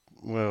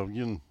 Well,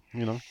 you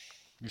know,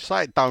 you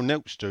say it don't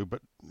help, Stu, but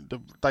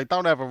they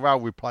don't have a rail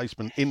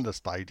replacement in the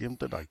stadium,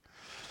 do they?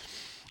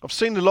 I've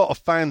seen a lot of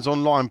fans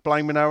online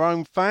blaming our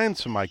own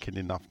fans for making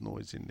enough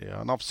noise in there.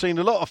 And I've seen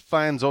a lot of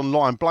fans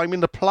online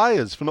blaming the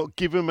players for not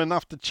giving them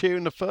enough to cheer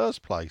in the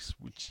first place,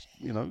 which,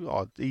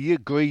 he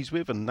agrees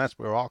with, and that's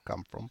where I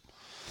come from.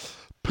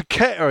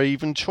 Paqueta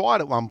even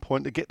tried at one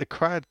point to get the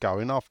crowd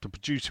going after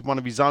producing one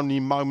of his only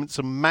moments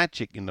of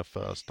magic in the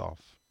first half.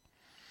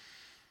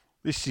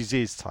 This is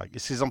his take. He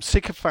says, I'm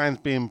sick of fans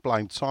being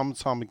blamed time and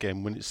time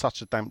again when it's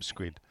such a damp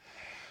squid.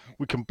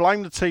 We can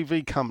blame the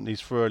TV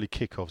companies for early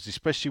kickoffs,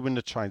 especially when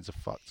the trains are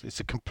fucked.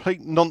 It's a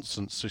complete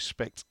nonsense to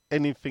expect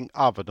anything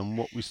other than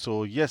what we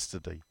saw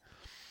yesterday.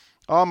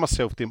 I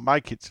myself didn't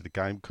make it to the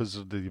game because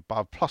of the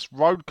above, plus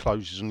road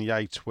closures on the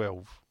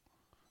A12,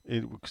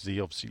 because he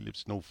obviously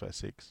lives in North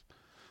Essex.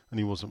 and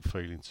he wasn't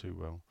feeling too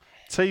well.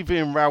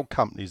 TV and rail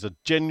companies are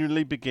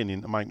genuinely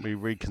beginning to make me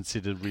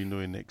reconsider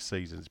renewing next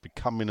season. It's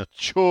becoming a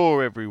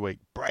chore every week.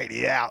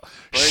 Brady out.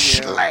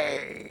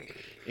 Slay.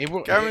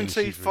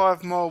 Guaranteed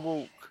 5 mile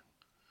walk.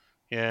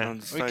 Yeah.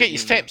 Well, get your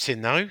steps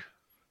in, though.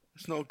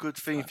 It's not a good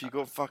thing if you've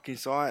got fucking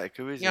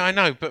sciatica, is it? Yeah, I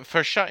know, but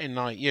for a shut-in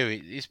like you,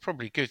 it's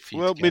probably good for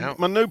you to get out.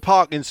 My new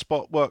parking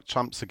spot worked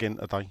trumps again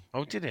today.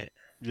 Oh, did it?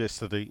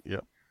 Yesterday,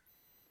 yeah.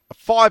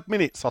 5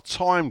 minutes, I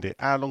timed it.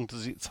 How long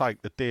does it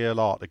take the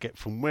DLR to get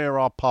from where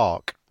I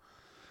park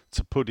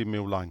to Pudding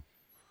Mill Lane?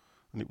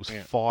 And it was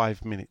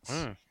 5 minutes.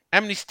 Oh.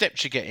 How many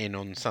steps you get in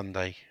on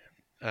Sunday,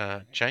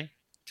 Jay?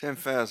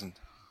 10,000.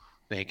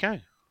 There you go.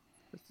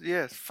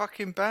 Yeah, it's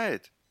fucking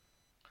bad.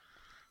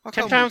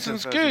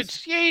 10,000's good.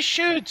 Yeah, you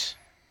should.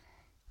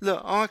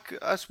 Look,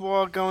 that's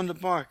why I go on the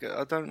bike.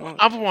 I don't know.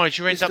 Otherwise,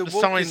 you end up the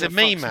size of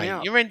me, mate.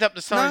 You end up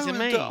the size of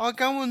me. I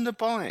go on the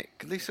bike.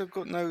 At least I've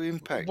got no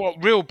impact.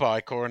 What, real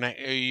bike or one of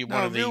these?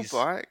 Real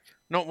bike.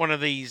 Not one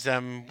of these.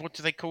 What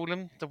do they call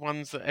them? The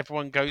ones that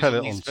everyone goes Pelotons.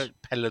 on. These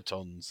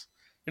pelotons.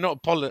 You're not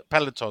a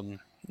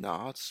peloton. No,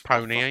 I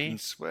pony, are you?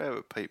 Swear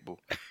at people.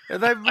 Are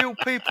they real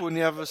people on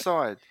the other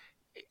side?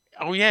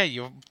 Oh yeah,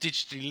 you're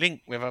digitally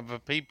linked with other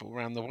people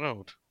around the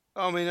world.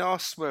 I mean, I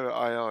swear at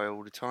AI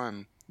all the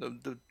time.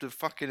 The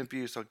fucking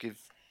abuse I give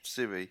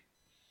Siri,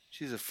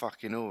 she's a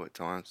fucking whore at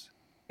times.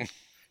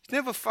 She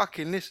never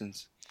fucking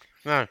listens.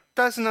 No.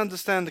 Doesn't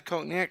understand the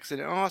Cockney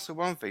accent. I ask her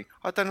one thing,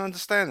 I don't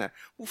understand that.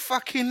 Well,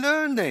 fucking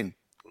learn then.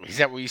 Is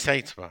that what you say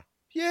to her?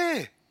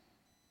 Yeah.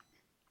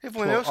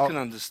 Everyone else can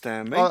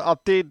understand me. I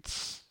did.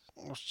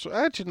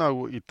 How do you know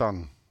what you've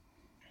done?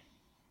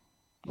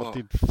 What? I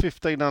did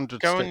 1,500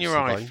 steps Go on your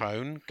today.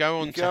 iPhone.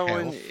 Go on to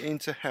health.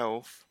 Into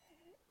health.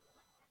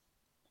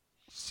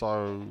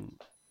 So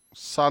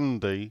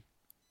Sunday,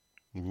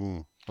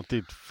 I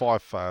did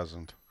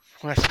 5,000.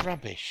 Well, that's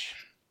rubbish.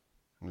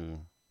 Yeah.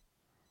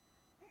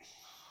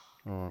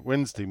 All right.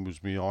 Wednesday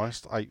was my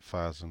highest,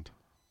 8,000.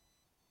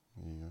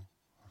 Yeah.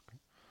 Okay.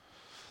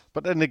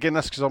 But then again,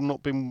 that's because I've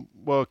not been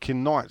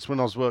working nights. When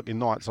I was working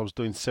nights, I was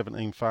doing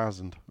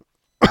 17,000.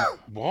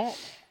 What?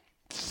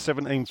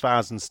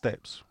 17,000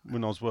 steps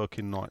when I was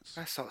working nights.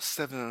 That's like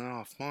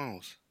 7.5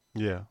 miles.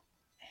 Yeah.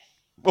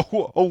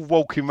 All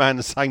walking around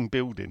the same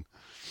building.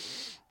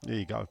 There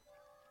you go.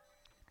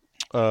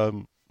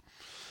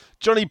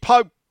 Johnny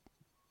Pope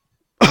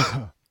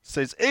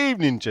says,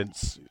 evening,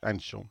 gents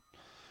and Sean.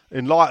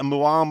 In light of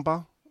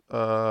Muamba,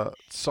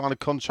 sign a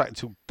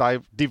contract until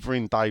Dave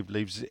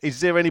leaves.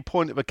 Is there any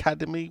point of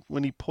academy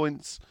when he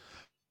points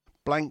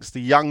blanks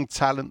the young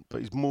talent,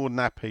 but he's more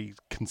nappy,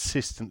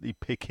 consistently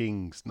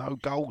pickings, no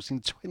goals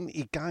in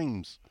 20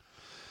 games?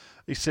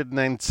 He said an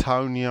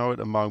Antonio at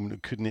the moment who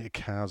couldn't hit a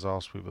cow's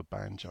ass with a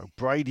banjo.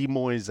 Brady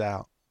Moyes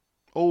out.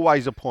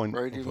 Always a point.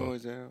 Brady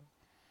Moyes out.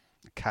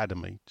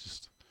 Academy,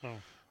 just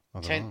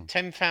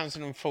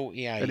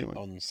 10,048 anyway.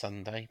 On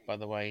Sunday, by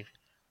the way.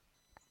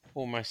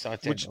 Almost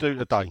identical. What'd you do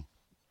today?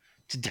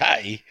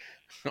 Today?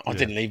 I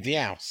didn't leave the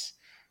house.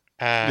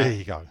 There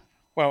you go.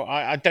 Well,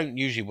 I don't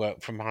usually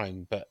work from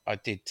home, but I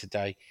did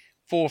today.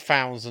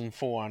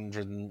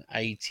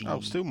 4,480. Oh,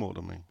 still more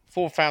than me.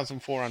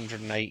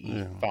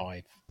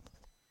 4,485.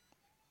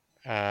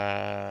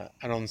 And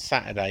on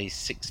Saturday,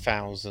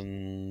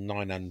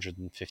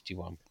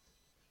 6,951.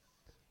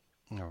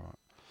 All right.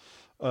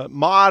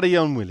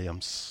 Marion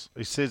Williams,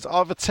 he says,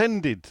 I've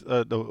attended,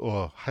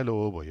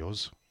 hello,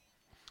 boys.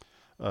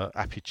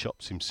 Happy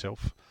Chops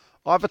himself.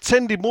 I've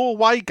attended more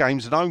away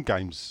games than home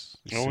games,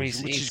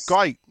 which is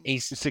great. He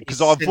said,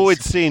 because I avoid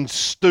seeing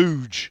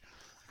Stooge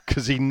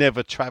because he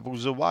never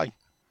travels away.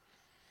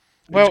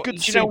 Well, it's good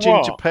to see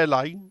Ginger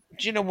Pele.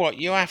 Do you know what?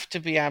 You have to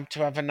be able to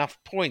have enough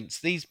points.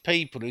 These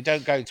people who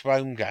don't go to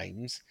home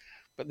games,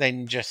 but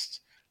then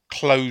just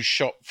close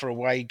shop for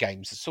away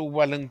games, it's all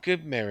well and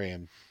good,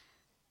 Miriam.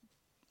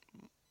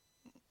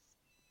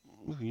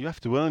 You have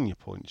to earn your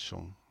points,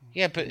 Sean.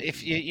 Yeah, but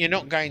if you're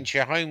not going to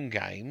your home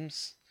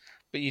games,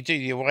 but you do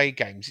the away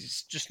games,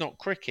 it's just not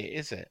cricket,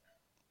 is it?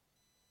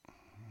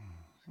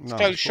 It's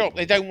closed shop.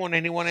 They don't want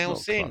anyone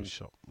else in. It's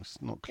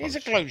not closed.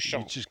 It's a closed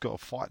shop. You just got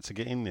to fight to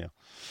get in there.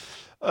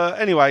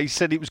 Anyway, he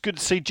said it was good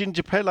to see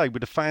Ginger Pele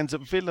with the fans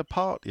at Villa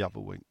Park the other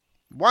week.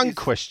 One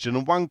question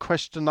and one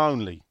question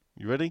only.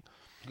 You ready?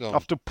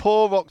 After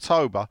poor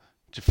October,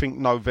 do you think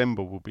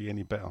November will be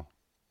any better?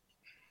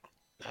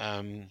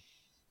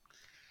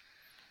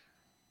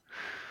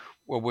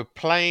 Well, we're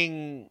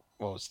playing...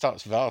 Well, it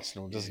starts with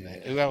Arsenal, doesn't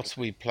it? Who else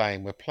are we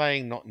playing? We're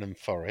playing Nottingham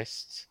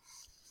Forest.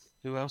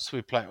 Who else are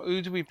we playing?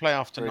 Who do we play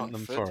after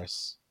Nottingham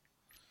Forest?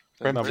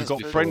 No, we've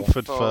got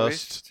Brentford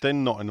first,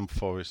 then Nottingham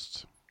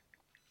Forest.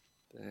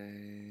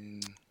 Then...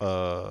 Who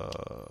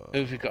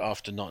have we got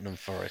after Nottingham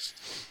Forest?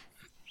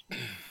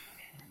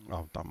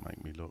 Oh, don't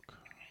make me look.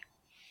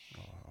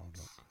 I'll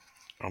look.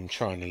 I'm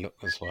trying to look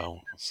as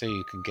well. See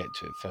who can get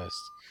to it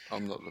first.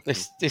 I'm not looking.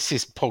 This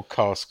is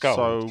podcast gold.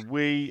 So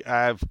we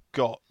have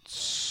got...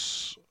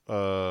 this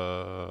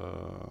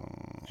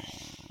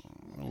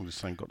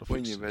ain't got the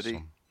when you're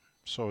ready.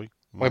 Sorry.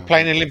 We're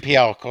playing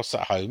Olympiacos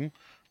at home.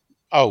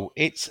 Oh,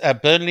 it's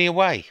Burnley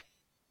away.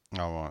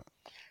 All right.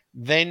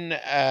 Then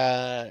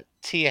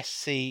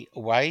TSC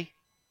away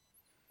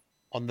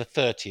on the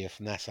 30th,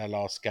 and that's our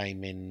last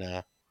game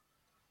in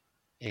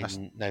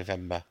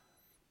November.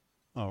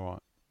 All right.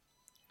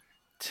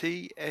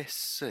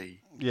 TSC.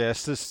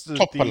 Yes, the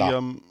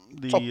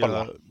We played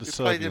them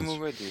Serbians.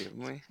 already,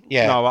 haven't we?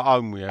 Yeah. No, at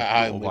home we have.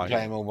 At home, we play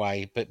them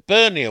away. But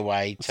Burnley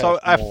away. So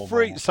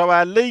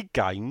our league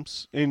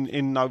games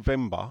in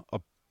November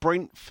are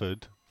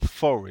Brentford,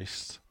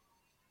 Forest,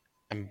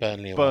 and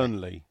Burnley away.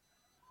 Burnley.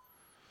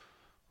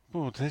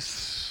 Oh,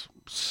 there's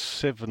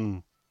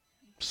 7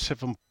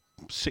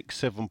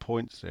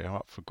 points there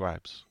up for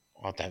grabs.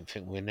 I don't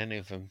think we'll win any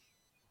of them.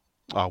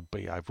 I'll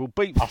behave. We'll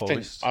beat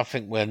Forest. I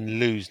think we'll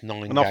lose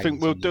 9 games. And I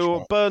think we'll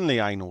do Burnley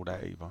ain't all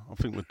that either. I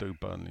think we'll do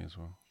Burnley as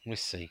well. We'll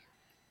see.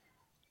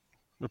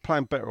 We're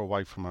playing better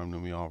away from home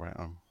than we are at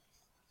home.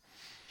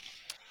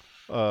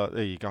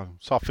 There you go.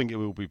 So I think it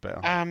will be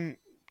better.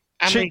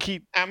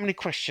 How many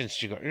questions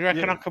do you got? You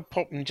reckon I could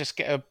pop and just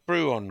get a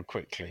brew on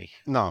quickly?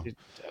 No.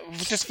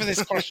 Just for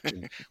this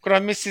question. Could I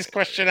miss this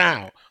question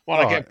out while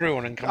I get a brew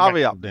on and come back?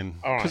 Hurry up then.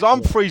 Because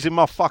I'm freezing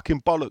my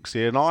fucking bollocks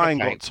here and I ain't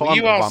got time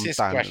to run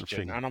down the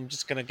thing. And I'm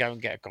just going to go and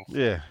get a coffee.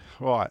 Yeah,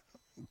 right.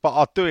 But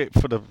I'll do it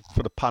for the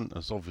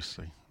punters,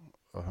 obviously.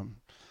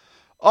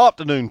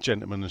 Afternoon,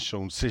 gentlemen, and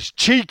Sean says,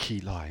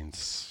 cheeky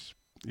lines.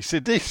 He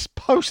said, this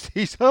post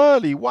is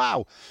early.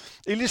 Wow.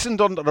 He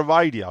listened onto the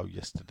radio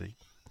yesterday.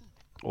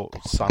 Or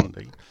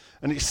Sunday,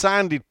 and it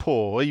sounded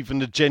poor. Even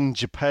the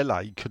Ginger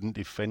Pele couldn't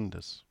defend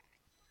us.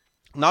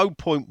 No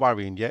point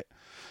worrying yet.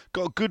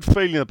 Got a good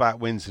feeling about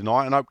Wednesday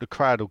night and hope the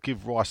crowd will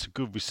give Rice a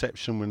good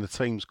reception when the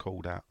team's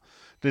called out.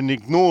 Then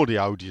ignore the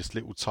odious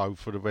little toe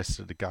for the rest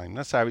of the game.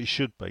 That's how it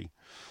should be.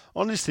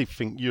 Honestly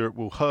think Europe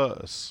will hurt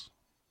us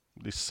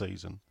this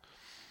season.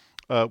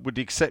 With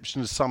the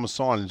exception of summer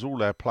signings,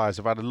 all our players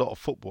have had a lot of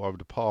football over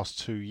the past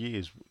 2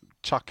 years.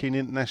 Chuck in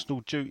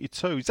international duty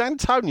too. Is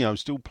Antonio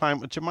still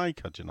playing for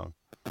Jamaica, do you know?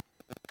 I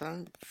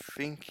don't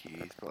think he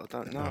is, but I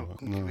don't know. I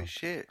couldn't give a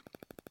shit.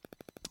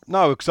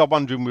 No, because I'm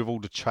wondering with all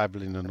the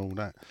travelling and all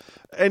that.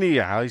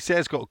 Anyhow, he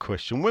says got a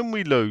question. When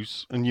we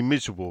lose and you're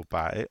miserable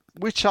about it,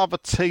 which other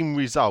team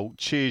result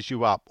cheers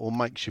you up or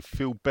makes you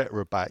feel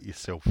better about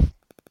yourself?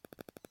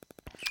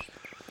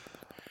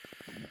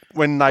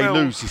 When they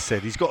lose, he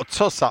said. He's got a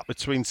toss-up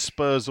between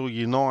Spurs or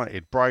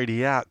United.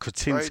 Brady out,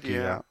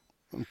 Kretinsky out.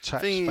 The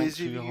thing is,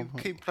 if you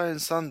keep playing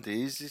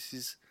Sundays, this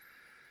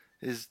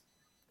is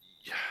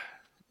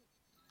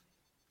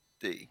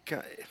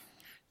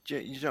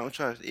you don't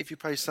try. If you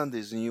play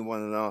Sundays and you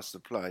want an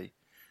Arsenal to play,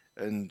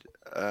 and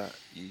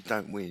you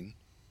don't win,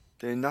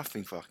 then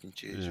nothing fucking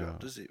cheers you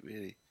up, does it?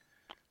 Really?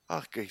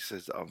 I guess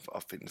I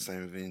think the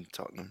same within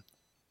Tottenham.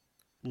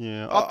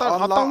 Yeah,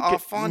 I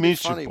find it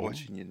funny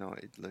watching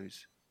United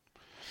lose.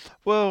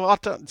 Well, I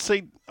don't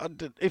see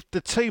if the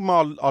team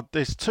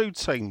there's 2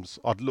 teams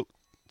I'd look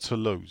to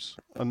lose,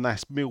 and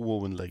that's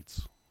Millwall and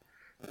Leeds.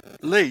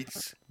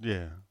 Leeds?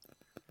 Yeah.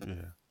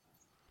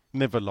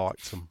 Never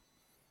liked them.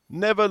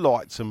 Never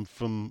liked them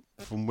from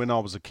when I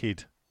was a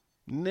kid.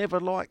 Never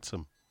liked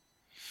them.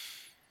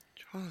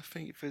 Trying to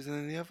think if there's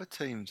any other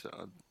teams that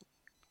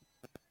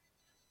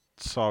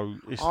So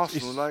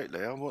Arsenal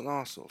lately. I want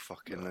Arsenal to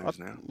fucking lose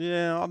now.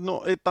 Yeah, I'm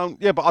not. It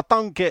don't. Yeah, but I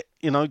don't get.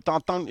 I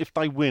don't. If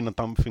they win, I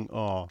don't think.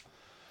 No,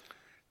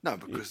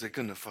 because they're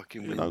gonna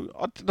fucking win.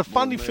 The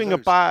funny thing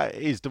about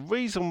it is the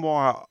reason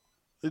why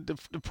the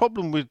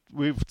problem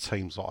with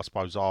teams like I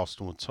suppose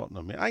Arsenal and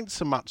Tottenham, it ain't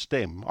so much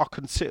them. I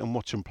can sit and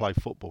watch them play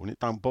football and it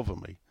don't bother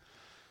me.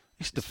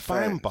 It's the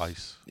fan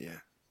base.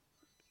 Yeah.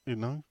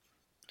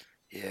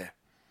 Yeah.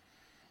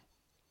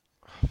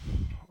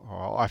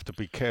 I have to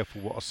be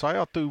careful what I say.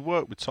 I do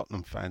work with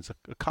Tottenham fans.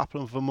 A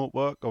couple of them at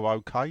work are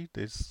okay.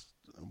 There's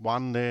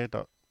one there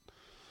that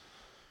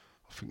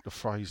I think the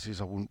phrase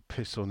is I wouldn't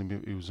piss on him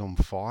if he was on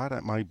fire.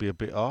 That may be a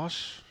bit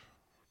harsh,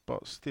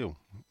 but still,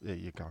 there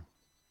you go.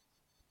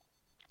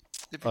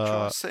 Did you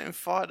try setting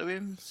fire to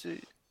him?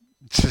 See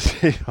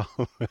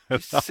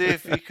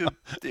if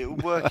it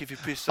would work if you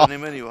pissed on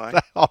him anyway.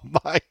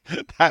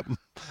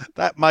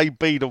 That may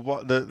be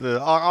the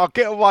I'll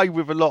get away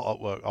with a lot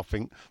at work, I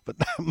think, but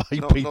that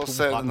may be not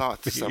saying the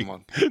night to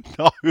someone.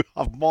 No,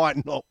 I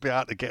might not be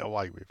able to get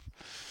away with.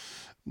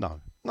 No,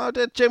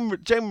 they're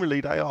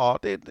generally they are.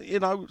 They're,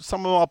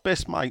 some of our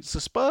best mates are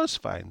Spurs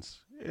fans.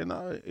 And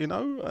I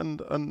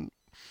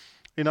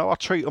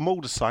treat them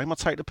all the same. I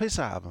take the piss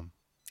out of them.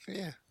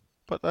 Yeah,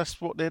 but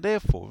that's what they're there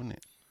for, isn't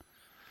it?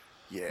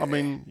 Yeah. I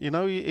mean,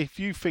 if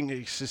you think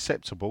it's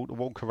acceptable to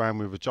walk around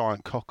with a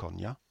giant cock on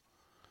you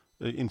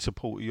in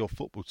support of your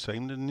football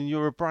team, then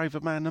you're a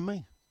braver man than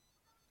me.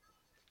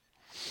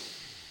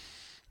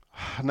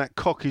 And that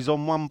cock is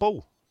on one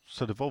ball,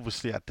 so they've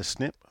obviously had to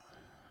snip.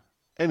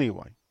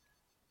 Anyway,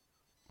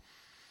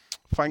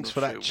 thanks for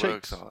that,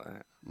 Cheeks.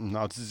 Like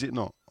no, does it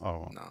not?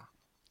 Oh,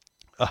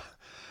 no.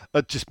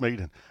 Just me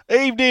then.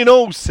 Evening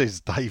all, says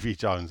Davy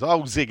Jones.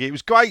 Oh, Ziggy, it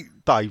was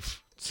great,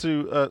 Dave,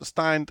 to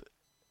stand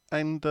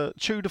and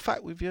chew the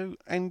fat with you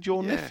and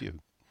your nephew.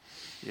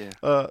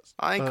 Yeah.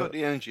 I ain't got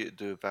the energy to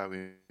do a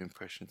Bowie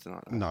impression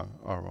tonight. Though. No,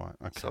 all right,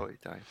 okay. Sorry,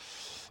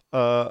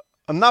 Dave.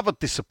 Another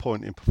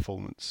disappointing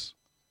performance,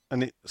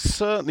 and it's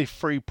certainly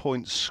 3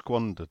 points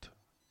squandered.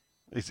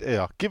 Is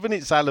here. Given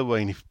it's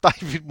Halloween, if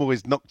David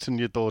Moyes knocked on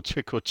your door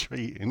trick or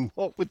treating,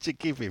 what would you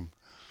give him?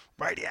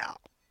 Radio.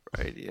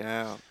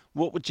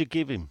 What would you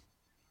give him?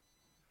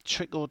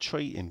 Trick or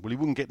treating? Well, he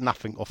wouldn't get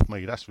nothing off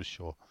me, that's for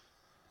sure.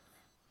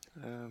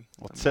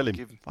 I'll tell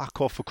him, fuck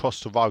off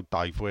across the road,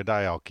 Dave, where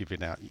they are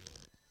giving out.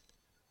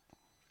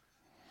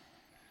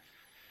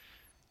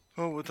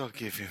 What would I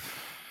give him?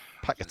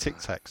 Pack of Tic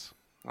Tacs.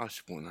 I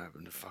just won't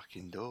open the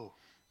fucking door.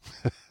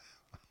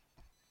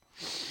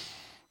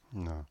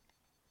 No.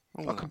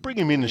 I could bring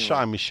him in and show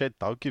him his shed,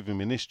 though. Give him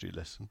an history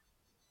lesson.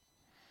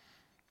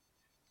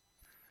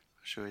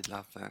 I'm sure he'd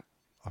love that.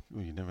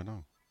 Well, you never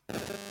know.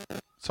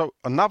 So,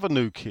 another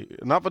new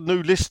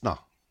listener.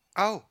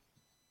 Oh.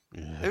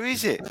 Yeah. Who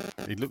is it?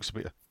 He looks a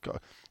bit...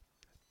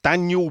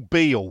 Daniel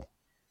Beale.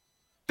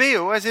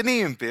 Beale? As in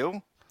Ian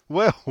Beale?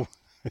 Well,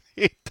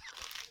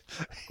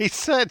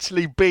 it's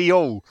actually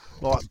Beale.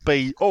 Like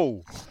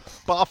Beale.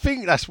 But I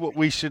think that's what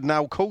we should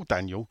now call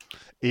Daniel.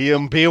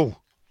 Ian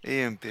Beale.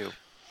 Ian Beale.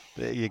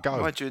 There you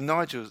go.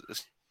 Nigel's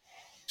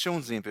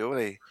Sean's Ian Beale,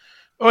 isn't he?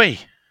 Oi.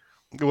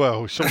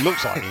 Well, Sean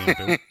looks like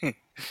Ian Beale.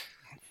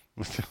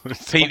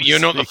 Pete, you're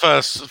not the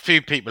first.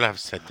 Few people have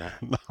said that.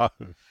 No.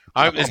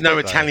 I hope there's no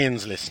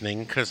Italians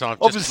listening because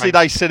I've obviously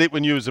they said it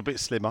when you was a bit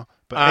slimmer.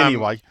 But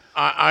anyway,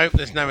 I hope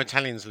there's no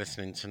Italians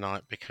listening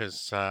tonight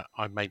because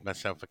I made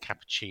myself a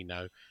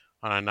cappuccino,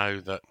 and I know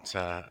that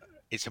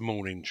it's a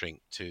morning drink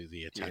to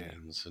the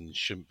Italians and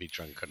shouldn't be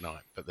drunk at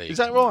night. But is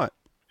that right?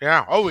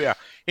 Yeah. Oh, yeah.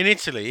 In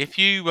Italy, if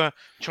you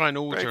try and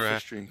order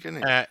drink,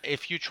 isn't it?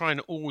 if you try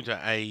and order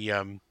a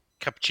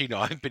cappuccino,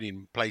 I've been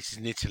in places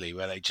in Italy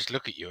where they just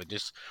look at you and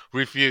just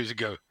refuse and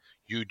go,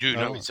 "You do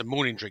know it's a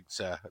morning drink,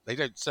 sir." They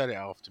don't sell it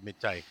after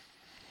midday.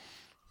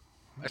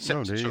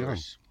 Except to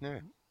tourists.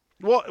 Yeah.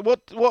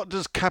 What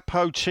does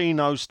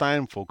cappuccino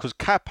stand for? Because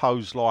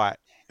capo's like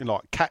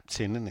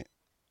captain, isn't it?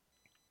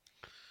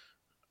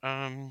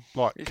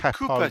 Like it's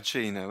capo.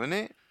 cappuccino, isn't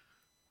it?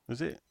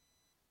 Is it?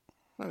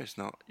 No, it's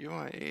not. You're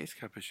right. It is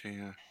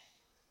cappuccino.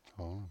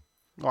 Oh,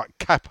 like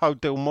Capo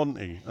del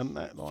Monte, isn't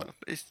that like?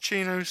 It's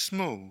Chino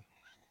small.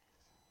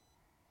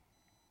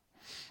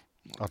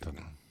 I don't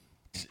know.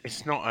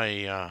 It's not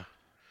a.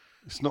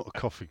 It's not a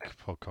coffee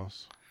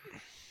podcast,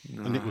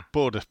 No. and it would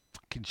bore the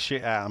fucking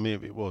shit out of me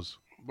if it was.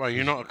 Well,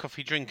 you're not a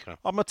coffee drinker.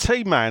 I'm a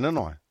tea man, aren't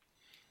I?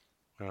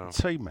 Oh.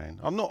 Tea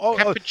man. I'm not.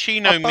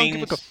 Cappuccino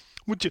means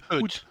would you?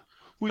 Hood.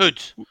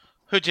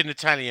 Hood in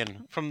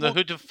Italian, from the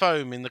hood of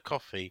foam in the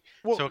coffee.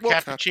 So a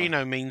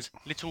cappuccino means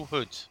little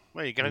hood.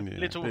 There you go,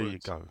 little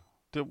hood.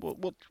 There you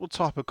go. What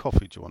type of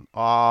coffee do you want?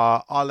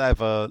 I'll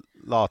have a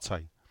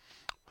latte.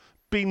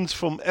 Beans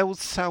from El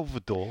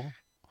Salvador.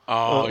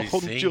 Oh, I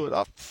see.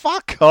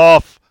 Fuck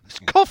off! It's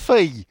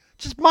coffee.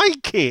 Just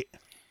make it.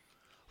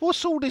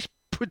 What's all this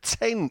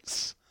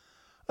pretense?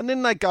 And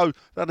then they go,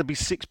 that'd be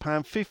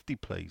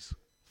 £6.50, please.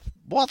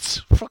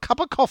 What? For a cup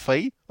of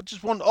coffee? I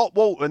just want hot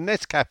water and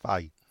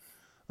Nescafe.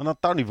 And I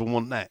don't even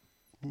want that.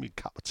 Give me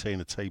a cup of tea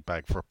in a tea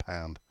bag for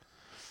 £1.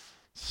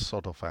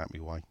 Sod off out me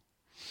way.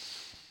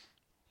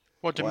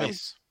 What do you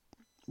miss?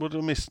 What do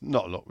I miss?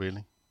 Not a lot,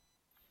 really.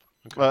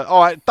 Okay.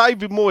 All right,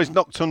 David Moyes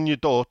knocked on your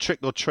door, trick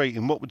or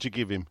treating. What would you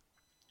give him?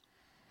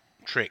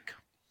 Trick.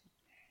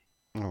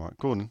 All right,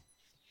 go on.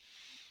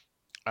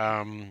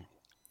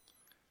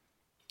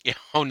 Yeah.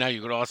 Oh, now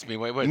you're going to ask me.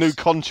 Wait. New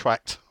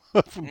contract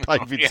from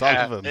David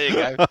Sullivan. There you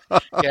go.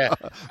 Yeah,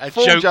 a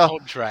joke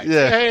contract.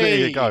 Yeah, There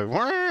you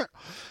go.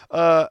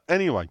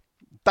 Anyway,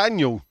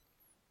 Daniel,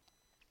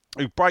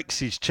 who breaks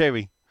his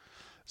cherry,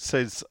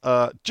 says,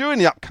 during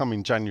the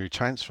upcoming January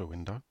transfer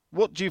window,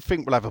 what do you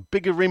think will have a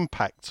bigger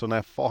impact on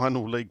our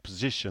final league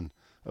position?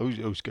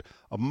 Who's good?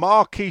 A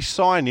marquee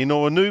signing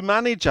or a new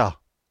manager?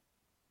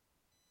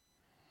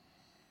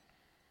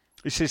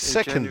 He says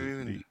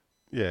second.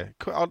 Yeah.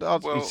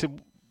 He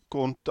said,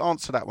 go on,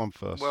 answer that one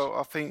first. Well,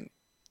 I think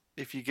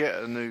if you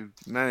get a new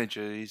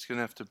manager, he's going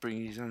to have to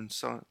bring his own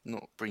sign.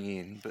 Not bring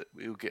in, but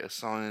he'll get a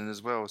sign in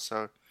as well.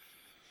 So I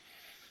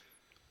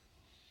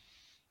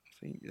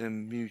think they're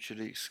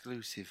mutually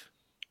exclusive.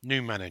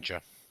 New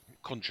manager.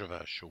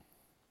 Controversial.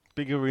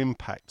 Bigger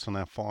impact on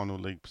our final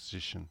league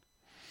position.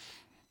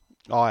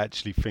 I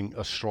actually think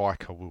a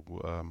striker would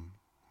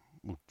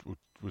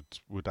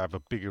have a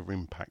bigger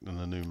impact than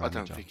a new manager. I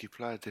don't think you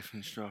play a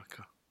different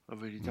striker. I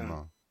really don't.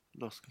 No.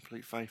 Lost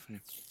complete faith in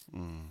him.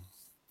 Mm.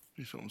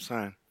 That's what I'm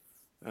saying.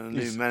 And a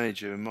new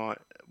manager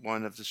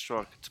won't have the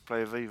striker to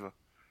play Aviva.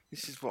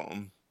 This is where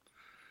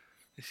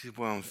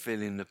I'm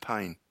feeling the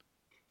pain.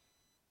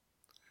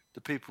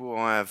 The people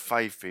I have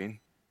faith in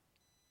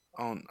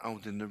aren't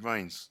holding the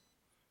reins.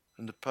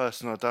 And the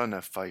person I don't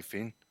have faith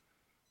in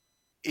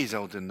is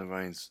holding the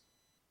reins.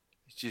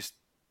 He's just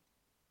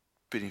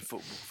been in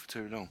football for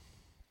too long.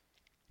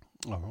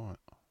 All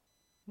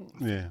right.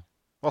 Yeah.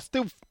 I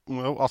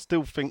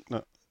still think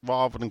that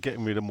rather than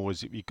getting rid of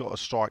Moyes, if you've got a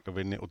striker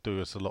in, it'll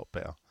do us a lot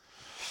better.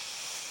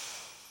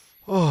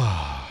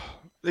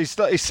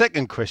 His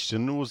second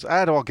question was,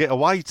 how do I get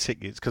away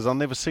tickets? Because I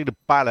never see the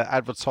ballot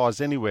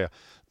advertised anywhere.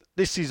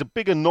 This is a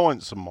big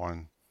annoyance of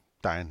mine,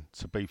 Dan,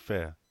 to be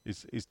fair,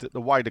 is that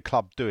the way the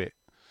club do it.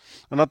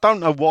 And I don't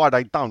know why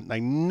they don't. They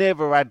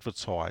never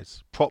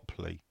advertise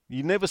properly.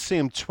 You never see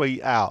them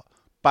tweet out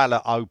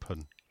ballot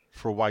open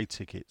for away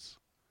tickets.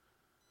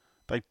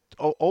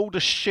 All the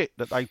shit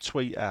that they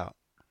tweet out.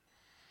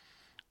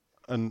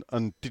 And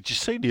did you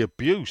see the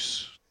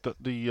abuse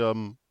that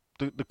the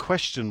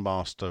question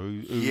master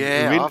who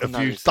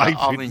interviews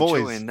David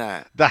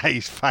Moyes? That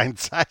is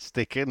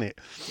fantastic, isn't it?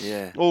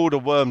 Yeah. All the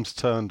worms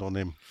turned on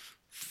him.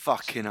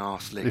 Fucking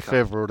arse licker. If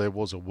ever there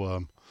was a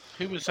worm.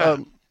 Who was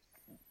that?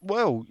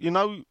 Well, you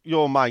know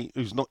your mate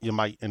who's not your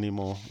mate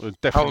anymore.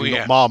 Definitely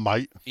not my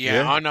mate.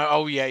 Yeah, I know.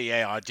 Oh,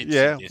 yeah, I did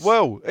see this.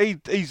 Well,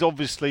 he's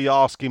obviously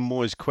asking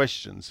Moyes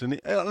questions. And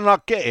I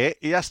get it.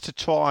 He has to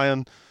try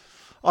and...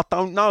 I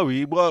don't know.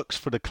 He works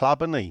for the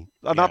club, isn't he?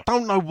 And I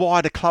don't know why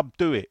the club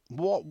do it.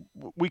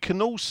 We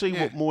can all see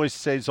what Moyes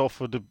says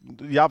off of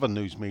the other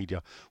news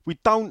media. We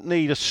don't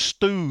need a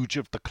stooge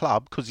of the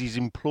club because he's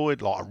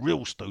employed like a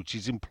real stooge.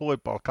 He's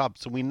employed by a club,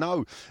 so we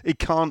know he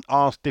can't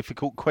ask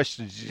difficult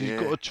questions. He's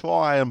got to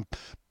try and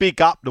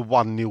big up the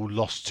 1-0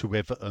 loss to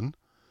Everton,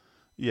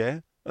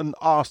 and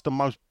ask the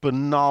most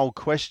banal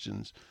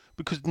questions.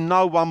 Because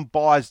no one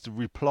buys the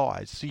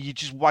replies, so you're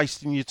just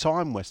wasting your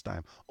time, West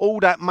Ham. All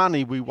that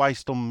money we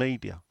waste on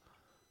media.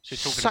 So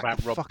you're talking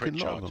about Rob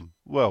Pritchard?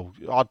 Well,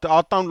 I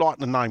don't like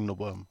the name the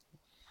worm.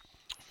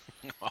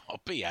 Oh,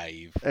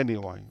 behave.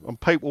 Anyway,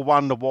 and people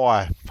wonder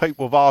why.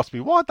 People have asked me,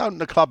 why don't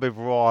the club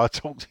ever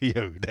talk to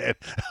you? Then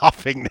I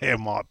think there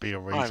might be a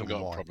reason why. I haven't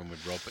got a problem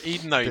with Rob.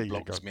 Even though he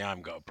blocks me, I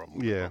haven't got a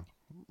problem with Rob.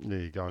 There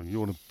you go. You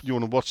want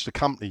to watch the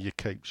company you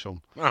keep, Sean.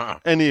 Uh-huh.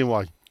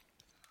 Anyway.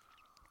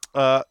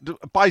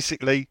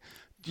 Basically,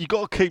 you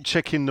got to keep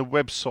checking the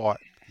website,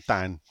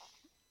 Dan,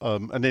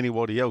 and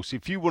anybody else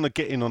if you want to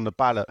get in on the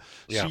ballot.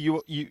 So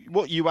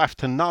what you have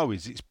to know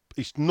is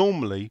it's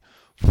normally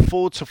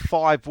 4 to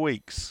 5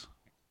 weeks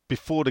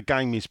before the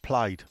game is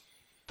played.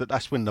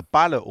 That's when the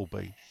ballot will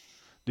be.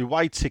 The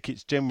away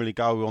tickets generally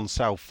go on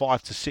sale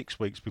 5 to 6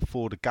 weeks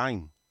before the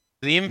game.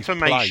 The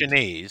information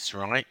is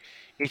right.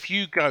 If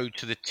you go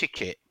to the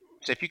ticket.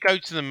 So if you go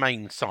to the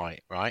main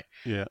site, right,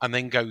 and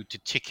then go to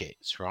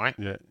tickets, right?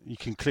 Yeah, you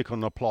can click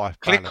on apply.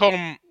 So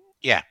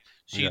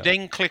you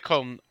then click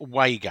on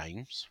away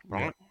games,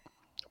 right,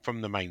 from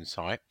the main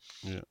site.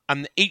 Yeah.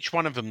 And each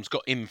one of them's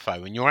got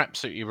info, and you're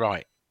absolutely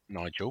right,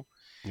 Nigel.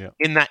 Yeah.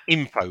 In that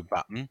info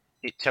button,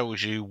 it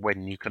tells you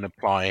when you can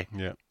apply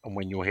and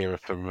when you'll hear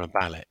from a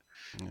ballot.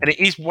 Yeah. And it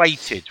is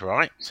weighted,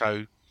 right?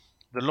 So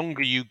the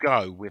longer you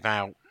go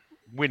without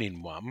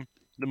winning one,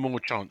 the more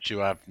chance you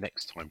have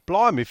next time.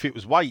 Blimey, if it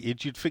was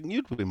weighted, you'd think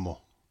you'd win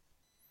more.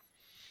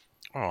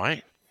 All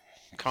right.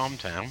 Calm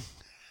down.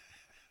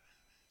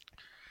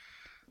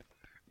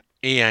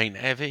 He ain't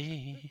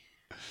heavy.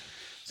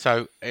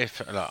 So,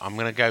 I'm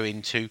going to go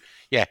into,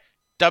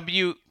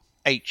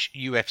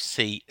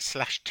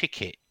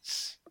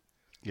 WHUFC/tickets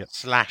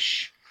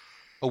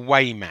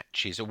 /away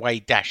matches,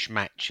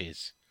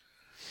 away-matches.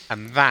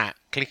 And that,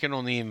 clicking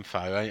on the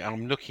info,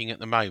 I'm looking at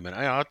the moment.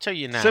 I'll tell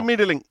you now. Send me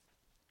the link.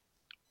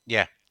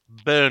 Yeah,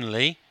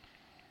 Burnley.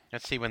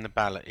 Let's see when the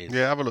ballot is.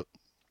 Yeah, have a look.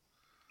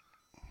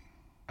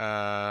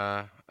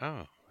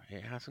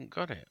 It hasn't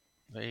got it.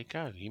 There you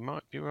go. You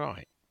might be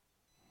right.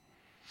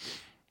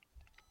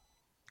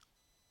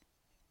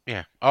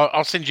 Yeah,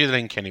 I'll send you the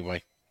link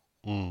anyway.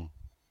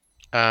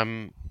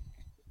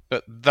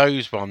 But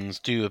those ones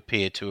do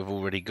appear to have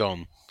already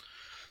gone.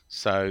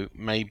 So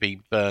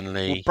maybe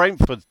Burnley. Well,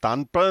 Brentford's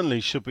done.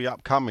 Burnley should be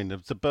upcoming.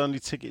 Have the Burnley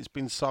tickets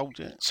been sold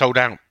yet? Sold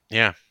out.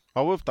 Yeah.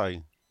 Oh, have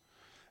they?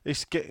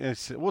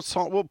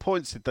 What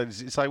points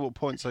does it say? What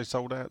points they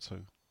sold out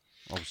to?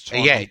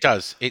 It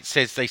does. It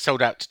says they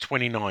sold out to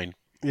 29.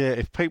 Yeah,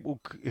 if 2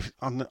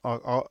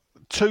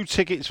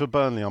 tickets for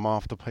Burnley, I'm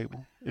after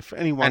people. If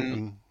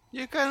anyone,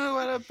 you're going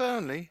away at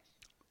Burnley.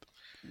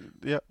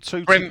 Yeah,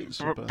 2 tickets.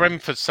 For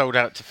Brentford sold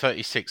out to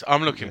 36.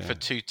 I'm looking for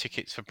 2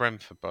 tickets for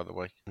Brentford, by the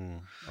way.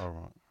 All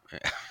right.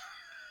 Yeah.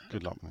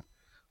 Good luck, mate.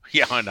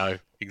 Yeah, I know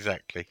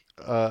exactly.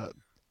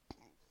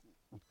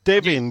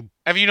 Devin,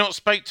 have you not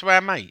spoke to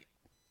our mate?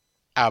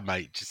 Our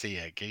mate, just see,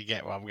 can you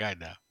get where I'm going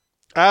now?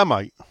 Our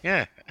mate?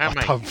 Yeah, our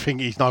mate. I don't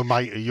think he's no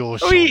mate of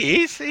yours. Oh,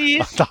 he is.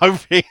 I don't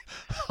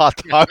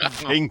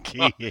think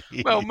he is.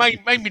 Well,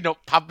 maybe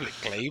not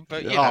publicly,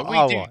 but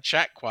we do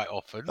chat quite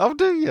often. Oh,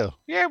 do you?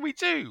 Yeah, we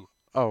do.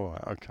 Oh,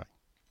 right, okay.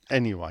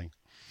 Anyway.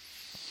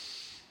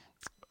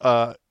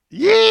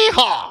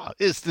 Yeehaw!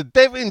 It's the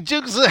Devin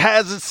Dukes of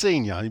Hazard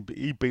Senior.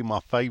 He'd be my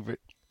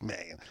favourite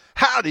man.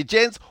 Howdy,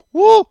 gents.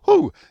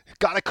 Woo-hoo!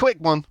 Got a quick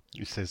one.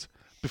 He says,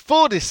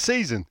 before this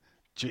season,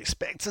 do you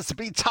expect us to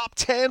be top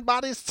 10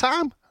 by this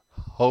time?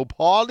 Hope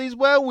all is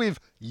well with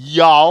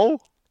y'all.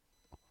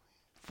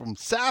 From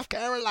South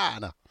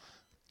Carolina,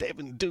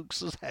 Devin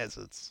Dukes of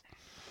Hazards.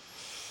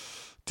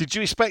 Did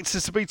you expect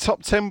us to be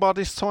top 10 by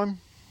this time?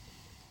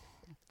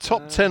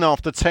 Top 10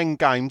 after 10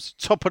 games,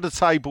 top of the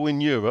table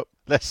in Europe.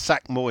 Let's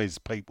sack Moyes,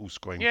 people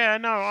scream. Yeah,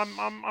 no,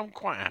 I'm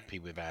quite happy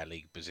with our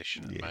league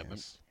position at the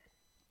moment.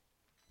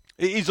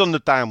 It is on the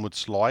downward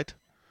slide.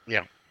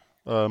 Yeah.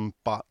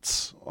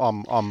 But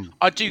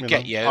I do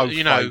get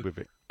you know, with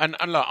it. And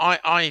look,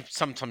 I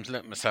sometimes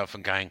look at myself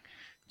and going,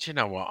 do you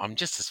know what? I'm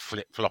just as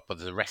flip-flop as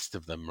the rest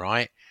of them,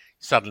 right?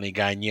 Suddenly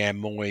going, yeah,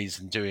 Moyes,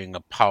 and doing a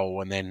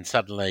poll, and then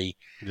suddenly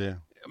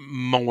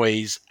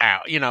Moyes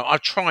out. You know, I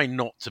try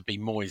not to be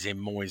Moyes in,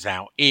 Moyes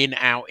out, in,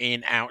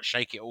 out,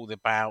 shake it all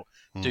about,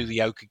 do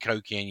the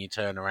okey-cokey and you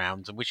turn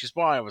around, which is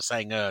why I was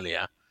saying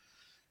earlier,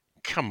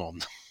 come on,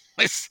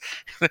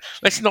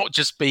 let's not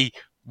just be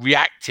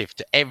reactive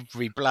to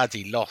every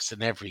bloody loss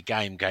in every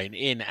game, going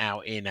in,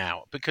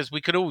 out, because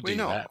we could all do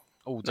that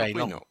all day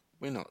long.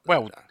 We're not.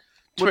 Well,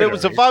 there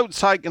was a vote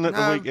taken at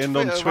the weekend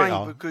on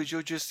Twitter. Because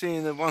you're just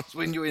seeing the ones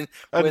when you're in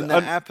when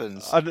that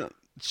happens.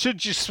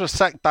 Should you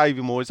sack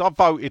David Moyes? I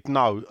voted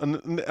no,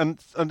 and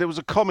there was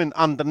a comment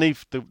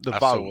underneath the vote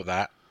saw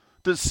that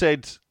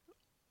said,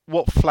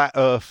 "What flat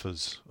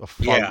earthers are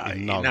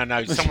voting no?"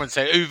 No. Someone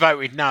said, "Who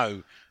voted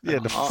no?" Yeah,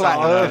 the flat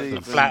earthers.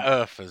 The flat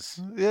earthers.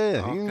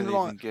 Yeah, I can't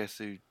even guess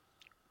who.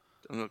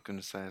 I'm not going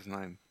to say his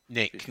name.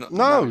 Nick. Not,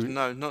 no,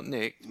 not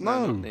Nick.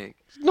 No, not Nick.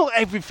 Not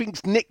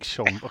everything's Nick,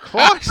 Sean. For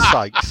Christ's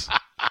sakes,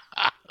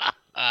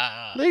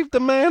 leave the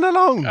man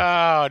alone.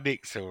 Oh,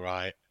 Nick's all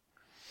right.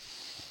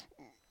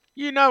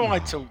 You know I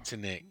talk to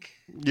Nick.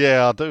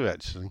 Yeah, I do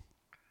actually.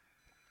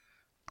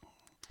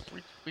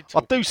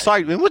 I do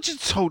say to him, "What'd you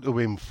talk to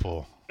him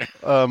for?"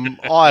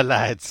 Hi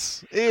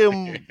lads,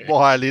 Ian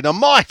Wiley, the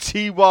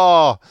mighty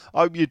war.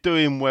 Hope you're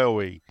doing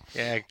well,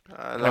 Yeah.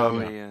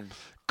 Hello, Ian.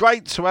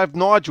 Great to have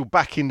Nigel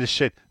back in the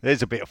shed.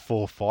 There's a bit of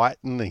forefight,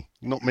 isn't he?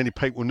 Not many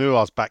people knew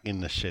I was back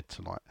in the shed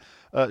tonight.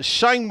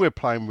 Shame we're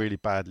playing really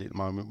badly at the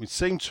moment. We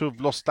seem to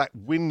have lost that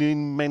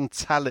winning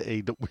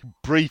mentality that we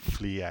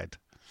briefly had.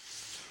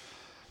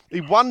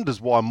 He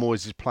wonders why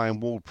Moyes is playing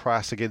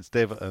Ward-Prowse against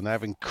Everton,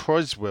 having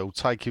Creswell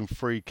taking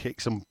free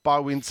kicks and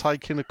Bowen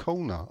taking a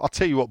corner. I'll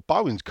tell you what,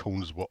 Bowen's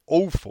corners were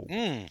awful.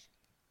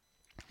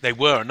 They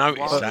were. I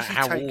noticed that.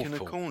 How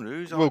awful. A corner?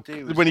 Whose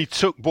idea was when he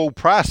took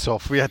Ward-Prowse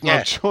off, we had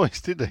no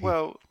choice, did he?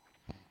 Well,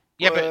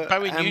 but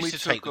Bowen used to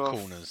take the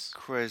corners.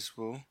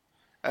 Creswell,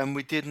 and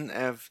we didn't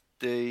have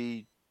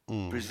the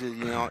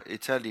Brazilian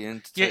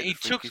Italian. To he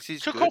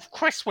took off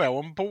Creswell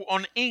and brought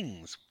on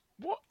Ings.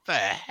 What the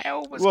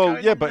hell was going on?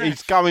 Well, yeah, but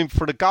he's going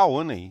for the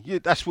goal, isn't he?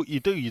 That's what you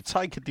do. You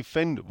take a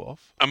defender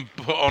off. And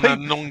put on a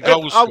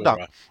non-goal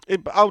scorer.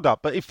 Hold up.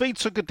 But if he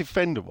took a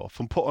defender off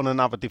and put on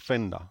another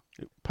defender,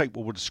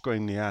 people would have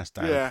screamed the ass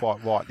down,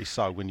 quite rightly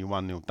so, when you're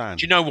 1-0 down.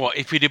 Do you know what?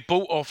 If he'd have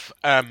bought off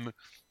I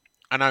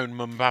know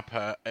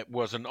Mbappe, it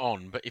wasn't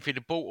on, but if he'd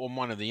have bought on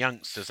one of the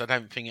youngsters, I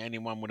don't think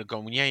anyone would have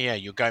gone, yeah,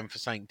 you're going for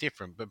something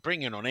different. But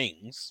bringing on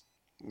Ings...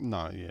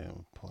 No,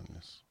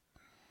 pointless.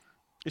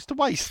 It's the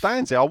way he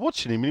stands there. I was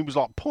watching him and he was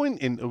like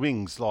pointing to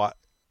Ings, like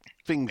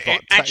things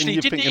like that. Actually,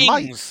 and you're thinking,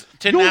 Ings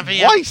mate,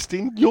 you're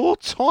wasting your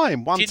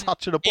time. One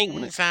touch of the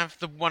ball. Ings have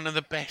one of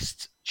the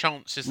best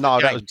chances. No,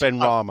 that was Ben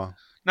Rama.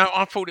 No,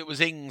 I thought it was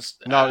Ings.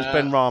 No, it was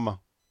Ben Rama.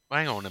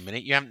 Hang on a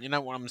minute. You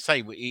know what I'm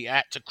saying? He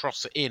had to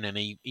cross it in and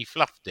he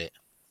fluffed it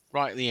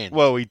right at the end.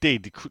 Well, he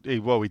did. He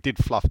did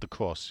fluff the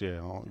cross.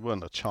 Yeah, it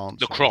wasn't a chance.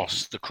 The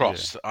cross.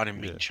 Yeah. I didn't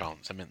mean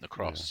chance. I meant the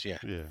cross. Yeah.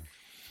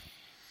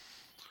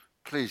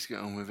 Please get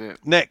on with it.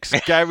 Next,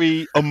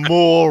 Gary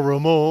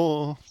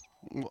Amore.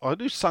 I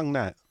do sung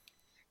that.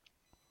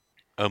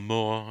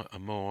 Amore.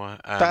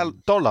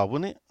 Dollar,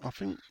 wasn't it? I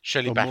think.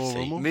 Shirley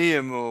Bassey.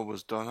 Mia Moore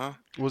was Donna.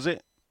 Was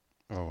it?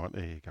 All right,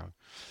 there you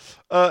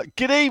go.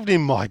 Good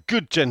evening, my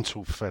good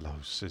gentle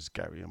fellows, says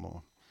Gary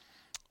Amore.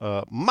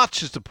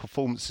 Much as the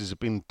performances have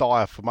been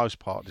dire for most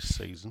part of this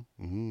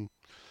season,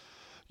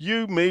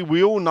 you, me,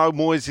 we all know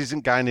Moyes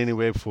isn't going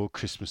anywhere before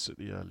Christmas at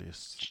the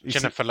earliest.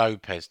 Jennifer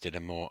Lopez did a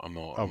more.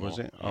 Oh, was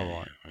it? All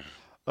right.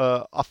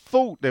 I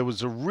thought there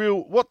was a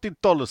real... What did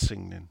Dollar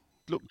sing then?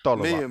 Look,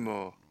 Dollar Mia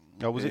Moore.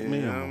 Oh, was it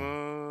Mia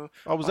Moore?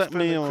 Oh, was that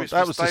Mia?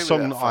 That was the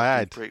song that I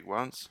had. Prick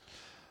once.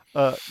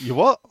 You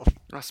what?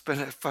 I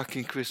spent a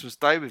fucking Christmas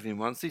day with him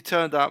once. He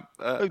turned up...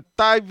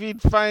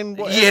 David Van...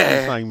 Whatever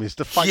his name is.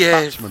 The fake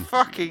Dutchman.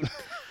 Fucking...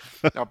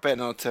 I better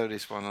not tell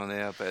this one on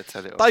there. I better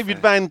tell it. David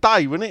Van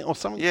Day, wasn't it, or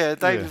something? Yeah,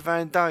 David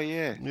Van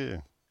Day.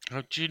 Yeah.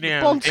 Oh,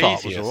 Julio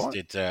Iglesias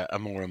did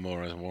Amore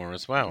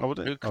as well. Oh,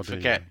 who could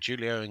forget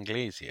Julio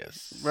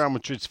Iglesias? Real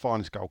Madrid's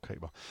finest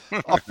goalkeeper.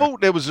 I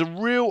thought there was a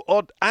real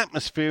odd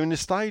atmosphere in the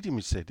stadium,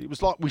 he said. It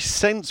was like we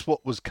sensed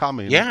what was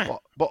coming. Yeah.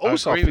 But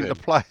also I think the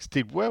players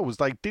did well, was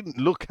they didn't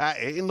look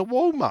at it in the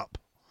warm-up.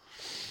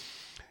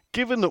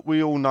 Given that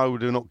we all know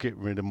they're not getting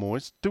rid of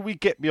Moyes, do we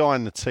get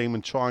behind the team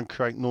and try and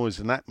create noise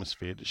and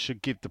atmosphere that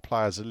should give the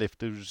players a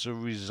lift? As a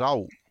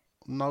result,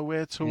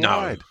 nowhere to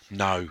hide.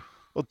 No.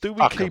 Or do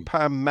we keep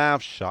our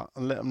mouths shut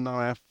and let them know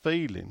our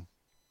feeling?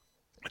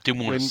 I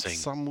didn't want to sing.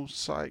 Some will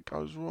say it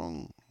goes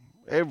wrong.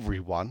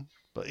 Everyone,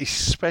 but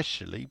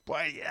especially...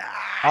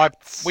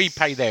 we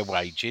pay their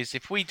wages.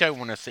 If we don't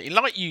want to see...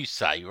 Like you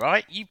say,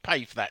 right? You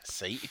pay for that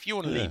seat. If you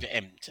want to leave it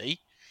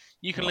empty...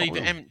 You can leave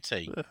it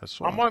empty. Yeah,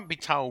 that's right. I won't be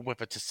told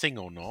whether to sing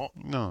or not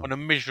on a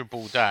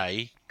miserable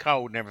day,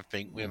 cold and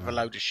everything, with a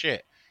load of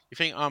shit. You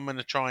think I'm going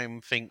to try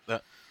and think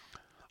that?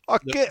 I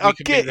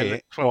get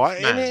it,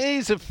 right? And it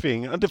is a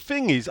thing. And the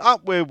thing is,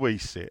 up where we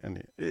sit,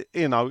 and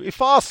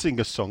if I sing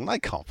a song, they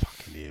can't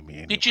fucking hear me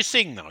anyway. Did you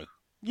sing though?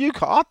 You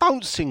can't. I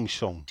don't sing,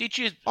 Sean. Did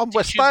you? I'm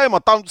West Ham. I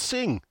don't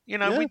sing.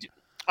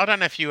 I don't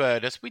know if you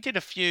heard us. We did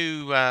a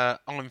few.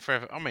 I'm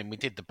Forever. I mean, we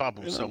did the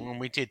Bubble song, and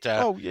we did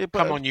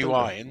Come On You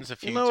Irons a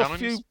few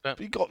times.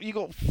 You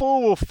got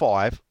 4 or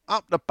 5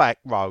 up the back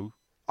row,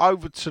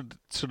 over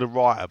to the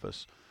right of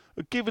us,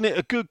 giving it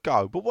a good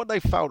go. But what they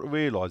fail to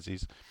realise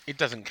is it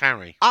doesn't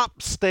carry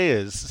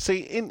upstairs. See,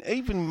 in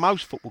even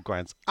most football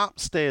grounds,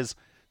 upstairs,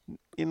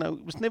 it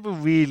was never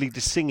really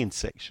the singing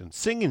section.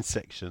 Singing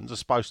sections are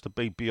supposed to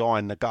be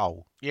behind the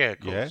goal. Yeah,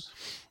 of course.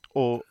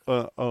 Yeah?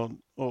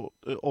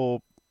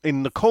 Or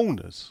in the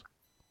corners.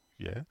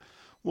 Yeah.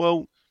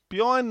 Well,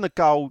 behind the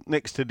goal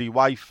next to the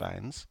away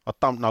fans, I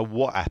don't know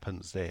what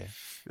happens there.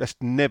 There's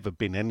never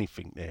been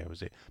anything there,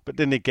 is it? But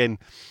then again,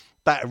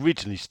 that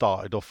originally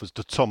started off as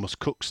the Thomas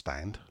Cook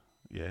stand.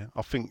 Yeah.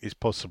 I think it's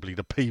possibly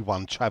the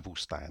P1 travel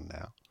stand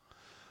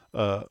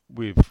now.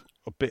 With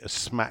a bit of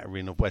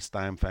smattering of West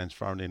Ham fans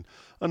thrown in.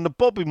 And the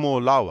Bobby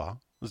Moore lower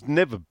has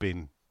never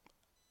been,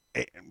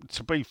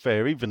 to be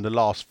fair, even the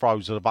last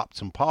throws of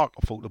Upton Park,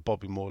 I thought the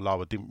Bobby Moore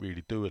lower didn't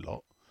really do a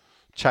lot.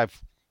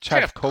 Chav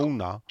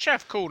Corner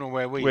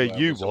where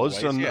you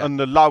was, and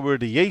the lower of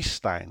the East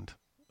stand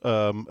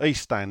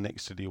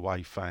next to the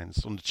away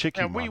fans on the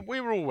chicken run. We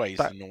were always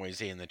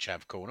noisy in the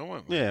Chav Corner,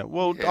 weren't we? Yeah,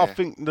 well, I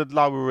think the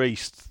lower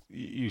East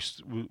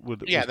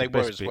would yeah, they were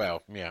as bit.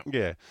 well.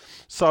 Yeah.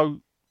 So,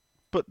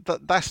 but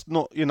that's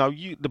not,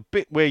 the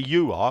bit where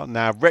you are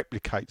now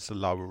replicates the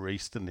lower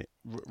East, isn't it?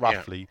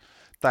 Roughly,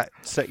 that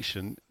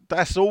section.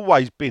 That's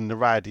always been the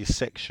rowdiest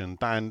section,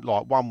 down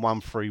like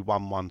 113,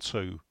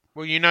 112.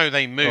 Well,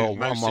 they moved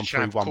most of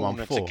Chav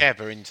Corner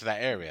together into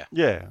that area.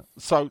 Yeah,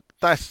 so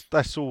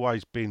that's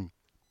always been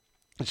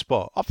the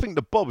spot. I think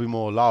the Bobby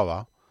Moore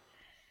lower,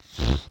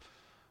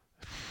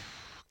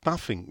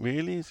 nothing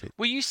really, is it?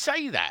 Well, you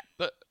say that,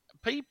 but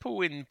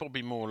people in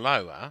Bobby Moore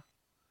lower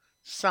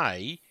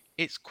say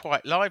it's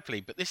quite lively.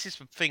 But this is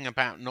the thing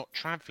about not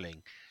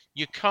travelling.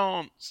 You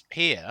can't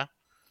hear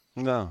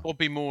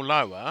Bobby Moore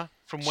lower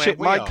from where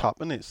we makeup,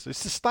 are. Isn't it?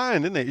 It's the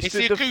stand, isn't it? It's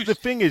the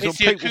thing is,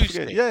 people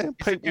forget.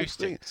 People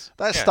forget.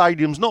 That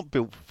stadium's not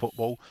built for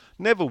football.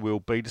 Never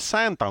will be. The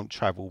sound don't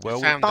travel well.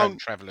 The sound don't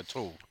travel at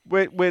all.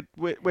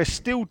 We're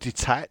still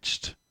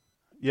detached,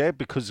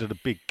 because of the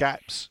big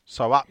gaps.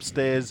 So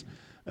upstairs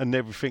and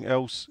everything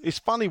else. It's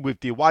funny with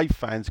the away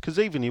fans, because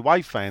even the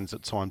away fans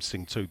at times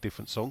sing 2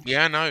 different songs.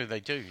 Yeah, no, they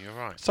do. You're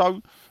right.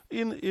 So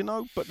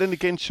but then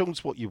again,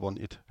 Sean's what you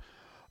wanted.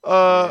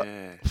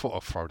 I thought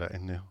I'd throw that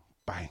in there.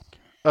 Bang.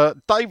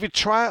 David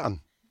Troughton.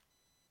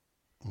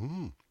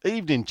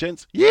 Evening,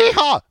 gents.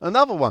 Yeehaw!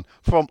 Another one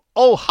from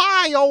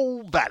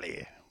Ohio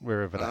Valley,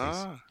 wherever that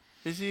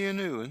is. Is he a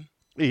new one?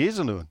 He is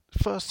a new one.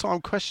 First time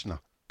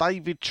questioner.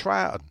 David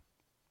Troughton.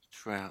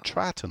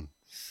 Troughton.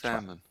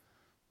 Salmon.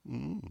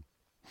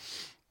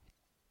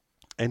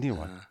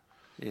 Anyway.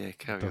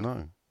 Carry on. Don't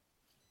know.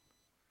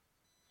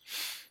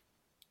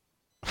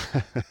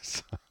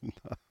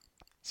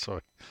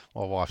 Sorry,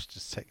 my wife's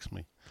just texted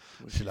me.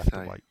 She'll have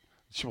to wait.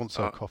 She wants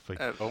her coffee.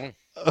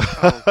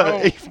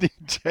 Evening,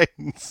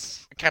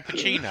 gents.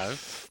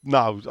 Cappuccino?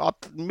 No,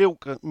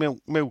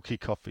 milky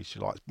coffee. She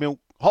likes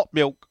hot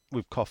milk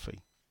with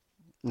coffee.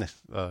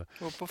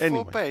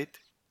 Before bed.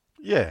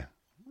 Yeah.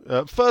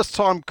 First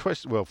time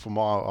question. Well, from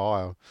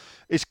my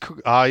it's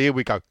here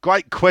we go.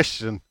 Great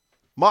question.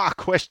 My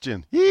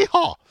question.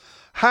 Yeehaw!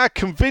 How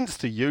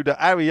convinced are you that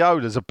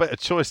Ariola's a better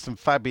choice than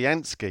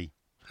Fabianski?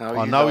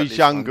 I know he's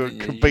younger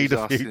and could be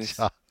the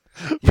future.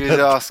 You was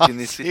asking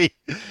this.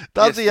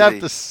 Does he have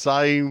the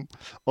same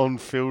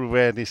on-field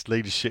awareness,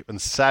 leadership and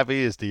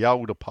savvy as the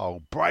older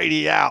pole?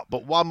 Brady out,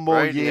 but one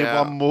more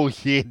year,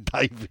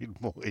 David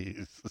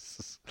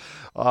Moyes.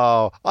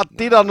 I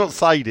not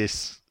say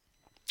this?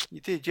 You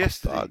did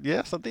yesterday.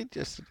 Yes, I did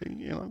yesterday,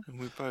 And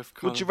we both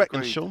what do you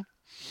reckon, Sean?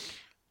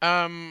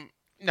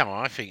 No,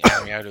 I think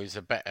Ariola is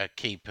a better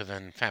keeper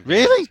than Fabianski.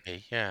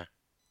 Really? Yeah.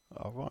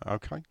 Oh, right,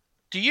 okay.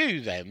 Do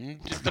you then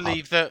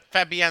believe that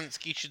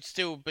Fabianski should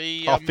still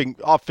be? I think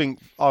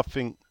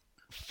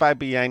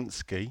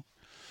Fabianski,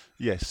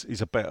 yes,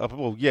 is a better.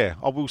 Well, yeah,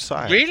 I will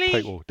say really? it.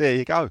 People, there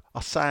you go. I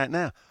say it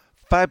now.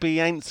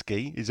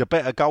 Fabianski is a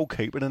better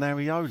goalkeeper than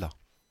Ariola.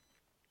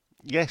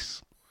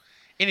 Yes.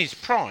 In his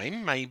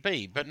prime,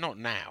 maybe, but not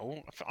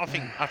now. I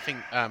think.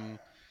 Come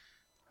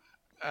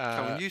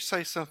on, you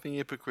say something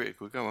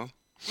hypocritical. Go on.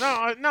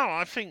 No.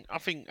 I think.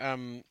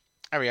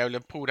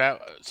 Ariola pulled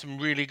out some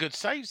really good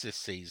saves this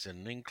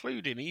season,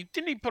 including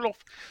didn't he pull off?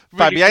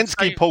 Really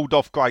Fabianski pulled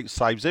off great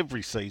saves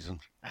every season.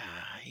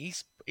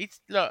 He's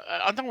look.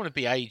 I don't want to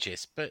be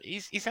ageist, but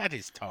he's had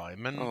his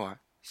time. And all right.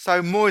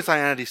 So Moyes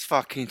ain't had his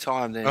fucking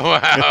time then.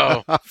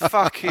 Wow.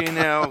 Fucking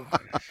hell.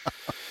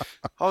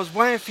 I was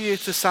waiting for you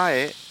to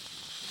say it.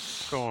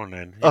 Go on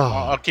then. Oh.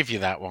 I'll give you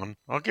that one.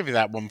 I'll give you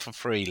that one for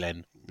free,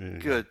 Len. Yeah.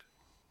 Good.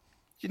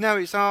 You know,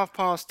 it's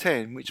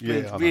 10:30, which Yeah,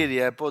 means I know.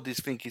 really our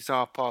bodies think it's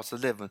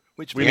 11:30,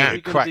 which We means need we're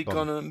to going to be crack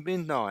on. gone at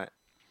midnight.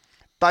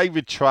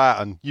 David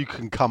Troughton, you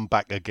can come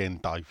back again,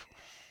 Dave.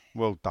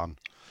 Well done.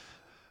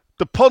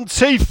 The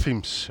Pontiff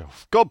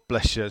himself. God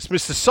bless you. It's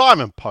Mr.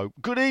 Simon Pope.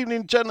 Good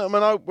evening,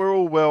 gentlemen. Hope we're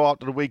all well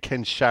after the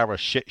weekend shower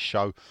shit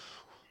show.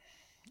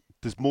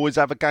 Does Moyes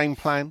have a game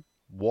plan?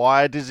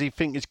 Why does he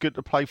think it's good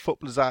to play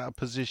footballers out of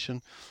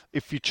position?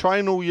 If you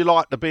train all you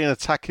like to be an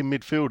attacking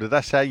midfielder,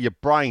 that's how your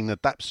brain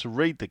adapts to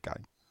read the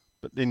game.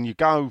 But then you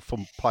go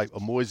from play to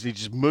Moyes, he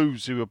just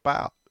moves you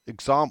about.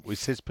 Example, he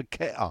says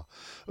Paqueta.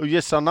 Oh,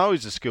 yes, I know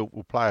he's a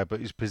skillful player,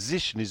 but his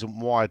position isn't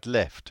wide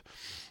left.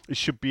 He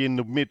should be in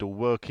the middle,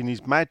 working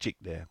his magic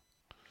there.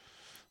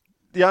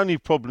 The only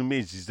problem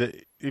is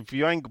that if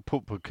you ain't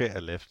put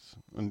Paqueta left,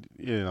 and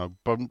you know,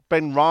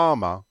 Ben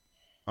Rama,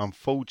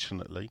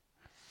 unfortunately,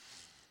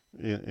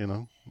 you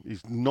know,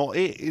 he's not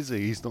it, is he?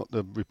 He's not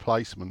the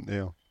replacement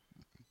now.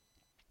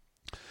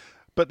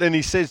 But then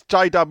he says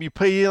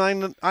JWP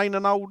ain't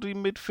an oldie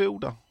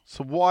midfielder.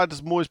 So why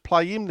does Moyes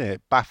play him there?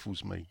 It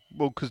baffles me.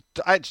 Well, because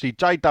actually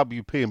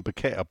JWP and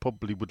Paqueta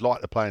probably would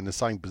like to play in the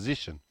same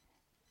position.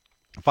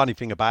 Funny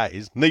thing about it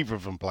is neither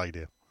of them played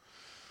here.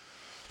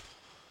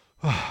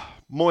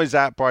 Moyes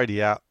out,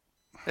 Brady out.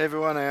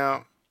 Everyone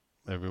out.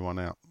 Everyone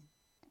out.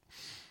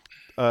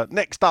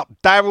 Next up,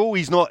 Daryl.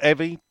 He's not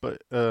heavy,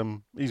 but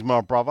he's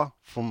my brother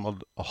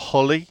from a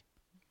Holly.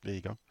 There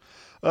you go.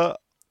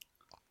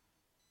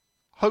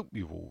 Hope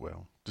you're all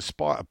well,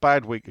 despite a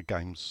bad week of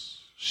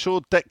games.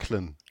 Sure,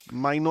 Declan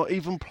may not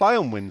even play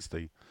on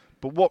Wednesday,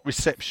 but what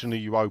reception are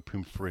you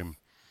hoping for him?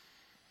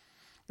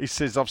 He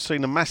says, I've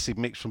seen a massive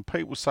mix from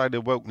people say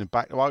they're welcoming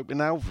back to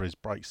hoping Alvarez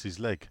breaks his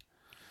leg.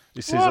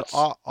 He says,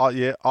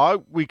 I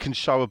hope we can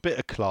show a bit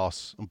of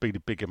class and be the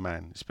bigger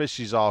man,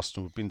 especially as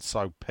Arsenal have been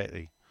so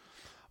petty.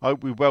 I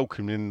hope we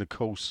welcome him in the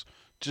course,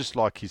 just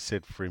like he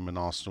said for him and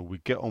Arsenal. We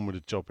get on with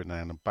the job in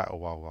hand and battle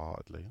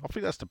wholeheartedly. I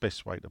think that's the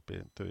best way to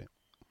do it.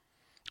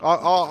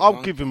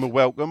 I'll give him a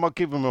welcome. I'll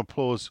give him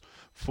applause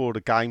for the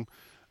game.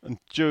 And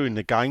during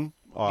the game,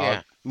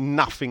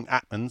 nothing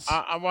happens.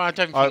 I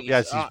don't think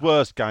it's his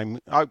worst game.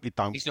 I hope he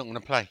don't. He's not going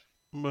to play.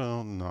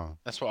 Well, no.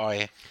 That's what I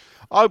hear.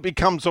 I hope he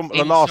comes on for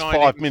the last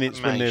 5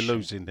 minutes when they're information.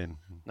 losing then.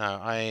 No,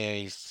 I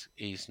hear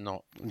he's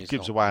not. He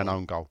gives away an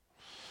own goal.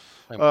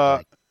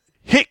 Won't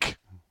Hick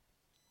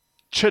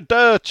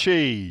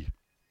Chadurchi.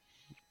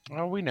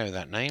 Oh, we know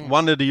that name.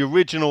 One of the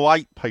original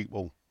 8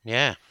 people.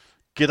 Yeah.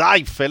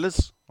 G'day,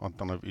 fellas. I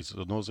don't know if he's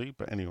an Aussie,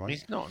 but anyway.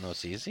 He's not an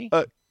Aussie, is he?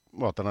 Well,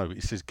 I don't know. He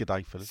says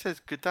g'day, It fellas.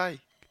 says good day.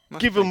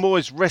 Given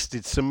Moyes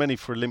rested so many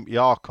for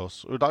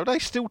Olympiacos, although they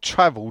still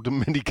travelled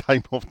and many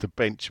came off the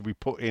bench and we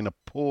put in a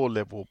poor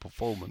level of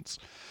performance,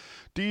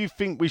 do you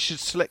think we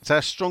should select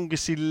our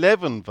strongest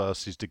 11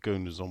 versus the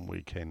Gooners on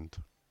weekend?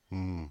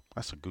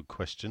 That's a good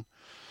question.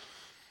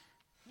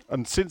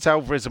 And since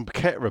Alvarez and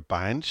Paqueta are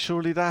banned,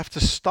 surely they have to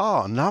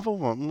start another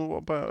one. What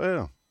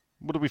about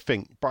What do we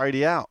think?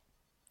 Brady out.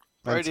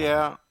 Brady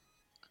out.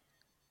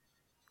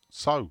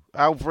 So,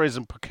 Alvarez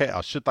and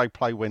Paqueta, should they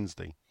play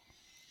Wednesday?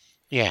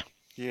 Yeah.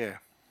 Yeah.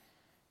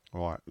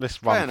 All right,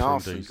 let's run through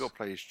Arsenal, these. you've got to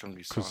play your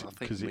strongest side. I think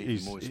Because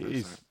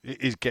Moyes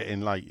it is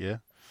getting late, yeah.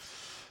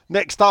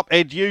 Next up,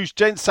 Ed Hughes.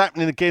 Gents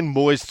happening again.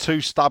 Moyes too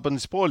stubborn,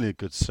 spoiling a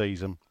good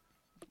season.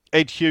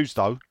 Ed Hughes,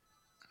 though.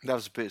 That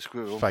was a bit of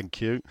squirrel.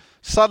 Thank you.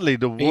 Suddenly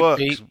the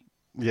works... beep.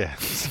 Yeah,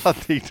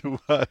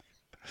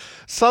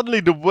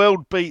 Suddenly the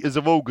world beaters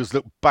of August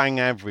look bang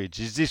average.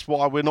 Is this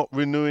why we're not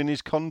renewing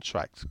his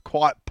contract?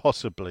 Quite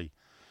possibly,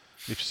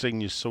 if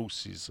senior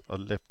sources are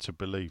left to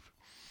believe.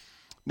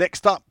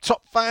 Next up,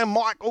 top fan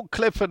Michael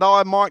Clifford.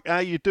 Hi, Mike. How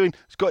you doing?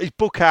 He's got his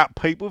book out,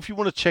 people. If you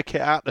want to check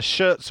it out, The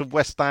Shirts of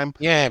West Ham.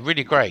 Yeah,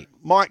 really great.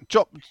 Mike,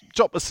 drop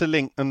us a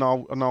link and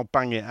I'll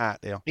bang it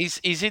out there. He's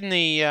in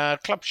the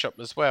club shop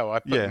as well. I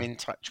put him in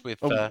touch with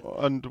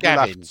and Gavin.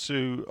 We'll have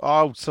to.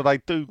 Oh, so they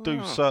do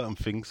certain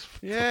things for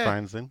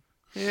fans then.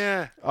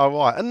 Yeah. All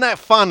right, isn't that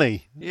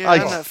funny? Yeah,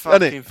 isn't that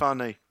fucking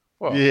funny?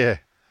 What? Yeah.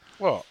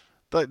 What?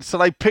 So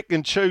they pick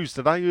and choose,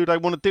 do they, who they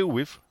want to deal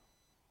with?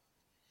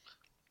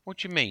 What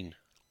do you mean?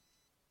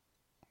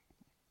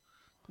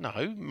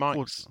 No,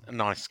 Mike's a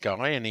nice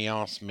guy, and he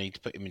asked me to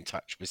put him in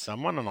touch with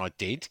someone, and I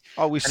did.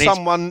 Oh, is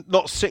someone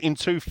not sitting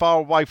too far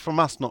away from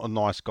us not a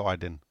nice guy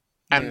then?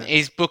 And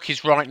his book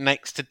is right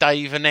next to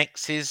Dave and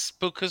X's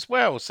book as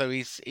well, so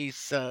he's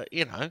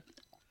you know.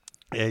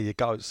 There you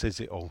go, it says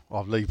it all.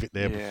 I'll leave it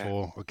there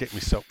before I get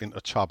myself into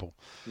trouble.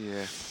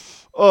 Yeah.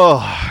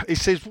 Oh, it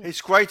says...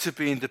 It's great to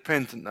be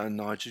independent though,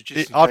 Nigel,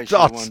 just in case you're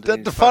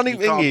wondering. The funny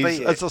thing is,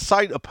 as I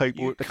say to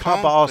people, if the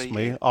club asked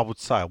me, I would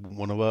say I wouldn't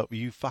want to work with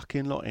you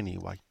fucking lot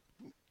anyway.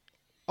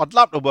 I'd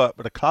love to work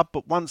with the club,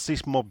 but once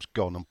this mob's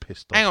gone, I'm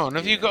pissed off. Hang on,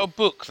 have you got a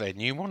book then?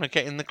 You want to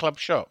get in the club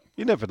shop?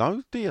 You never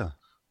know, do you?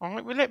 All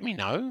right, well, let me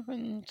know,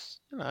 and,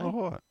 you know.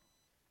 All right.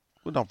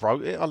 When I've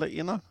wrote it, I'll let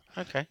you know.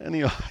 Okay.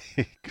 Anyway,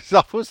 because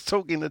I was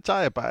talking to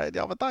Jay about it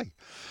the other day.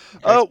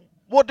 Okay.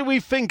 What do we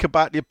think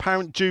about the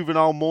apparent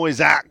juvenile Moyes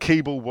out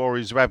keyboard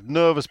warriors who have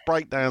nervous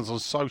breakdowns on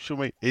social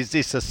media? Is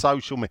this a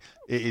social media?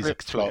 It is a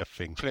Twitter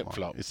thing.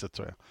 Flip-flop. It's a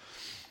Twitter.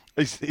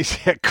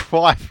 It's a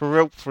cry for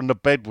help from the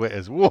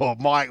bedwetters. Whoa,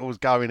 Michael's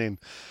going in.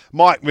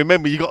 Mike,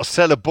 remember, you got to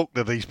sell a book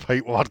to these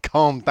people. I'd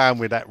calm down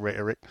with that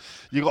rhetoric.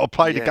 You got to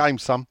play the game,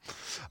 son.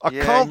 I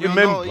can't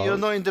remember. You're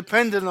not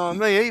independent on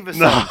me either,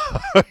 No,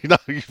 son. no,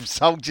 you've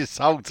sold your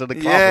soul to the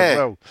club as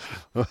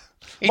well.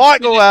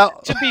 Michael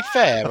out. To be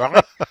fair,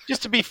 right?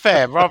 Just to be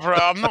fair, rather,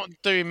 I'm not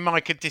doing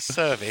Mike a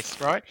disservice,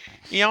 right?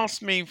 He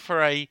asked me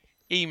for a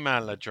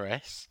email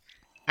address,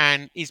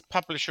 and his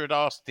publisher had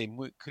asked him,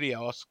 could he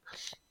ask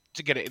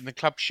to get it in the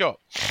club shop?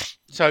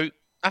 So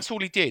that's all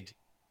he did.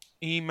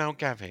 He emailed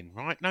Gavin,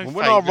 right? No.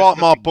 When I write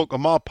my book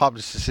and my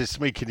publisher says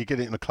to me, "Can you get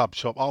it in the club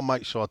shop?" I'll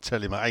make sure I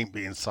tell him it ain't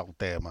being sold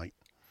there, mate.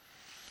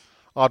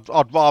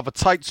 I'd rather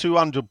take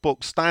 200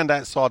 books, stand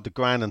outside the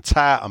ground and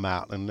tout them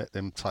out than let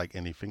them take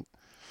anything.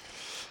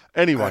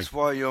 Anyway, that's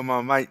why you're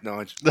my mate,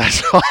 Nigel.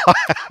 That's why.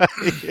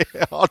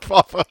 Yeah,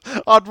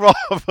 I'd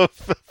rather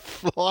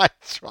fly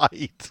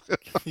trade.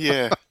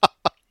 Yeah.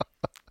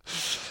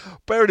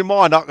 Bearing in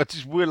mind, I could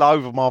just wheel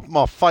over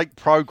my fake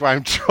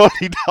program trolley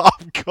that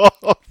I've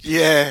got.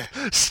 Yeah.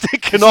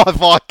 Stick an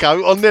eye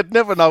coat on, they'd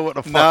never know what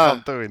the fuck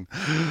I'm doing.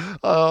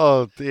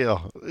 Oh dear.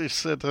 He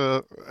said,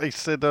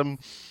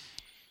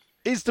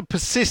 is the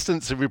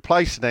persistence of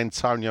replacing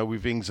Antonio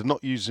with Ings and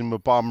not using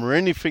Obama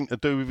anything to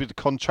do with the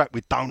contract?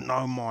 We don't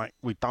know, Mike.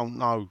 We don't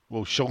know.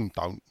 Well, Sean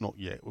don't, not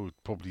yet. We'll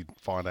probably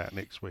find out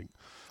next week.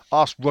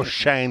 Ask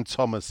Roshan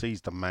Thomas. He's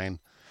the man.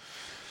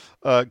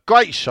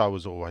 Great show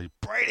as always.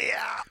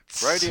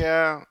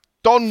 Radio.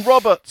 Don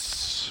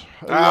Roberts.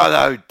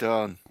 Hello,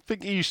 Don. I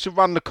think he used to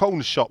run the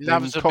corner shop in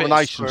Loves a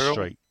Coronation bit of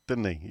Street,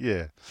 didn't he?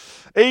 Yeah.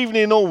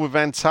 Evening all with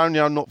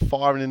Antonio not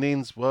firing in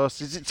Ings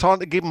worse. Is it time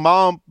to give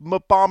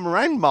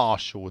Obama and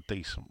Marshall a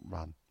decent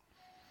run?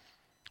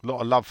 A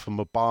lot of love from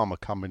Obama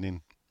coming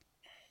in.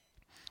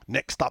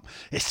 Next up,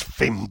 it's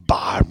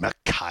Finbar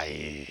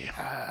Mackay.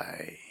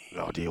 Hey.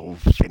 Bloody old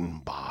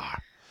Finbar.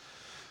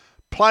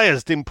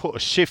 Players didn't put a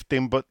shift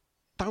in, but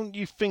don't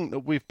you think that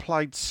we've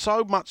played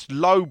so much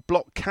low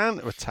block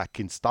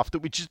counter-attacking stuff that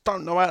we just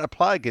don't know how to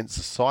play against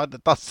a side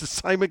that does the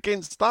same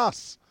against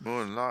us?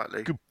 More than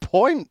likely. Good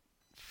point,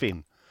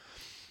 Finn.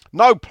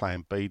 No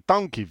plan B.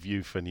 Don't give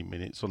youth any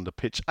minutes on the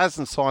pitch.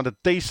 Hasn't signed a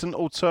decent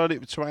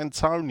alternative to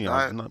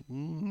Antonio.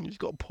 No. He's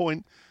got a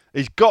point.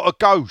 He's got to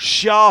go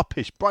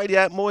sharpish. Brady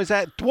out, Moyes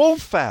out,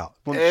 Dwarf out.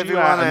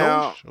 Everyone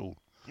out.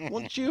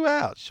 Wants you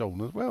out,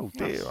 Sean, as well.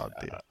 Dear, oh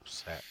dear.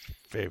 Upset.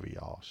 Very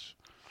harsh.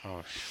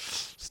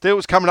 Still,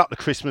 it's coming up to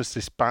Christmas.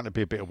 This is bound to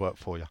be a bit of work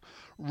for you.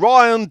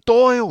 Ryan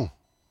Doyle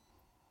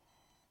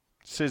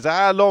says,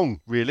 how long,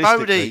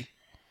 realistically? Bodie.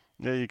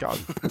 There you go.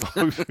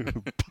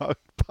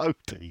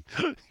 Bodie.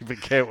 Be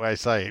careful how I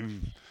say it. If you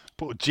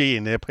put a G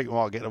in there, people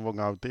might get the wrong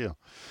idea.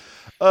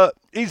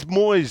 Is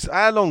Moyes,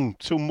 how long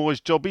till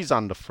Moyes' job is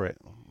under threat?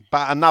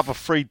 About another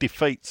 3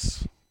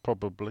 defeats,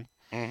 probably.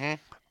 Mm-hmm.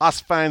 Us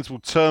fans will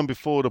turn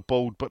before the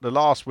board, but the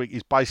last week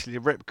is basically a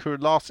replica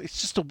of last. It's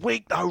just a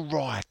week though,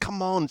 Ryan.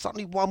 Come on, it's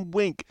only 1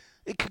 week.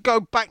 It could go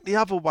back the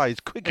other way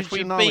as quick as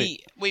you know it.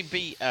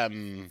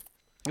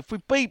 If we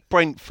beat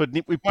Brentford,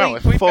 if we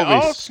beat Forest,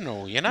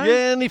 Arsenal, you know.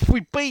 Yeah, and if we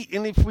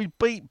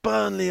beat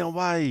Burnley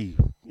away,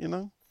 you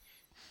know.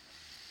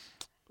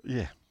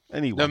 Yeah.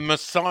 Anyway, the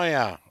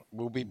Messiah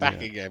will be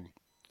back again.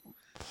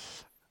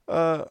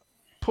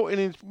 Putting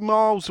him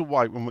miles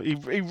away from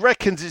he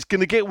reckons it's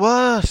going to get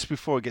worse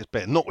before it gets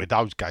better. Not with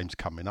those games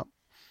coming up.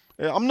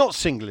 I'm not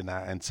singling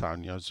out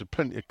Antonio. There's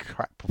plenty of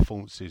crap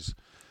performances.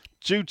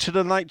 Due to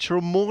the nature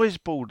of Moyes'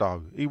 ball,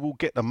 though, he will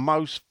get the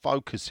most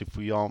focus if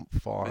we aren't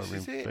firing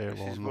fair This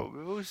is on. what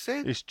we've all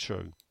said. It's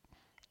true.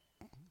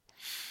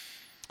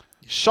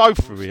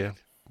 Chauffeur here.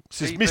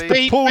 This is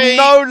Mr. Paul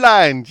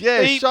Noland.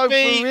 Yeah, chauffeur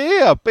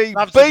here. Beep,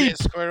 beep.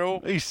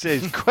 Squirrel. He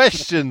says,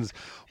 questions.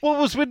 What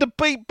was with the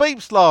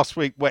beeps last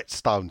week,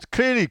 Whetstones?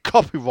 Clearly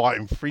copyright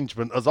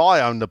infringement as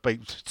I own the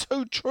beeps.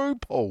 Too true,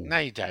 Paul. No,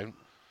 you don't.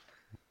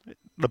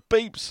 The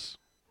beeps.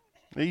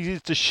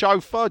 He's the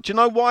chauffeur. Do you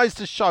know why he's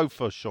the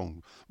chauffeur,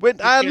 Sean?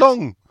 How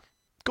long?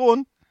 Go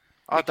on.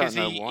 I don't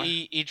know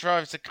why. He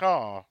drives a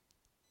car.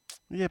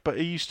 Yeah, but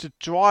he used to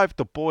drive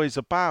the boys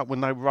about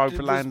when they were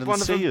overland and one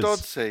of them Sears.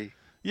 Dodsey?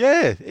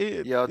 Yeah.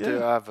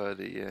 I've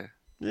heard it, yeah.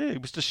 Yeah, he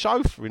was the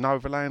chauffeur in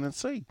Overland and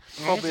Sea.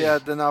 Probably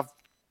had enough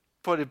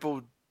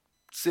volleyball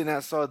sitting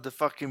outside the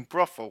fucking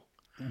brothel.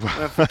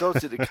 And for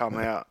Dodsey to come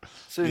out.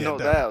 Soon knocked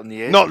that out in the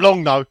head. Not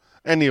long, though.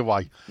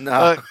 Anyway.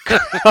 No.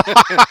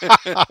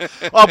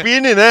 I'll be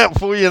in and out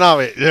before you know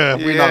it. Yeah,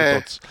 we know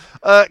Dods.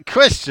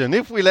 Question,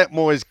 if we let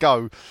Moyes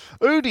go,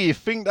 who do you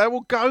think they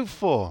will go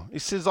for? He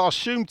says, I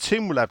assume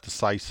Tim will have to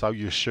say so.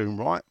 You assume,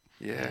 right?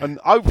 Yeah. And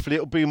hopefully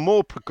it'll be a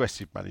more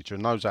progressive manager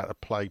and knows how to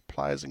play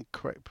players in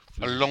correct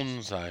positions.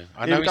 Alonso.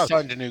 I know he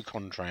signed a new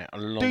contract.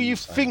 Alonso. Do you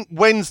think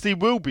Wednesday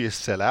will be a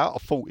sellout? I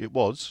thought it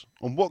was.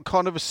 And what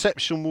kind of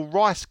reception will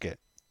Rice get?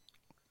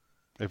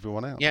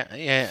 Everyone out.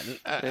 Yeah.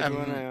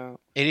 Everyone out.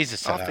 It is a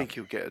sellout. I think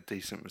he'll get a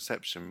decent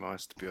reception,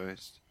 Rice, to be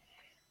honest.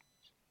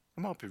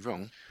 I might be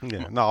wrong.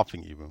 Yeah, no, I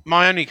think you will.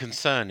 My only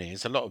concern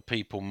is a lot of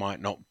people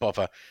might not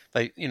bother.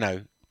 They,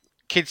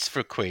 kids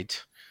for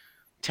 £1,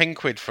 10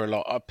 quid for a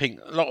lot. I think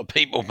a lot of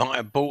people might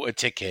have bought a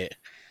ticket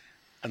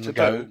and To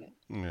go. do.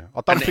 Yeah,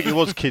 I don't think it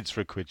was kids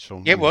for £1,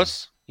 Sean. Yeah, it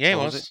was. Yeah, it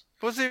Oh, was.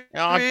 Was it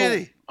Yeah,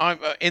 really?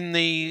 I in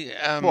the.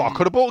 Well, I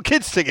could have bought a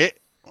kids ticket.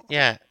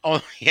 Yeah.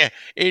 Oh, yeah.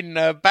 In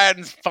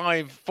bands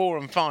 5, 4,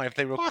 and 5,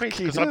 they were Fucking quids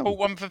because I hell. bought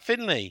one for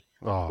Finley.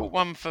 Oh, Bought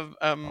one for.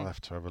 I'll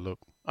have to have a look.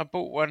 I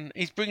bought one.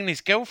 He's bringing his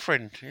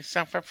girlfriend, his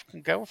South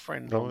African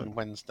girlfriend, Oh, on yeah.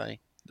 Wednesday.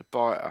 The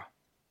biter.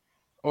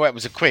 Oh, it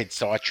was £1,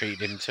 so I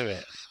treated him to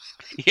it.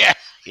 Yeah,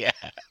 yeah,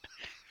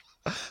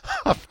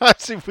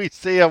 Perhaps if we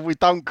see her, we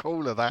don't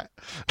call her that.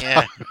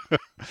 yeah.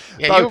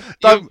 Yeah,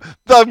 Don't,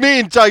 me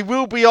and Jay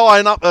will be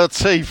eyeing up her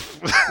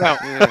teeth. well,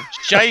 Yeah.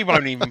 Jay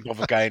won't even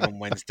bother going on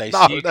Wednesday,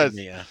 No, so you that's- can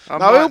meet her. I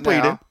No, might he'll be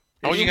now. there. Oh,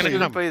 If you're he's gonna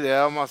gonna be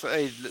there. I must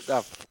say, hey, look,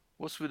 Dave,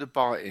 what's with the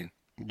biting?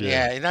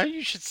 Yeah, no,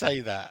 you should say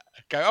that.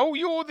 Go, oh,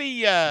 you're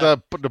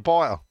the the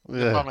biter.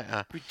 Yeah.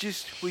 biter.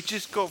 We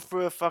just got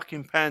through a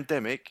fucking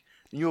pandemic,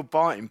 and you're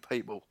biting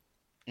people.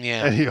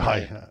 Yeah.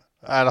 Anyway, right.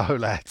 hello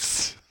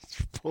lads.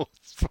 poor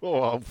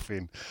old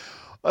Finn.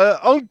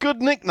 On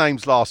good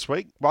nicknames last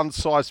week, one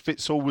size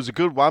fits all was a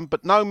good one,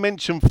 but no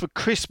mention for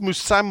Chris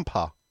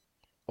Musampa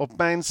of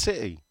Man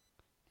City.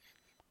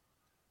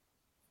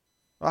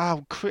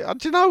 Oh, do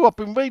you know I've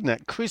been reading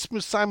that? Chris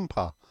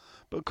Musampa.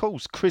 But of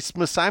course,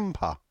 Christmas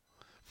Amper.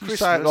 If you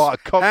say it like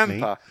a Cockney,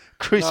 hamper.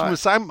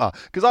 Christmas Amper.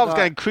 Because I was like-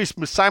 going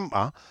Christmas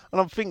Amper,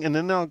 and I'm thinking, and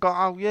then I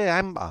got, oh yeah,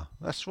 Amper.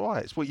 That's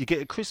right. It's what you get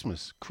at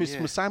Christmas.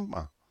 Christmas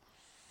Amper.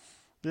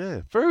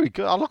 Yeah, very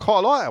good. I quite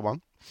like that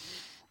one.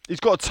 He's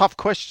got a tough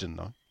question,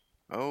 though.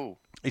 Oh,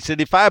 He said,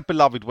 if our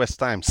beloved West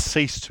Ham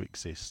ceased to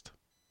exist,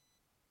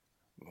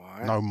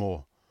 right. no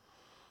more,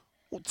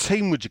 what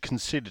team would you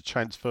consider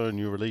transferring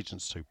your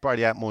allegiance to?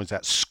 Brady out, Moyes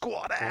out,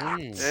 squad out.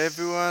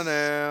 Everyone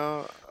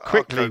out.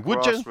 Quickly, I'll go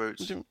would you?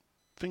 grassroots.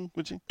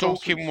 Would you?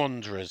 Dorking Grassroots?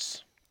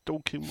 Wanderers.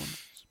 Dorking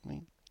ones.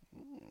 Me.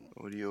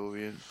 Or the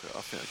Orient, but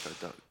I think I'd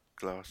go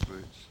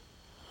grassroots.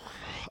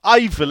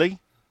 Averley,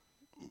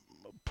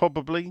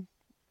 probably.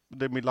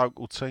 They're my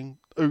local team.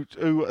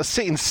 Who are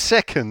sitting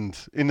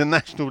second in the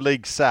National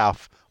League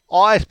South.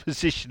 Highest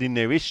position in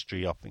their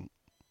history, I think.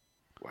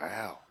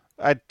 Wow.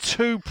 Had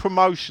 2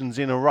 promotions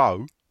in a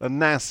row and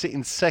now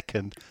sitting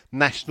second,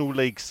 National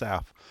League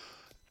South.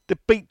 They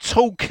beat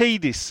Torquay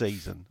this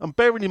season. And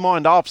bearing in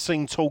mind, I've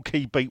seen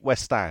Torquay beat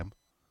West Ham.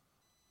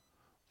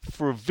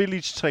 For a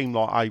village team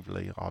like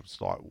Averley, I was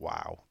like,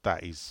 wow,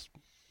 that is,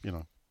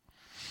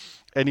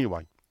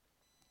 Anyway.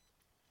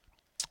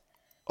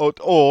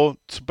 Or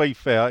to be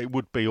fair, it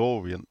would be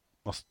Orient.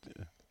 I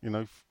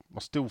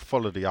still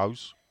follow the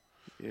O's.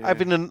 Yeah.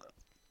 Having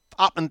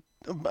an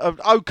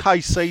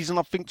okay season,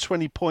 I think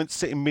 20 points,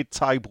 sitting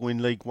mid-table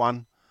in League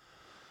One,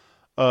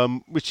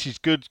 which is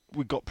good.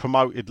 We got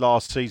promoted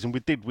last season. We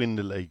did win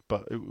the league,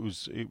 but it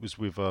was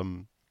with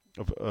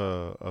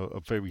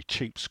a very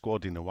cheap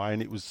squad in a way,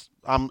 and it was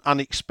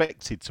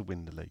unexpected to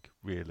win the league,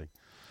 really.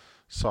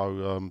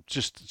 So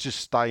just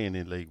staying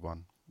in League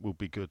One will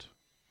be good.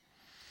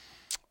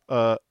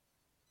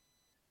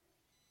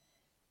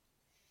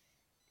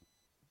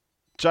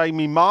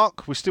 Jamie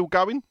Mark, we're still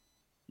going?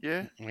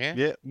 Yeah.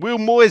 Yeah. Will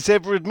Moyes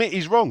ever admit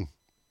he's wrong?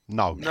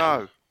 No.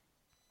 No.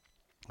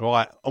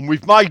 Right, and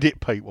we've made it,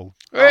 people.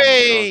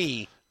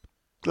 Hey!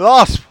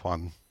 Last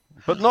one,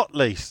 but not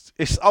least,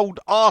 it's old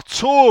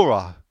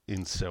Artura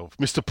himself,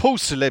 Mr. Paul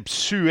Celeb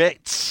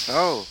Suet.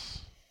 Oh.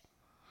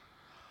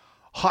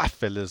 Hi,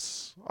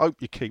 fellas. Hope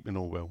you're keeping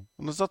all well.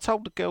 And as I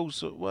told the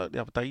girls at work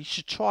the other day, you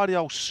should try the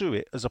old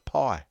suet as a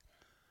pie.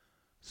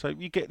 So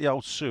you get the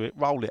old suet,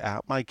 roll it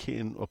out, make it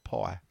into a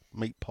pie,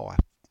 meat pie.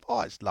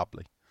 Oh, it's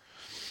lovely.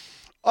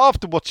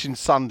 After watching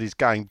Sunday's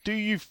game,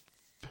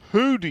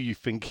 who do you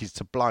think is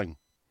to blame?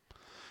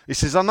 He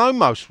says, I know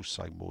most will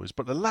say Moyes,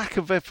 but the lack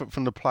of effort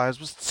from the players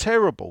was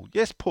terrible.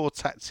 Yes, poor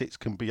tactics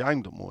can be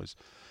aimed at Moyes,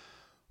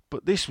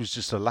 but this was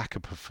just a lack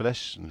of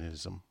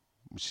professionalism,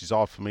 which is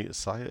hard for me to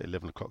say at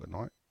 11 o'clock at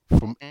night,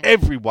 from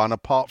everyone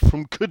apart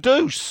from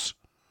Kudus.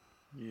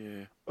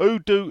 Yeah. Who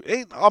do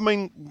it? I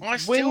mean, I when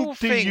still do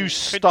think you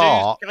Kudus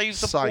start gave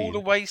the saying ball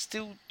away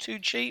still too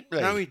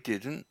cheaply? No, he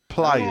didn't.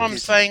 players? All I'm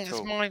didn't saying at is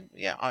all.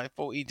 I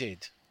thought he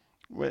did.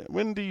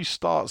 When do you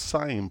start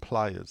saying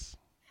players?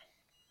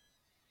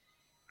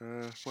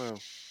 Well,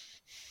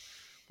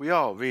 we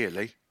are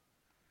really,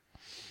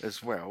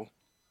 as well.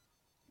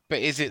 But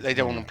is it they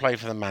don't want to play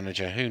for the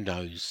manager? Who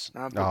knows?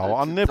 No,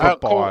 I never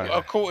buy.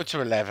 A quarter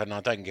to 11,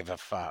 I don't give a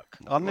fuck.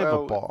 I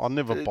never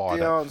buy The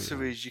that. answer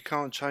theory. is you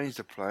can't change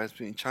the players, but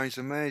you can change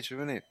the manager,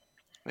 isn't it?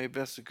 Maybe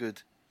that's a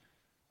good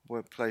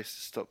place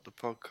to stop the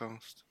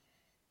podcast.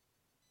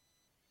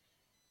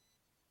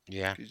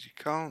 Yeah. Because you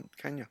can't,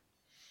 can you?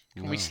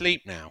 Can we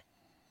sleep now?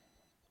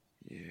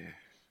 Yeah.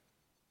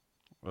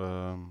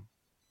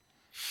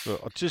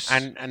 Look, I just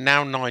And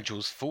now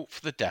Nigel's fought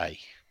for the day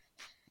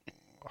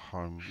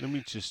home. Let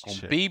me just on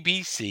check.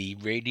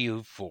 BBC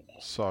Radio 4.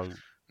 So,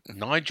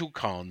 Nigel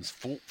Khan's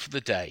fought for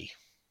the day.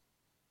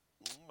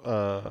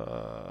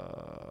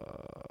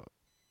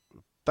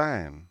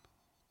 Dan.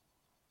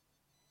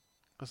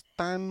 Has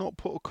Dan not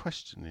put a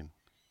question in?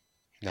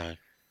 No.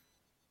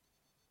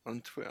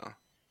 On Twitter.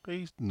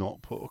 He's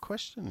not put a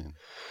question in.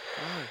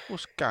 Oh.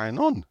 What's going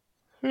on?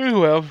 Oh,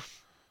 well.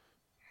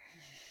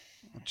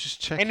 I'm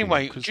just checking.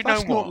 Anyway, do you know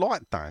that's what? not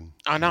like Dan.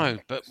 I know,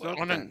 but It's not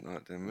I don't,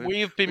 like them.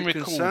 we have been We're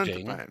concerned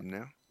recording about him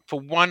now. for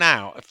 1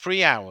 hour,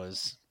 3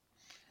 hours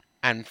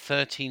and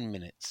 13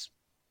 minutes.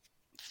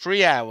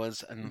 3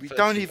 hours and We 13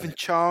 don't even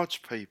minutes.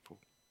 charge people.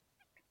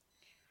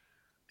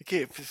 They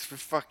get this for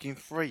fucking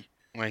free.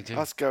 I do.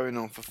 That's going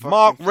on for fucking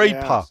Mark 3 Reaper.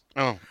 hours.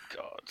 Oh,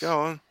 God. Go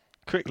on.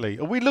 Quickly,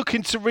 are we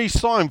looking to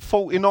re-sign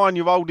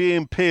 49-year-old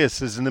Ian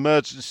Pearce as an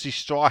emergency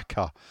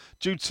striker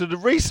due to the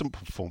recent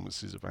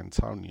performances of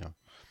Antonio?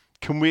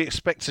 Can we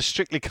expect a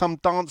Strictly Come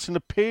Dancing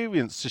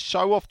appearance to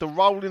show off the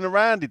rolling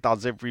around he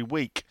does every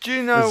week? Do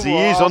you know as what? he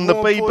is on the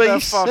I won't put that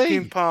BBC.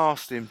 fucking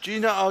past him. Do you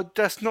know? Oh,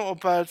 that's not a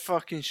bad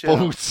fucking show.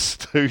 Ball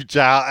stooge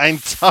out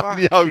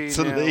Antonio Fucking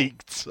to hell.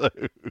 League Two.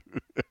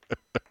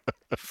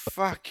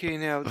 Fucking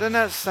hell. Doesn't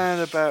that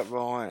sound about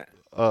right?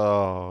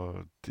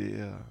 Oh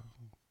dear.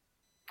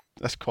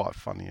 That's quite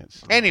funny,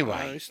 actually. No,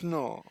 Anyway, it's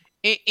not.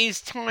 it is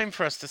time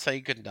for us to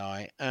say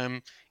goodnight.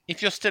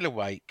 If you're still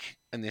awake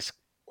in this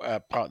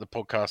part of the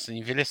podcast and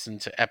if you listen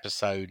to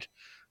episode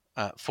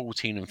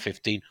 14 and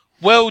 15,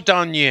 well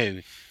done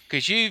you,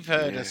 because you've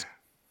heard us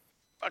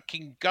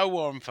fucking go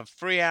on for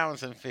 3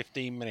 hours and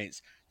 15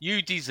 minutes.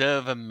 You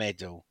deserve a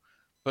medal,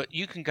 but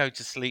you can go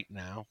to sleep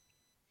now.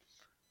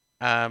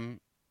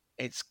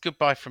 It's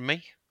goodbye from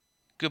me.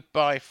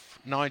 Goodbye,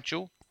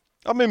 Nigel.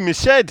 I'm in my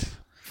shed.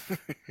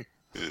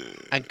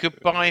 And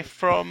goodbye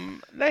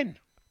from Len.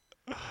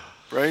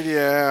 Brady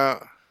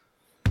out.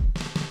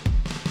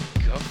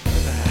 God for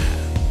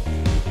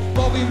that.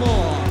 Bobby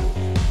Moore.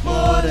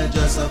 More than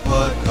just a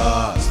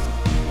podcast.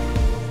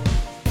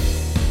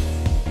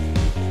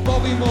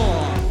 Bobby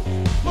Moore.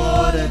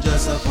 More than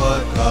just a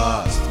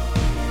podcast.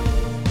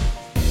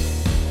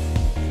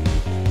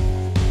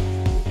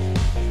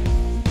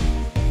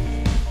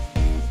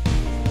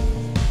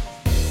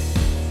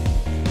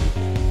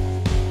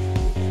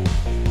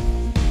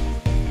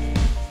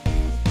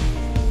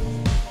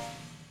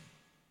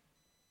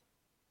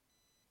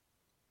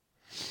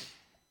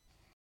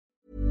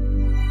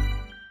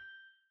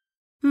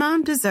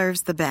 Mom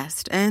deserves the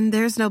best, and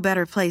there's no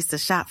better place to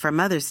shop for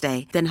Mother's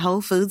Day than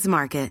Whole Foods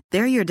Market.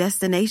 They're your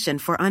destination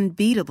for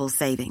unbeatable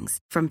savings,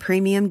 from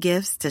premium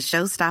gifts to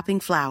show-stopping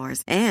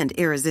flowers and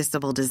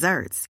irresistible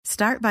desserts.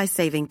 Start by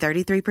saving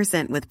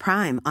 33% with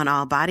Prime on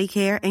all body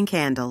care and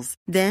candles.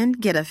 Then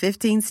get a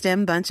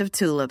 15-stem bunch of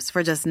tulips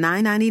for just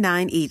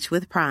 $9.99 each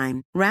with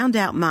Prime. Round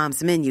out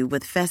Mom's menu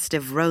with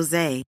festive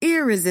rosé,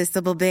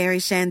 irresistible berry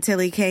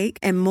chantilly cake,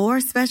 and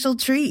more special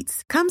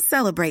treats. Come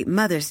celebrate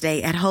Mother's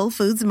Day at Whole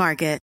Foods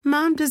Market.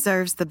 Mom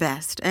deserves the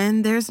best,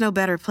 and there's no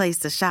better place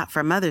to shop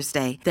for Mother's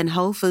Day than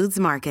Whole Foods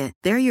Market.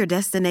 They're your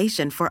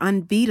destination for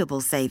unbeatable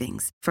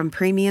savings, from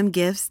premium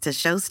gifts to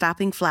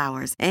show-stopping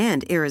flowers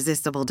and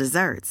irresistible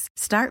desserts.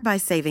 Start by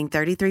saving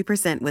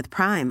 33% with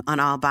Prime on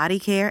all body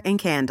care and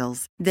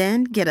candles.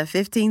 Then get a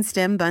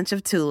 15-stem bunch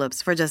of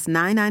tulips for just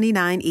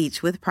 $9.99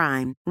 each with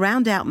Prime.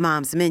 Round out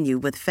Mom's menu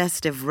with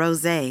festive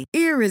rosé,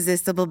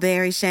 irresistible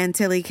berry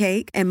chantilly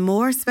cake, and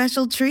more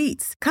special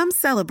treats. Come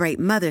celebrate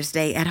Mother's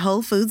Day at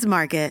Whole Foods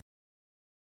Market.